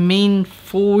that mean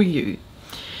for you?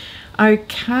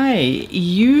 Okay,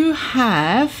 you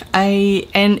have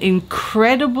an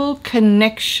incredible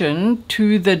connection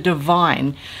to the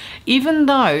divine. Even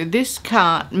though this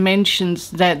card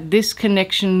mentions that this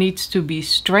connection needs to be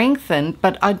strengthened,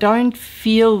 but I don't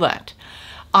feel that.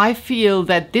 I feel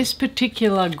that this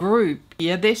particular group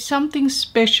here, there's something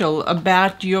special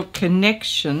about your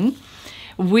connection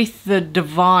with the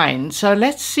divine. So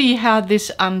let's see how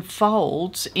this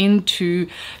unfolds into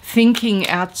thinking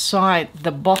outside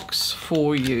the box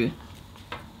for you.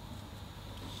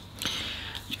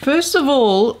 First of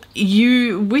all,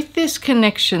 with this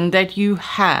connection that you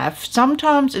have,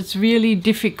 sometimes it's really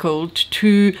difficult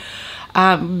to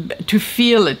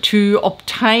feel it, to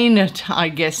obtain it, I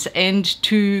guess, and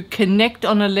to connect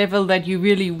on a level that you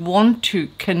really want to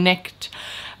connect.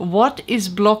 What is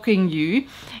blocking you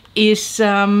is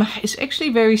actually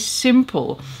very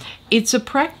simple. It's a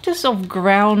practice of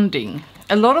grounding.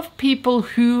 A lot of people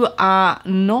who are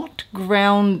not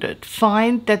grounded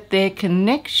find that their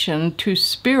connection to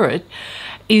spirit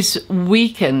is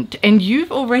weakened, and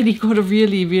you've already got a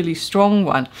really, really strong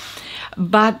one,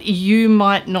 but you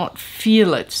might not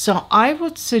feel it. So I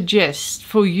would suggest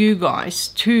for you guys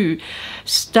to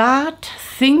start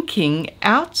thinking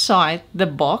outside the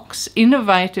box,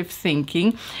 innovative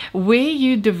thinking, where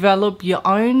you develop your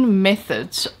own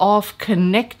methods of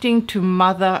connecting to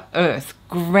Mother Earth,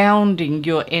 grounding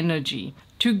your energy.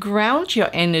 To ground your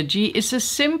energy is a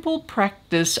simple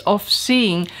practice of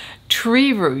seeing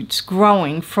tree roots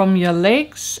growing from your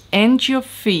legs and your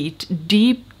feet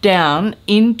deep down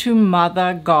into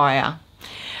Mother Gaia.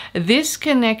 This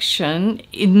connection,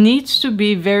 it needs to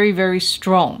be very, very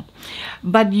strong.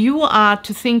 But you are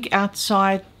to think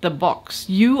outside the box.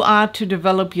 You are to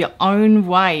develop your own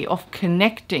way of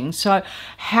connecting. So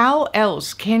how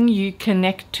else can you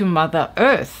connect to Mother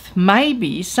Earth?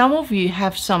 Maybe some of you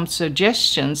have some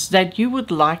suggestions that you would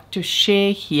like to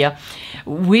share here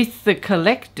with the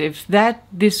collective that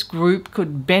this group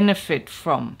could benefit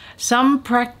from. Some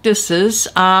practices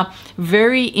are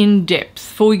very in-depth.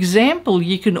 For example,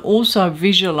 you can also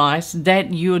visualize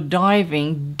that you're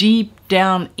diving deep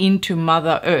down into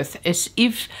Mother Earth, as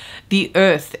if the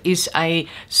earth is a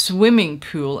swimming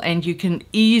pool and you can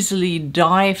easily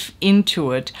dive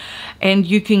into it, and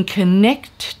you can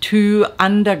connect to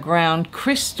underground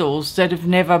crystals that have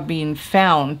never been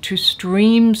found, to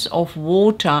streams of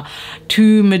water,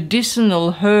 to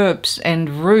medicinal herbs and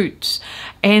roots,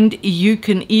 and you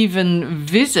can even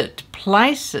visit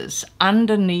places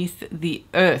underneath the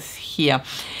earth here.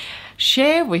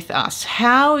 Share with us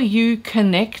how you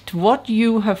connect, what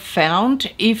you have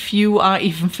found, if you are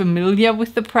even familiar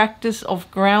with the practice of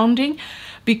grounding,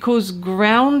 because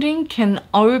grounding can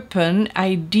open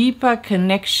a deeper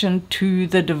connection to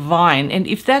the divine. And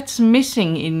if that's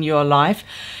missing in your life,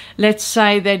 let's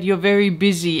say that you're very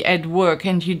busy at work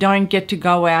and you don't get to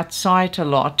go outside a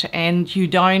lot, and you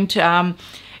don't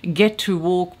get to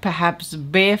walk perhaps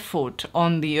barefoot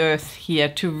on the earth here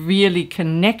to really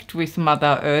connect with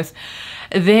Mother Earth,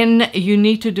 then you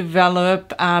need to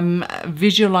develop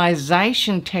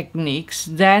visualization techniques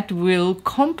that will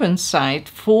compensate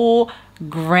for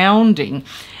grounding.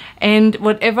 And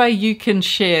whatever you can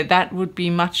share, that would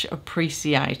be much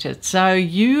appreciated. So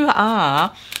you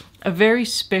are a very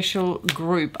special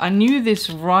group. I knew this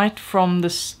right from the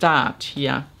start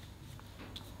here.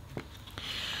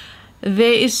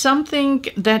 There is something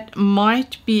that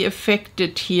might be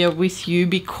affected here with you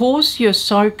because you're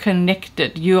so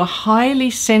connected. You're highly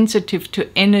sensitive to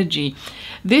energy.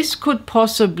 This could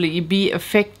possibly be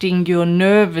affecting your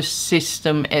nervous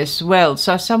system as well.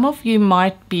 So some of you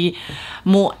might be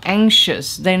more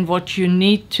anxious than what you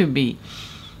need to be.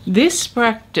 This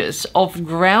practice of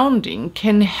grounding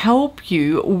can help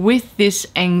you with this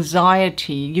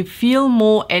anxiety. You feel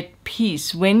more at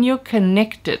peace when you're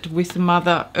connected with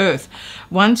Mother Earth.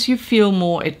 Once you feel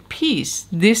more at peace,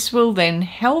 this will then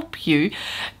help you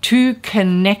to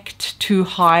connect to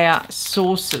higher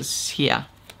sources here.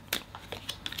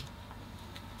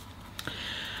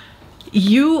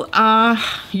 You are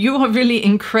really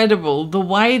incredible, the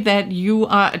way that you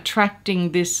are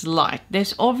attracting this light.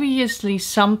 There's obviously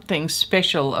something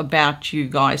special about you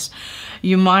guys.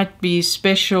 You might be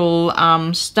special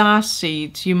star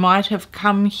seeds. You might have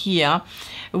come here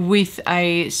with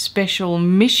a special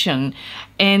mission,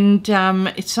 and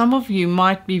some of you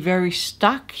might be very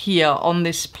stuck here on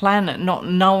this planet, not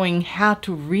knowing how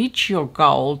to reach your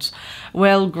goals.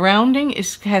 Well, grounding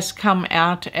has come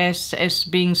out as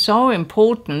being so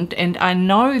important, and I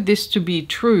know this to be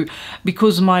true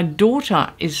because my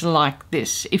daughter is like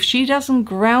this. If she doesn't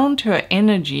ground her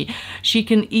energy, she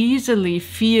can easily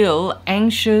feel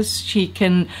anxious. She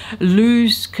can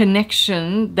lose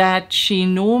connection that she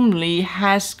normally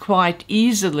has quite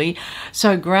easily.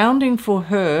 So grounding for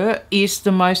her is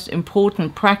the most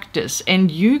important practice,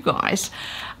 and you guys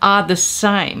are the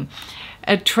same.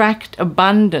 Attract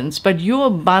abundance, but your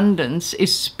abundance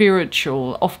is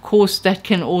spiritual. Of course, that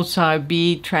can also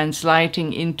be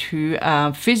translating into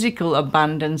physical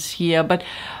abundance here, but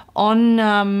on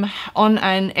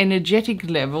an energetic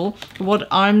level, what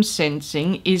I'm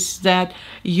sensing is that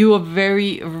you are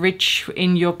very rich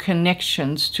in your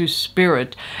connections to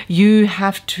spirit. You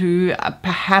have to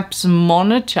perhaps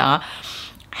monitor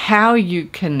how you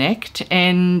connect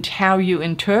and how you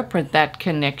interpret that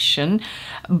connection,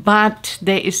 but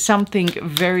there is something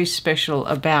very special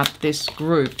about this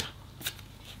group.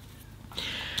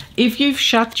 If you've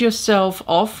shut yourself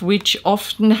off, which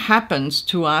often happens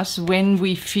to us when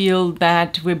we feel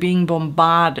that we're being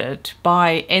bombarded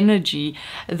by energy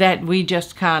that we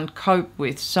just can't cope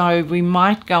with, so we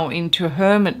might go into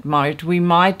hermit mode. We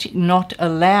might not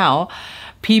allow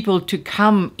people to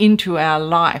come into our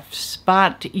lives,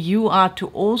 but you are to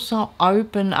also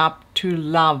open up to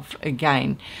love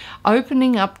again.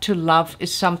 Opening up to love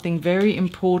is something very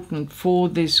important for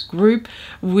this group,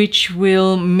 which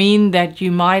will mean that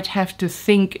you might have to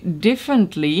think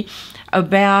differently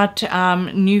about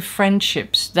new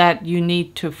friendships that you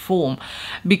need to form,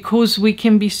 because we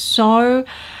can be so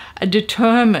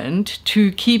determined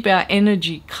to keep our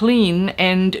energy clean,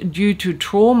 and due to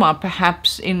trauma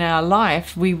perhaps in our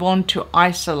life we want to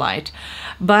isolate.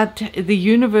 But the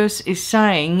universe is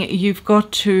saying you've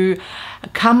got to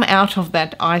come out of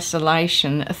that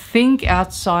isolation, think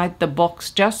outside the box.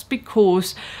 Just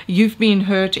because you've been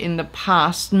hurt in the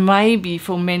past, maybe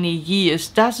for many years,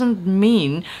 doesn't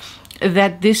mean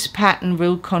that this pattern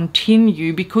will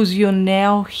continue, because you're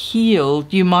now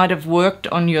healed. You might have worked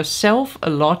on yourself a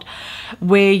lot,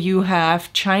 where you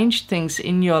have changed things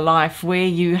in your life, where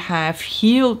you have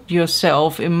healed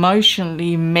yourself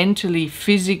emotionally, mentally,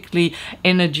 physically,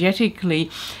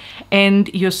 energetically, and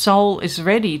your soul is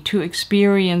ready to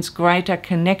experience greater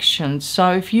connections.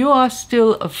 So if you are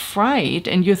still afraid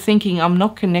and you're thinking, I'm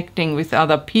not connecting with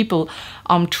other people,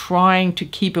 I'm trying to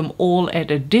keep them all at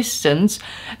a distance,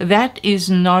 that is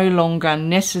no longer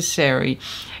necessary.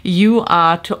 You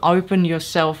are to open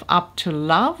yourself up to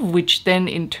love, which then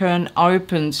in turn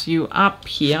opens you up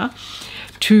here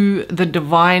to the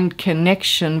divine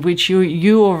connection, which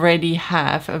you already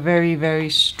have a very, very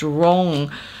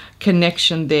strong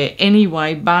connection there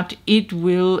anyway, but it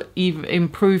will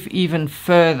improve even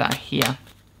further here.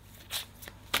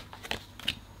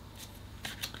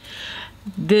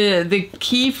 The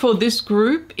key for this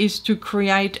group is to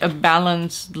create a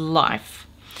balanced life.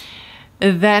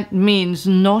 That means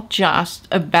not just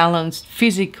a balanced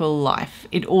physical life,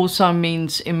 it also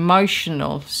means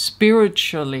emotional,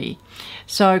 spiritually.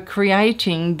 So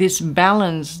creating this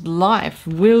balanced life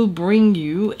will bring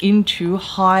you into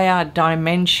higher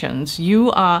dimensions.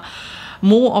 You are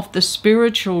more of the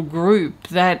spiritual group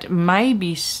that may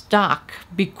be stuck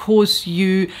because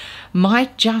you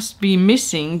might just be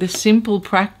missing the simple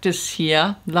practice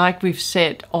here, like we've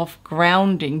said, of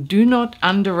grounding. Do not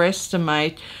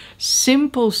underestimate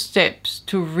simple steps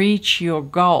to reach your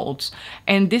goals.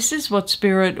 And this is what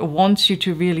Spirit wants you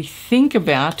to really think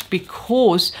about,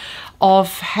 because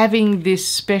of having this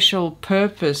special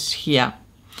purpose here.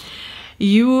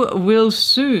 you will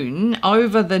soon,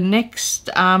 over the next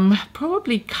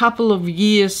probably couple of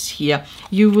years here,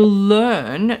 you will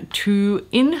learn to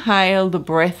inhale the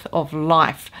breath of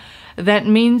life. That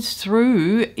means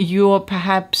through your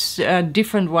perhaps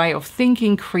different way of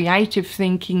thinking, creative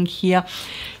thinking here,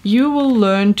 you will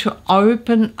learn to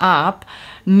open up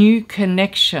new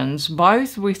connections,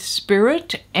 both with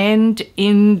spirit and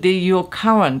in your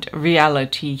current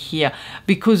reality here,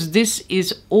 because this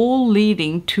is all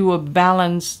leading to a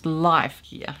balanced life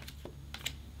here.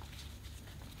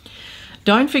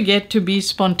 Don't forget to be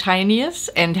spontaneous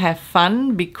and have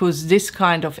fun, because this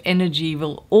kind of energy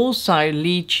will also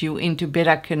lead you into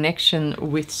better connection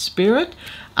with spirit,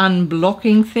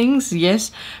 unblocking things.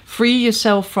 Yes, free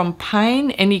yourself from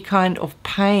pain. Any kind of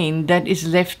pain that is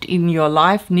left in your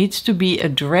life needs to be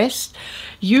addressed.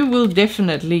 You will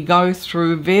definitely go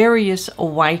through various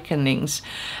awakenings.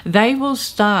 They will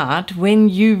start when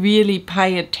you really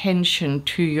pay attention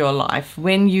to your life,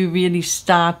 when you really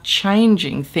start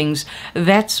changing things.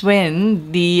 That's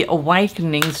when the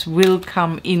awakenings will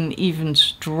come in even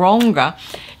stronger.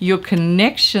 Your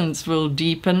connections will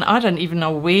deepen. I don't even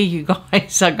know where you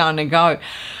guys are going to go.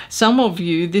 Some of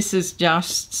you, this is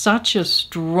just such a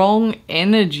strong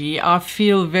energy. I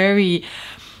feel very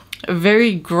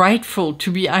grateful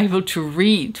to be able to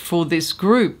read for this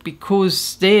group,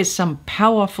 because there's some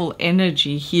powerful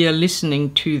energy here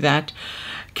listening to that.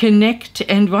 Connect,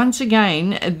 and once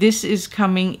again, this is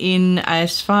coming in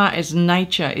as far as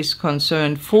nature is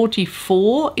concerned.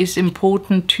 44 is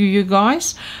important to you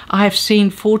guys. I have seen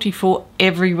 44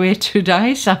 everywhere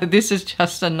today, so this is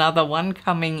just another one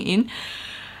coming in.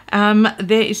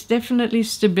 There is definitely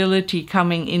stability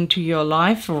coming into your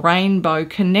life. Rainbow,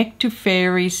 connect to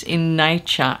fairies in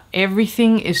nature.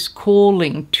 Everything is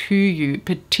calling to you,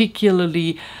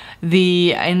 particularly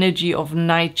the energy of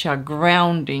nature,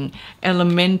 grounding,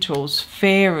 elementals,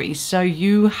 fairies. So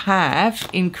you have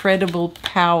incredible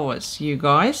powers, you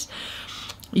guys.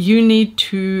 You need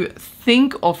to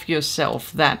think of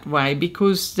yourself that way,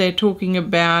 because they're talking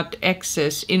about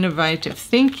access, innovative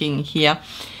thinking here.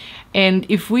 And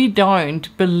if we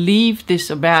don't believe this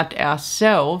about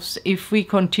ourselves, if we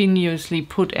continuously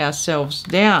put ourselves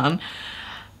down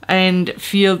and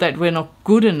feel that we're not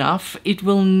good enough, it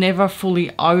will never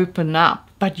fully open up.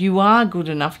 But you are good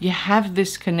enough. You have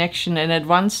this connection, and at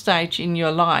one stage in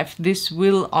your life, this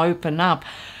will open up.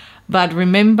 But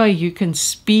remember, you can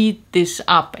speed this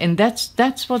up, and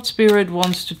that's what Spirit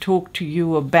wants to talk to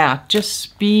you about, just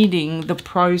speeding the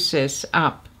process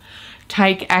up.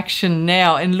 Take action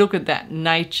now, and look at that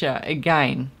nature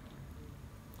again.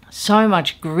 So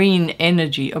much green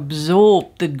energy.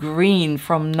 Absorb the green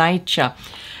from nature,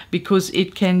 because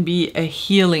it can be a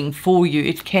healing for you.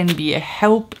 It can be a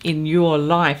help in your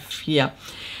life here.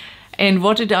 And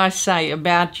what did I say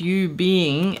about you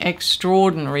being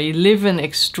extraordinary? Live an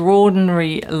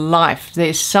extraordinary life.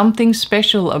 There's something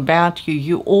special about you.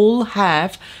 You all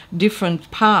have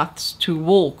different paths to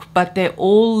walk, but they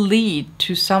all lead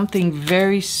to something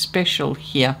very special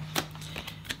here.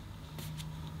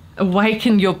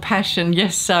 Awaken your passion.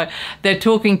 Yes, so they're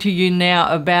talking to you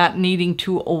now about needing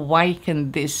to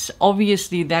awaken this.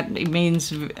 Obviously, that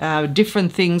means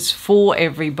different things for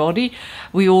everybody.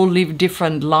 We all live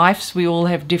different lives. We all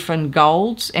have different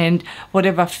goals, and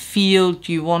whatever field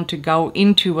you want to go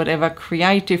into, whatever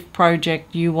creative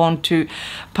project you want to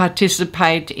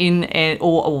participate in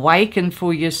or awaken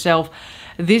for yourself,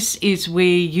 this is where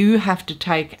you have to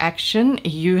take action.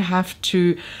 You have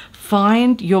to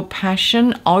find your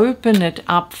passion, open it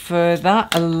up further,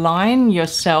 align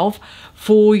yourself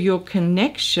for your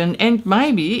connection, and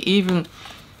maybe even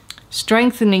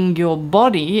strengthening your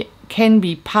body can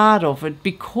be part of it,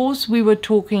 because we were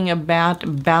talking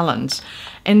about balance.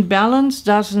 And balance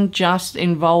doesn't just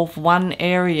involve one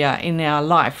area in our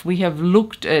life. We have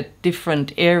looked at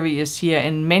different areas here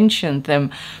and mentioned them.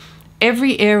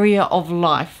 Every area of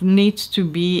life needs to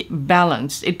be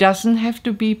balanced. It doesn't have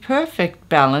to be perfect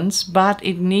balance, but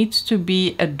it needs to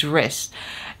be addressed.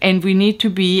 And we need to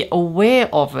be aware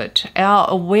of it. Our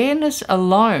awareness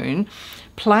alone,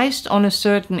 placed on a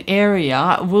certain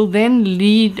area, will then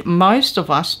lead most of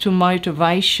us to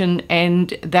motivation,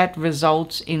 and that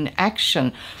results in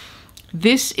action.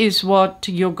 This is what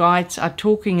your guides are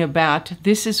talking about.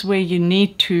 This is where you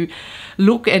need to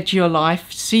look at your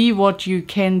life, see what you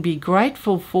can be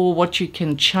grateful for, what you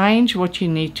can change, what you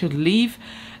need to leave.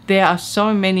 There are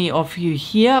so many of you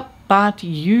here, but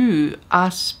you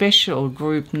are special,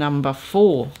 group number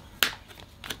 4.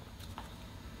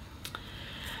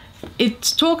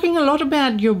 It's talking a lot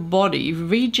about your body,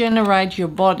 regenerate your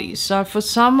body. So for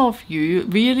some of you,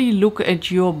 really look at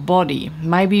your body.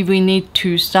 Maybe we need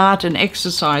to start an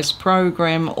exercise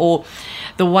program, or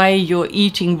the way you're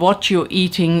eating, what you're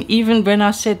eating. Even when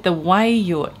I said the way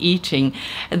you're eating,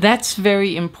 that's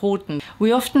very important.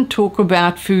 We often talk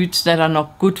about foods that are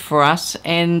not good for us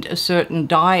and a certain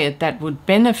diet that would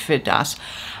benefit us.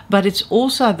 But it's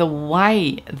also the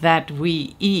way that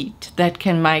we eat that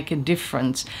can make a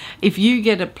difference. If you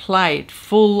get a plate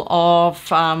full of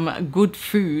good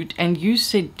food and you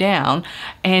sit down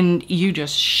and you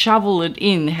just shovel it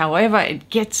in, however it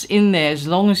gets in there, as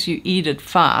long as you eat it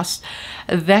fast,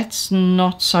 that's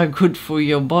not so good for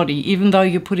your body. Even though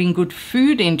you're putting good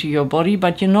food into your body,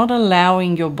 but you're not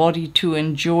allowing your body to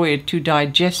enjoy it, to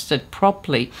digest it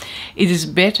properly. It is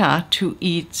better to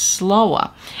eat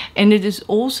slower. And it is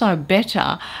also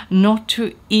better not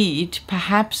to eat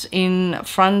perhaps in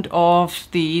front of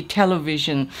the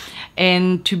television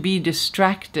and to be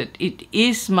distracted. It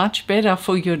is much better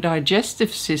for your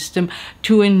digestive system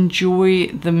to enjoy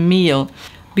the meal,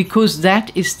 because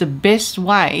that is the best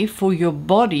way for your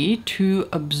body to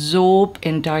absorb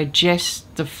and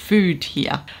digest the food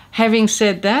here. Having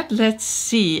said that, let's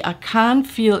see. I can't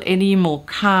feel any more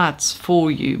cards for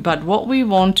you, but what we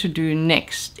want to do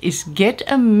next is get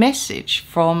a message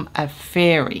from a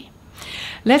fairy.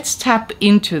 Let's tap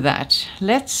into that.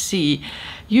 Let's see.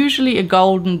 Usually a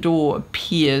golden door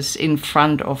appears in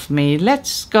front of me.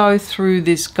 Let's go through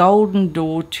this golden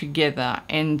door together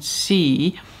and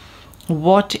see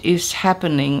what is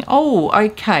happening. Oh,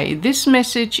 okay, this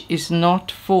message is not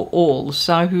for all.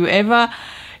 So whoever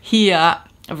here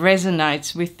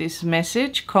resonates with this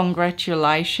message,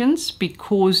 congratulations,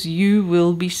 because you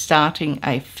will be starting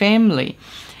a family.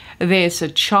 There's a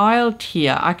child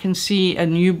here. I can see a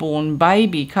newborn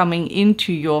baby coming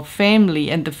into your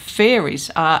family, and the fairies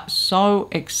are so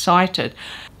excited.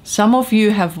 Some of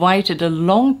you have waited a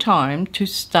long time to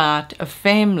start a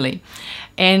family,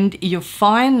 and you're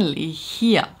finally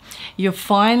here. You're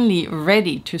finally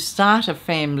ready to start a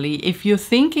family. If you're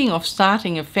thinking of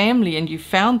starting a family and you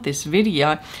found this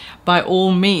video, by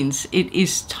all means, it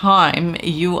is time.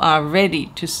 You are ready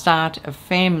to start a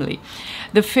family.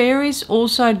 The fairies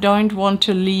also don't want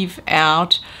to leave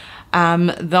out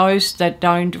those that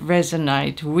don't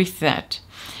resonate with that.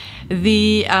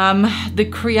 The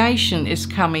creation is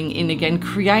coming in again,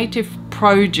 creative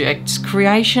projects,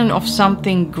 creation of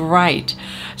something great.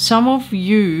 Some of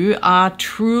you are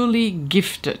truly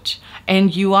gifted,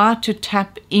 and you are to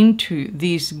tap into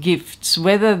these gifts,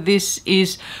 whether this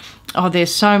is, oh,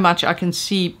 there's so much. I can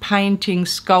see painting,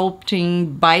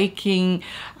 sculpting, baking.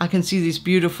 I can see these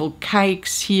beautiful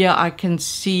cakes here. I can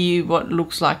see what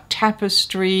looks like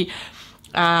tapestry.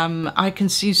 I can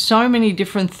see so many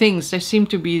different things. They seem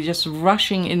to be just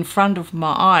rushing in front of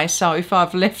my eyes. So if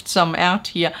I've left some out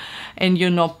here and you're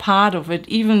not part of it,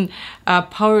 even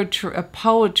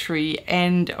poetry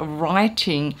and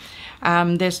writing.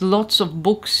 There's lots of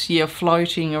books here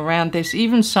floating around. There's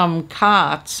even some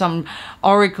cards, some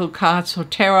oracle cards or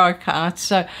tarot cards.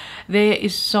 So there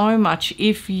is so much.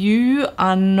 If you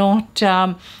are not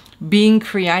being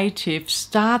creative,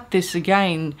 start this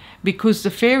again, because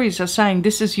the fairies are saying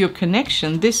this is your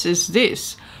connection. This is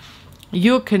this.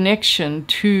 Your connection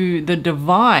to the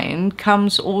divine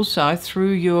comes also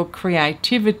through your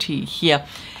creativity here.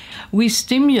 We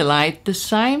stimulate the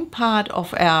same part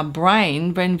of our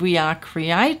brain when we are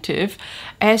creative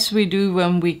as we do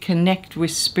when we connect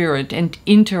with spirit and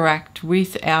interact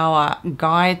with our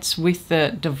guides, with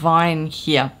the divine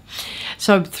here.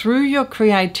 So through your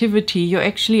creativity, you're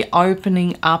actually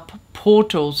opening up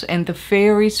portals, and the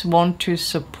fairies want to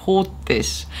support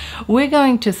this. We're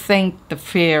going to thank the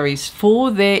fairies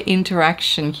for their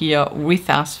interaction here with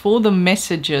us, for the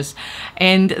messages,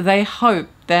 and they hope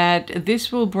that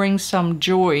this will bring some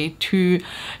joy to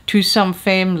some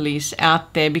families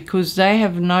out there, because they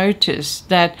have noticed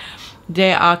that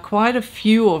there are quite a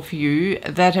few of you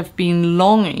that have been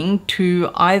longing to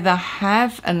either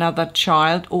have another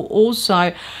child or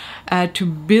also to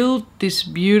build this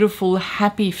beautiful,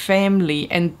 happy family,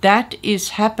 and that is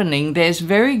happening. There's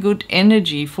very good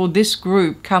energy for this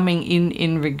group coming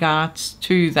in regards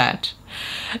to that.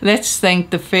 Let's thank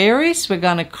the fairies. We're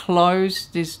going to close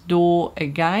this door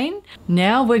again.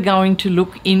 Now we're going to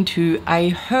look into a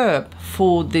herb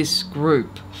for this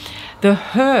group. The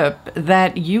herb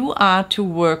that you are to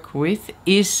work with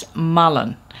is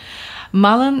mullein.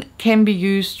 Mullein can be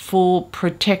used for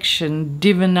protection,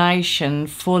 divination,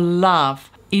 for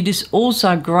love. It is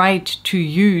also great to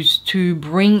use to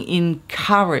bring in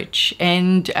courage,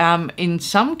 and in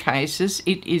some cases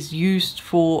it is used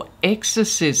for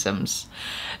exorcisms.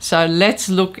 So let's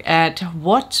look at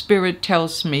what Spirit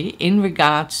tells me in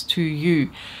regards to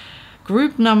you.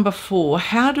 Group number 4,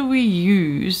 how do we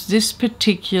use this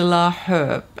particular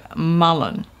herb,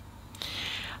 mullein?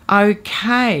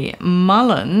 Okay,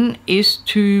 mullein is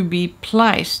to be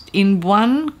placed in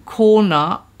one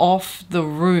corner of the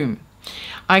room.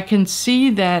 I can see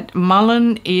that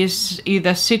mullein is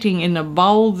either sitting in a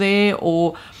bowl there,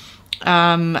 or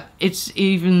it's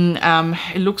even,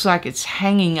 it looks like it's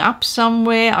hanging up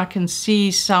somewhere. I can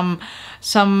see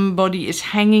somebody is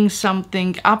hanging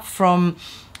something up from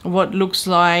what looks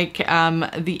like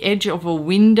the edge of a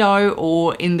window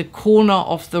or in the corner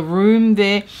of the room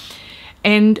there.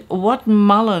 And what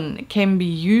mullein can be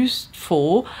used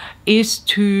for is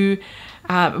to,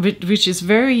 which is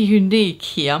very unique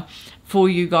here for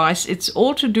you guys, it's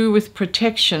all to do with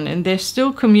protection, and they're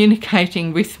still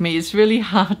communicating with me. It's really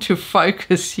hard to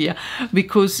focus here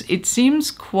because it seems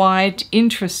quite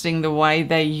interesting the way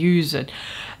they use it.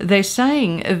 They're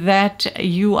saying that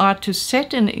you are to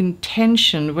set an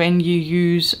intention when you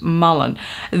use mullein.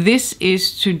 This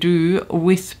is to do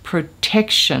with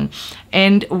protection.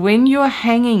 And when you're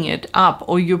hanging it up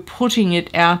or you're putting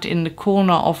it out in the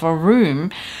corner of a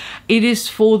room, it is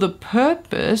for the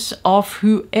purpose of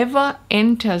whoever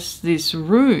enters this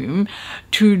room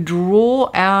to draw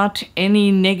out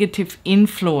any negative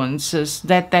influences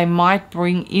that they might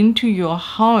bring into your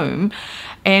home,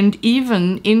 and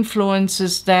even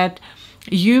influences that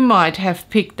you might have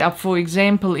picked up. For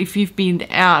example, if you've been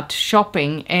out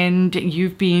shopping and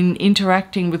you've been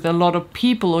interacting with a lot of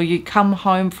people, or you come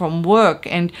home from work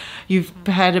and you've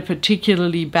had a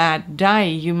particularly bad day,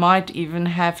 you might even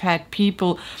have had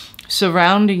people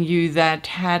surrounding you that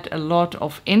had a lot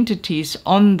of entities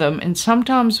on them, and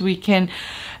sometimes we can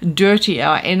dirty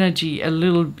our energy a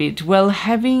little bit. Well,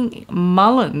 having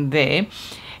mullein there,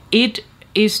 it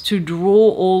is to draw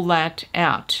all that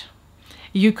out.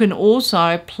 You can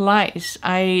also place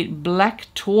a black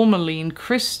tourmaline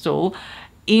crystal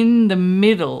in the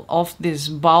middle of this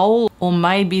bowl, or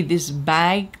maybe this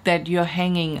bag that you're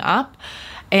hanging up,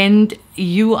 and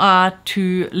you are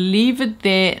to leave it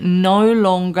there no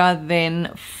longer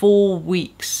than 4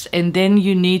 weeks, and then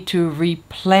you need to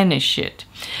replenish it.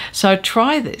 So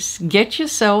try this. Get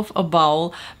yourself a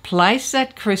bowl, place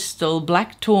that crystal,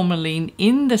 black tourmaline,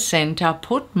 in the center,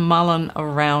 put mullein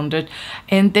around it,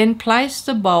 and then place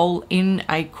the bowl in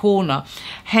a corner.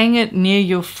 Hang it near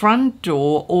your front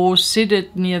door, or sit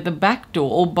it near the back door,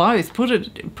 or both. Put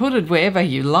it wherever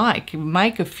you like.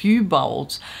 Make a few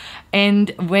bowls.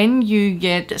 And when you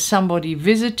get somebody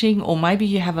visiting, or maybe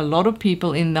you have a lot of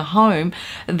people in the home,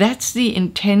 that's the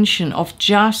intention of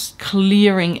just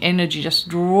clearing energy, just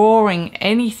drawing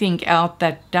anything out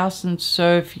that doesn't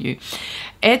serve you.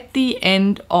 At the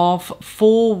end of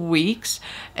 4 weeks,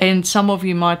 and some of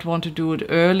you might want to do it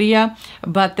earlier,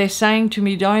 but they're saying to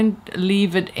me, don't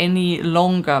leave it any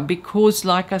longer, because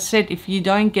like I said, if you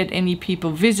don't get any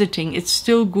people visiting, it's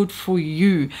still good for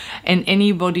you and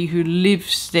anybody who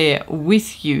lives there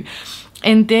with you.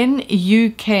 And then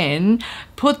you can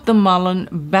put the mullein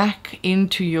back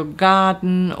into your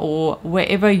garden or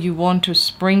wherever you want to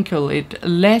sprinkle it.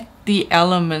 Let the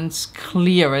elements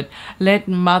clear it. Let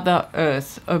Mother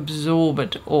Earth absorb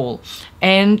it all.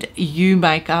 And you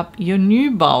make up your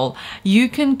new bowl. You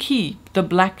can keep the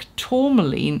black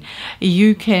tourmaline.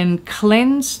 You can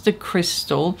cleanse the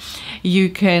crystal. You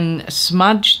can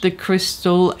smudge the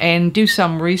crystal and do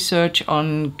some research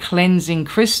on cleansing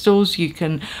crystals. You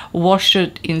can wash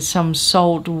it in some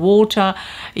salt water.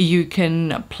 You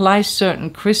can place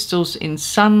certain crystals in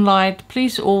sunlight.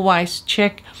 Please always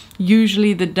check.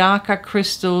 Usually the darker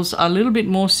crystals are a little bit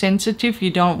more sensitive.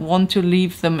 You don't want to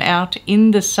leave them out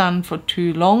in the sun for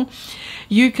too long.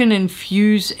 You can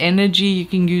infuse energy. You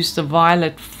can use the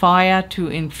violet fire to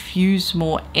infuse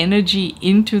more energy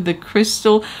into the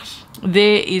crystal.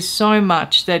 There is so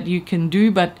much that you can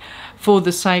do, but for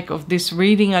the sake of this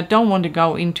reading, I don't want to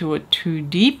go into it too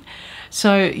deep.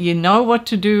 So you know what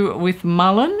to do with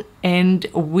mullein, and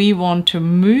we want to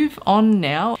move on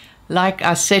now. Like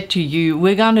I said to you,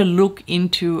 we're going to look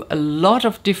into a lot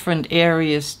of different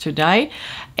areas today.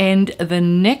 And the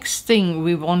next thing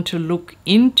we want to look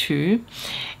into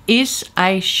is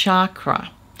a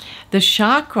chakra. The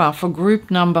chakra for group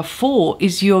number 4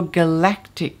 is your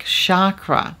galactic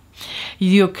chakra,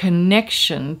 your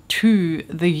connection to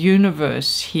the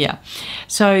universe here.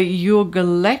 So your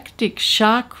galactic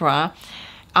chakra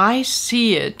I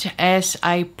see it as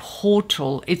a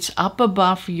portal. It's up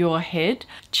above your head.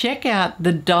 Check out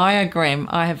the diagram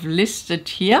I have listed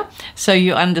here so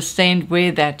you understand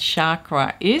where that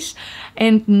chakra is.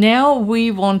 And now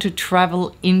we want to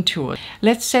travel into it.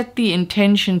 Let's set the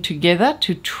intention together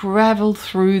to travel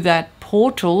through that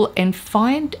portal and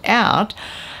find out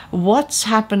what's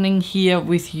happening here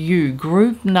with you.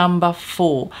 Group number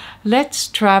 4. Let's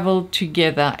travel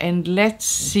together and let's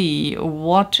see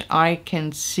what I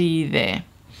can see there.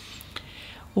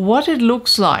 What it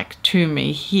looks like to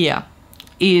me here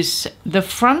is the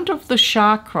front of the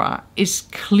chakra is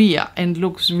clear and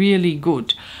looks really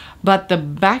good, but the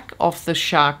back of the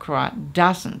chakra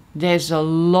doesn't. There's a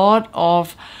lot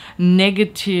of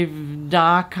negative,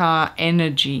 darker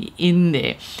energy in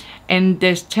there. And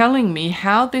there's telling me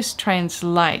how this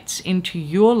translates into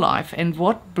your life and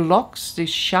what blocks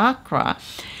this chakra.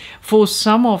 For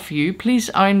some of you, please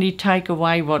only take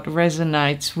away what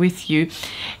resonates with you,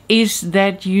 is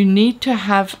that you need to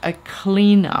have a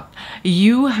cleanup.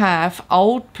 You have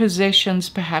old possessions,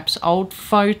 perhaps old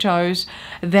photos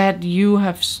that you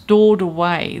have stored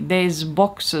away. There's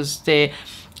boxes there.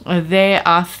 There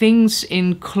are things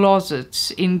in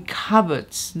closets, in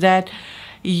cupboards that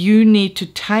you need to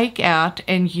take out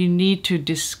and you need to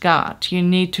discard. You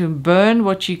need to burn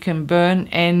what you can burn,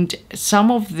 and some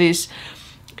of this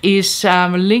is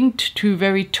linked to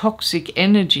very toxic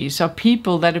energy. So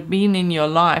people that have been in your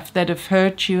life that have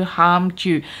hurt you, harmed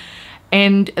you,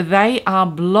 and they are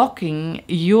blocking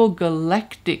your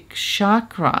galactic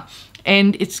chakra.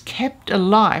 And it's kept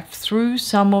alive through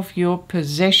some of your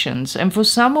possessions. And for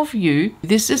some of you,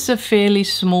 this is a fairly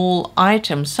small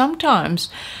item.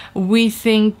 Sometimes we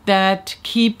think that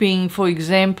keeping, for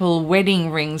example,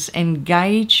 wedding rings,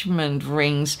 engagement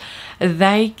rings,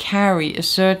 they carry a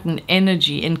certain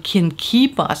energy and can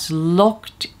keep us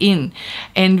locked in.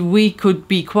 And we could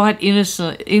be quite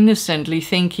innocently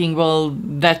thinking, well,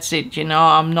 that's it, you know,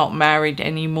 I'm not married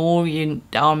anymore.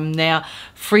 I'm now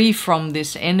free from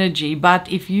this energy.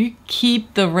 But if you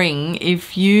keep the ring,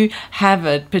 if you have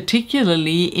it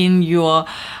particularly in your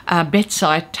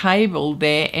bedside table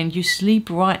there and you sleep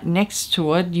right next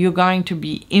to it, you're going to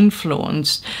be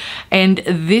influenced. And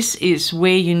this is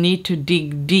where you need to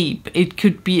dig deep. It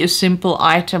could be a simple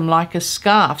item like a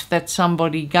scarf that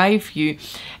somebody gave you,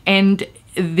 and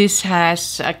this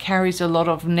carries a lot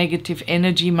of negative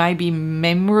energy, maybe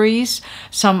memories,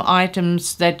 some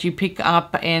items that you pick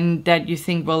up and that you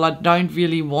think, well, I don't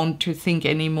really want to think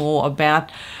anymore about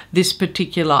this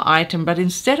particular item. But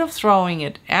instead of throwing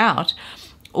it out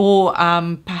or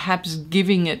perhaps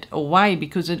giving it away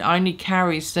because it only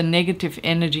carries the negative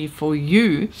energy for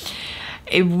you,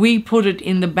 we put it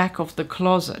in the back of the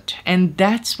closet, and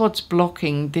that's what's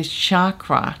blocking this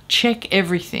chakra. Check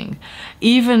everything.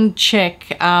 Even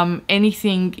check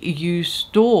anything you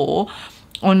store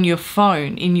on your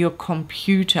phone, in your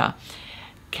computer.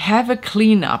 Have a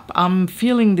cleanup. I'm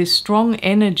feeling this strong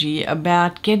energy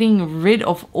about getting rid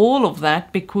of all of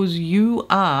that, because you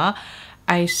are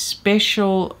a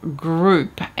special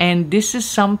group, and this is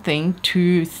something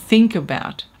to think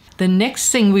about. The next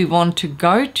thing we want to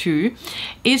go to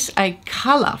is a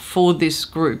color for this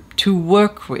group to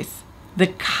work with. The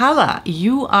color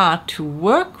you are to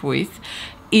work with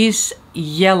is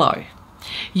yellow.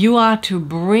 You are to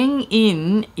bring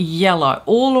in yellow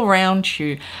all around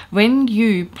you. When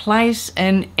you place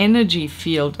an energy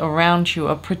field around you,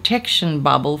 a protection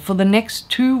bubble, for the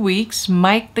next 2 weeks,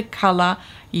 make the color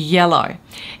yellow.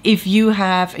 If you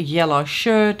have a yellow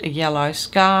shirt, a yellow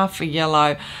scarf, a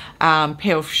yellow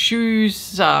pair of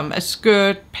shoes, a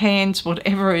skirt, pants,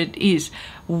 whatever it is,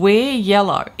 wear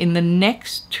yellow in the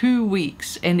next 2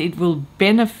 weeks, and it will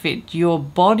benefit your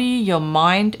body, your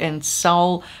mind and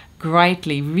soul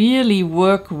greatly. Really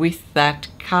work with that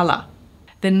color.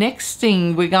 The next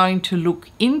thing we're going to look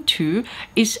into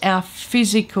is our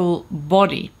physical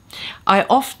body. I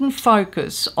often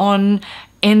focus on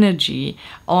energy,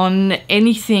 on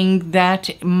anything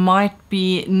that might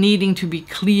be needing to be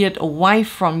cleared away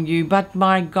from you, but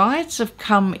my guides have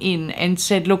come in and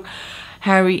said, look,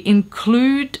 Harrie,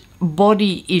 include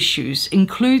body issues,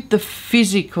 include the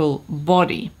physical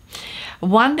body.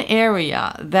 One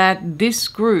area that this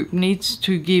group needs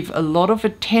to give a lot of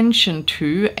attention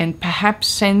to and perhaps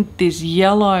send this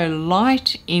yellow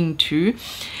light into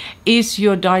is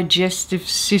your digestive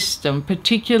system,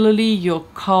 particularly your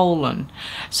colon.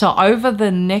 So over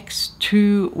the next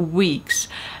 2 weeks,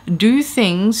 Do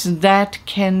things that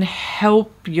can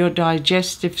help your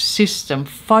digestive system.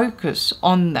 Focus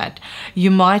on that.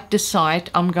 You might decide,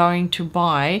 I'm going to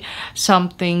buy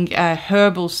something, a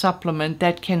herbal supplement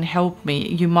that can help me.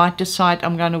 You might decide,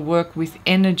 I'm going to work with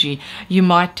energy. You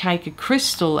might take a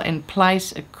crystal and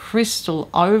place a crystal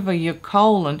over your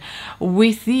colon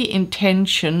with the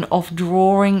intention of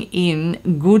drawing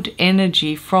in good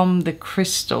energy from the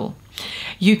crystal.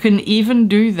 You can even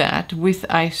do that with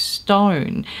a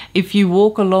stone. If you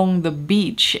walk along the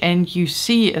beach and you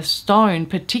see a stone,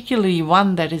 particularly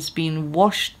one that has been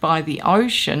washed by the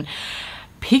ocean,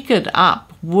 pick it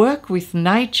up, work with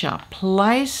nature,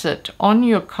 place it on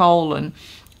your colon,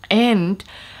 and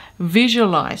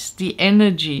visualize the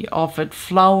energy of it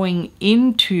flowing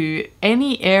into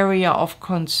any area of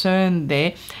concern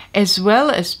there, as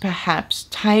well as perhaps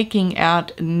taking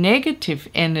out negative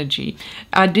energy.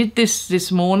 I did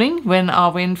this morning when I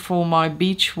went for my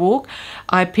beach walk.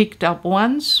 I picked up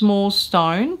one small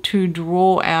stone to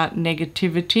draw out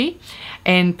negativity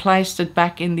and placed it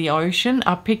back in the ocean.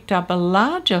 I picked up a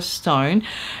larger stone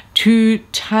to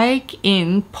take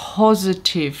in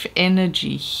positive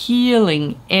energy,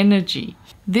 healing energy.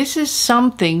 This is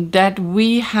something that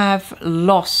we have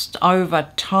lost over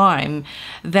time,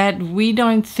 that we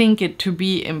don't think it to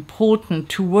be important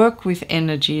to work with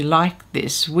energy like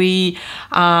this. We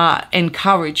are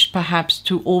encouraged perhaps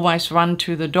to always run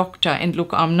to the doctor. And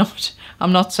look, I'm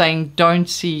not saying don't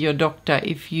see your doctor.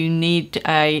 If you need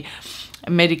a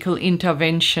medical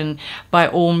intervention, by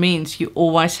all means, you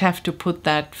always have to put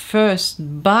that first.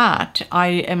 But I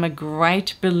am a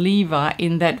great believer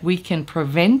in that we can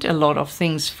prevent a lot of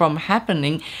things from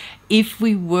happening if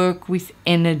we work with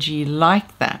energy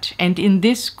like that. And in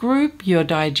this group, your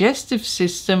digestive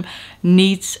system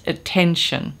needs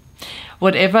attention.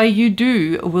 Whatever you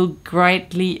do will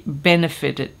greatly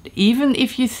benefit it. Even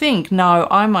if you think, no,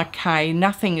 I'm okay,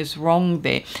 nothing is wrong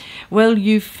there. Well,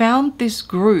 you found this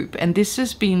group and this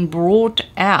has been brought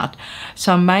out.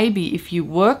 So maybe if you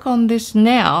work on this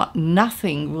now,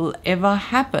 nothing will ever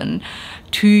happen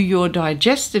to your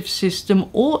digestive system,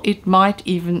 or it might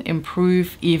even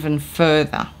improve even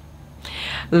further.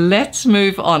 Let's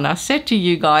move on. I said to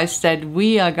you guys that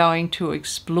we are going to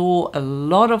explore a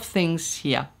lot of things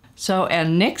here. So our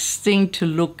next thing to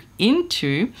look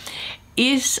into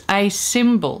is a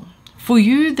symbol. For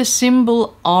you, the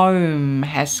symbol Om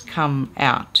has come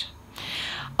out.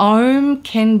 Om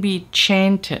can be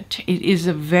chanted. It is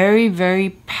a very,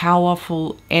 very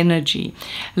powerful energy.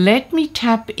 Let me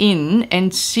tap in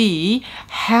and see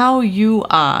how you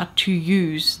are to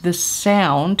use the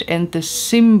sound and the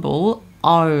symbol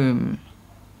Om.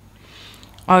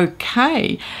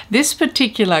 Okay, this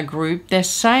particular group, they're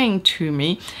saying to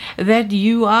me that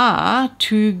you are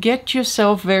to get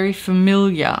yourself very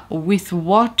familiar with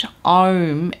what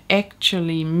Om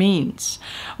actually means.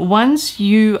 Once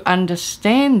you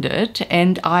understand it,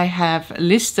 and I have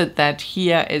listed that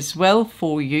here as well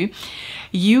for you,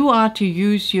 you are to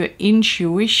use your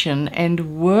intuition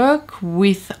and work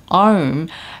with Om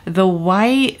the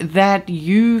way that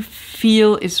you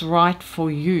feel is right for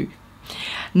you.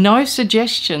 No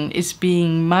suggestion is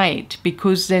being made,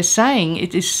 because they're saying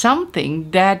it is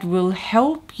something that will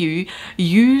help you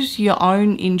use your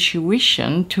own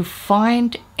intuition to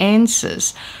find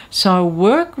answers. So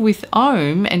work with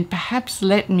Om and perhaps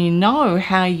let me know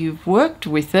how you've worked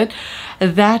with it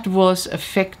that was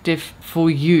effective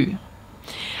for you.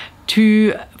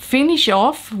 To finish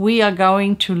off, we are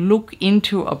going to look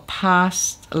into a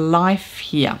past life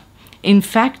here. In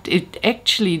fact, it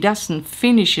actually doesn't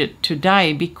finish it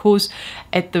today, because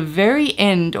at the very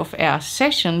end of our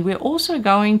session, we're also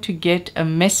going to get a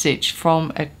message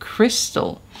from a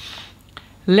crystal.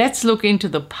 Let's look into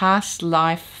the past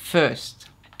life first.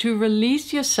 To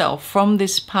release yourself from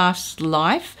this past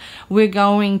life, we're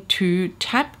going to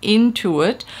tap into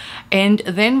it, and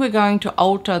then we're going to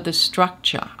alter the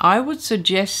structure. I would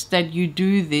suggest that you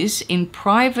do this in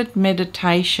private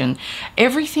meditation.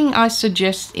 Everything I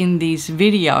suggest in these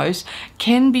videos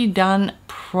can be done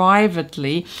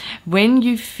privately when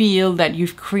you feel that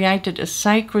you've created a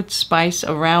sacred space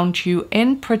around you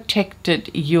and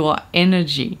protected your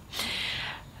energy.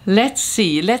 Let's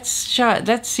see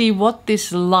what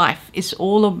this life is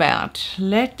all about.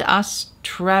 Let us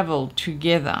travel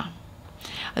together.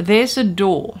 There's a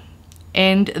door,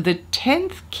 and the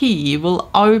 10th key will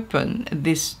open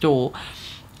this door.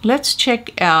 Let's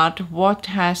check out what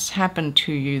has happened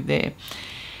to you there.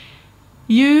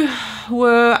 You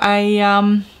were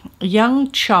a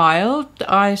young child.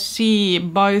 I see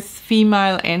both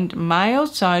female and male,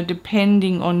 so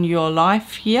depending on your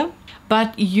life here.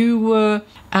 But you were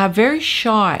very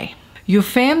shy. Your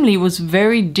family was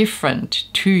very different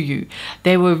to you.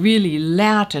 They were really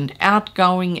loud and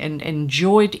outgoing and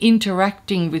enjoyed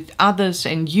interacting with others,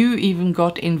 and you even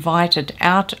got invited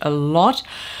out a lot.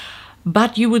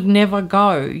 But you would never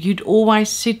go. You'd always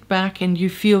sit back and you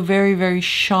feel very, very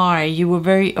shy. You were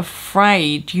very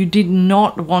afraid. You did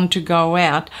not want to go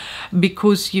out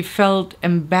because you felt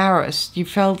embarrassed. You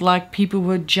felt like people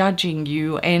were judging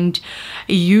you, and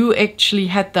you actually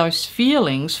had those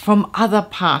feelings from other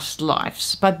past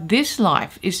lives. But this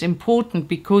life is important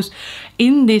because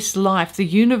in this life, the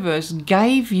universe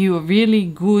gave you a really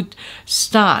good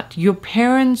start. Your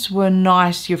parents were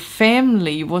nice. Your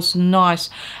family was nice.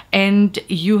 And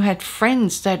you had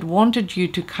friends that wanted you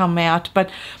to come out, but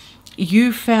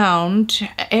you found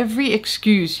every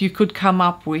excuse you could come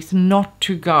up with not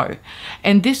to go.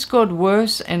 And this got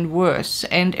worse and worse.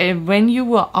 And when you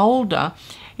were older,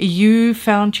 you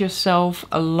found yourself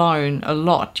alone a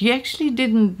lot. You actually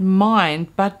didn't mind,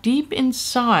 but deep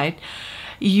inside,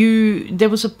 there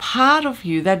was a part of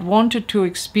you that wanted to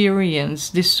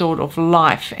experience this sort of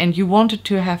life, and you wanted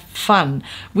to have fun.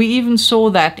 We even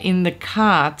saw that in the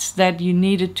cards, that you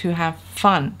needed to have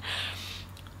fun.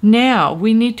 Now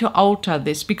we need to alter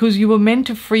this, because you were meant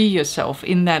to free yourself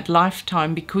in that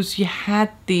lifetime because you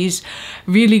had these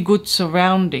really good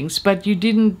surroundings, but you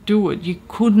didn't do it. You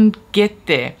couldn't get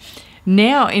there.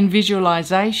 Now in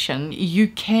visualization, you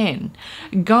can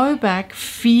go back,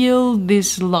 feel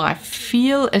this life,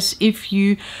 feel as if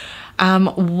you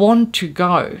want to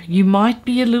go. You might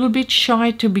be a little bit shy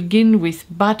to begin with,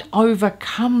 but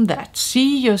overcome that.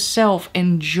 See yourself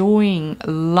enjoying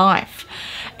life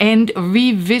and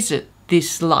revisit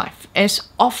this life as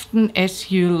often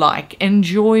as you like.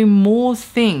 Enjoy more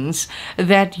things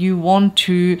that you want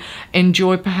to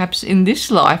enjoy perhaps in this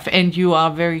life, and you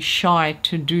are very shy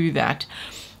to do that.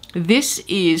 This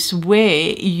is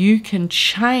where you can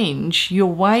change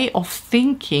your way of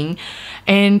thinking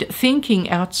and thinking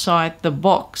outside the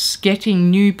box, getting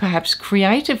new, perhaps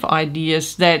creative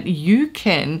ideas that you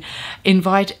can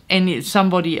invite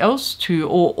somebody else to,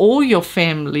 or all your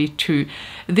family to.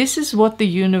 This is what the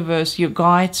universe, your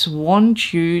guides,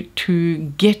 want you to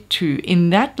get to in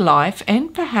that life,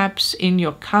 and perhaps in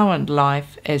your current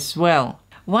life as well.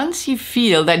 Once you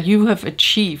feel that you have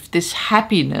achieved this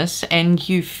happiness and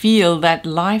you feel that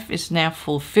life is now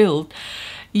fulfilled,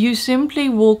 you simply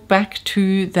walk back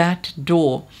to that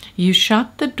door. You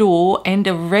shut the door, and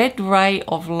a red ray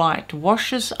of light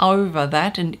washes over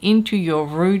that and into your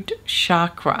root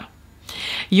chakra.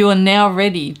 You are now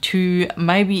ready to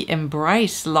maybe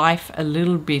embrace life a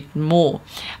little bit more.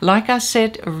 Like I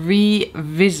said,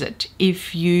 revisit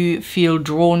if you feel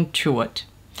drawn to it.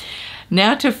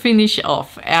 Now to finish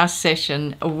off our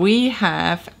session, we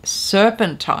have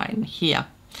serpentine here.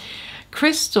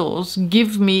 Crystals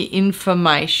give me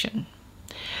information.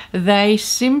 They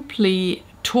simply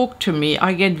talk to me.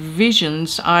 I get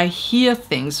visions. I hear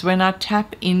things when I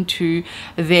tap into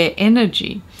their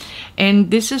energy.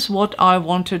 And this is what I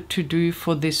wanted to do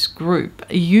for this group.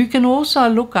 You can also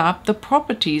look up the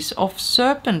properties of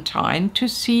serpentine to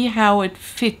see how it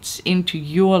fits into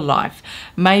your life.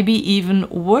 Maybe even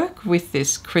work with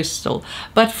this crystal.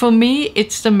 But for me,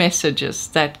 it's the messages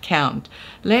that count.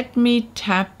 Let me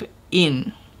tap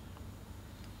in.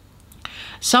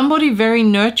 Somebody very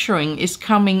nurturing is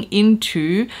coming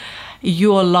into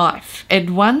your life. At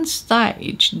one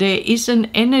stage, there is an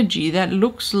energy that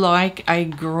looks like a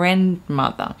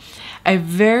grandmother, a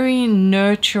very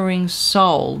nurturing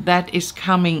soul that is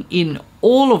coming in.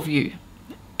 All of you,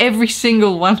 every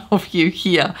single one of you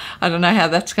here, I don't know how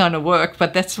that's going to work,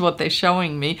 but that's what they're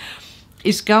showing me,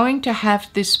 is going to have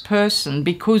this person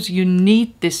because you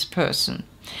need this person.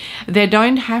 They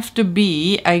don't have to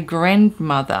be a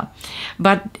grandmother,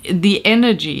 but the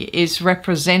energy is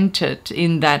represented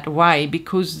in that way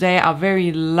because they are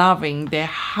very loving, they're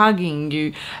hugging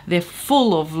you, they're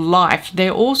full of life. They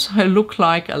also look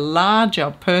like a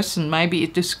larger person, maybe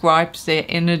it describes their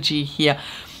energy here.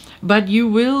 But you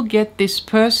will get this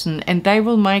person and they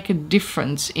will make a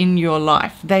difference in your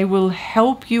life. They will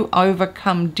help you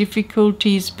overcome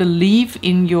difficulties, believe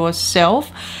in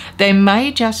yourself. They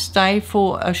may just stay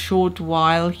for a short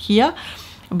while here,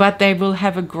 but they will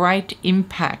have a great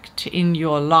impact in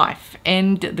your life.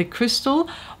 And the crystal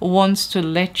wants to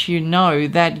let you know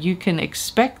that you can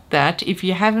expect that if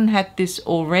you haven't had this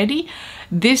already,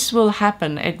 this will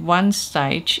happen at one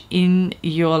stage in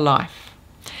your life.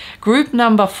 Group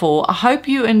number 4, I hope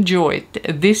you enjoyed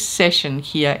this session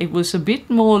here. It was a bit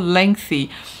more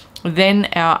lengthy than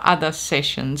our other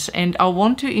sessions, and I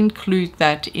want to include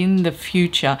that in the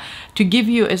future to give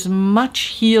you as much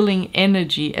healing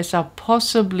energy as I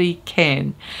possibly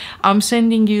can. I'm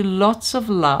sending you lots of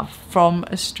love from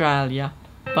Australia.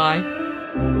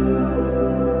 Bye.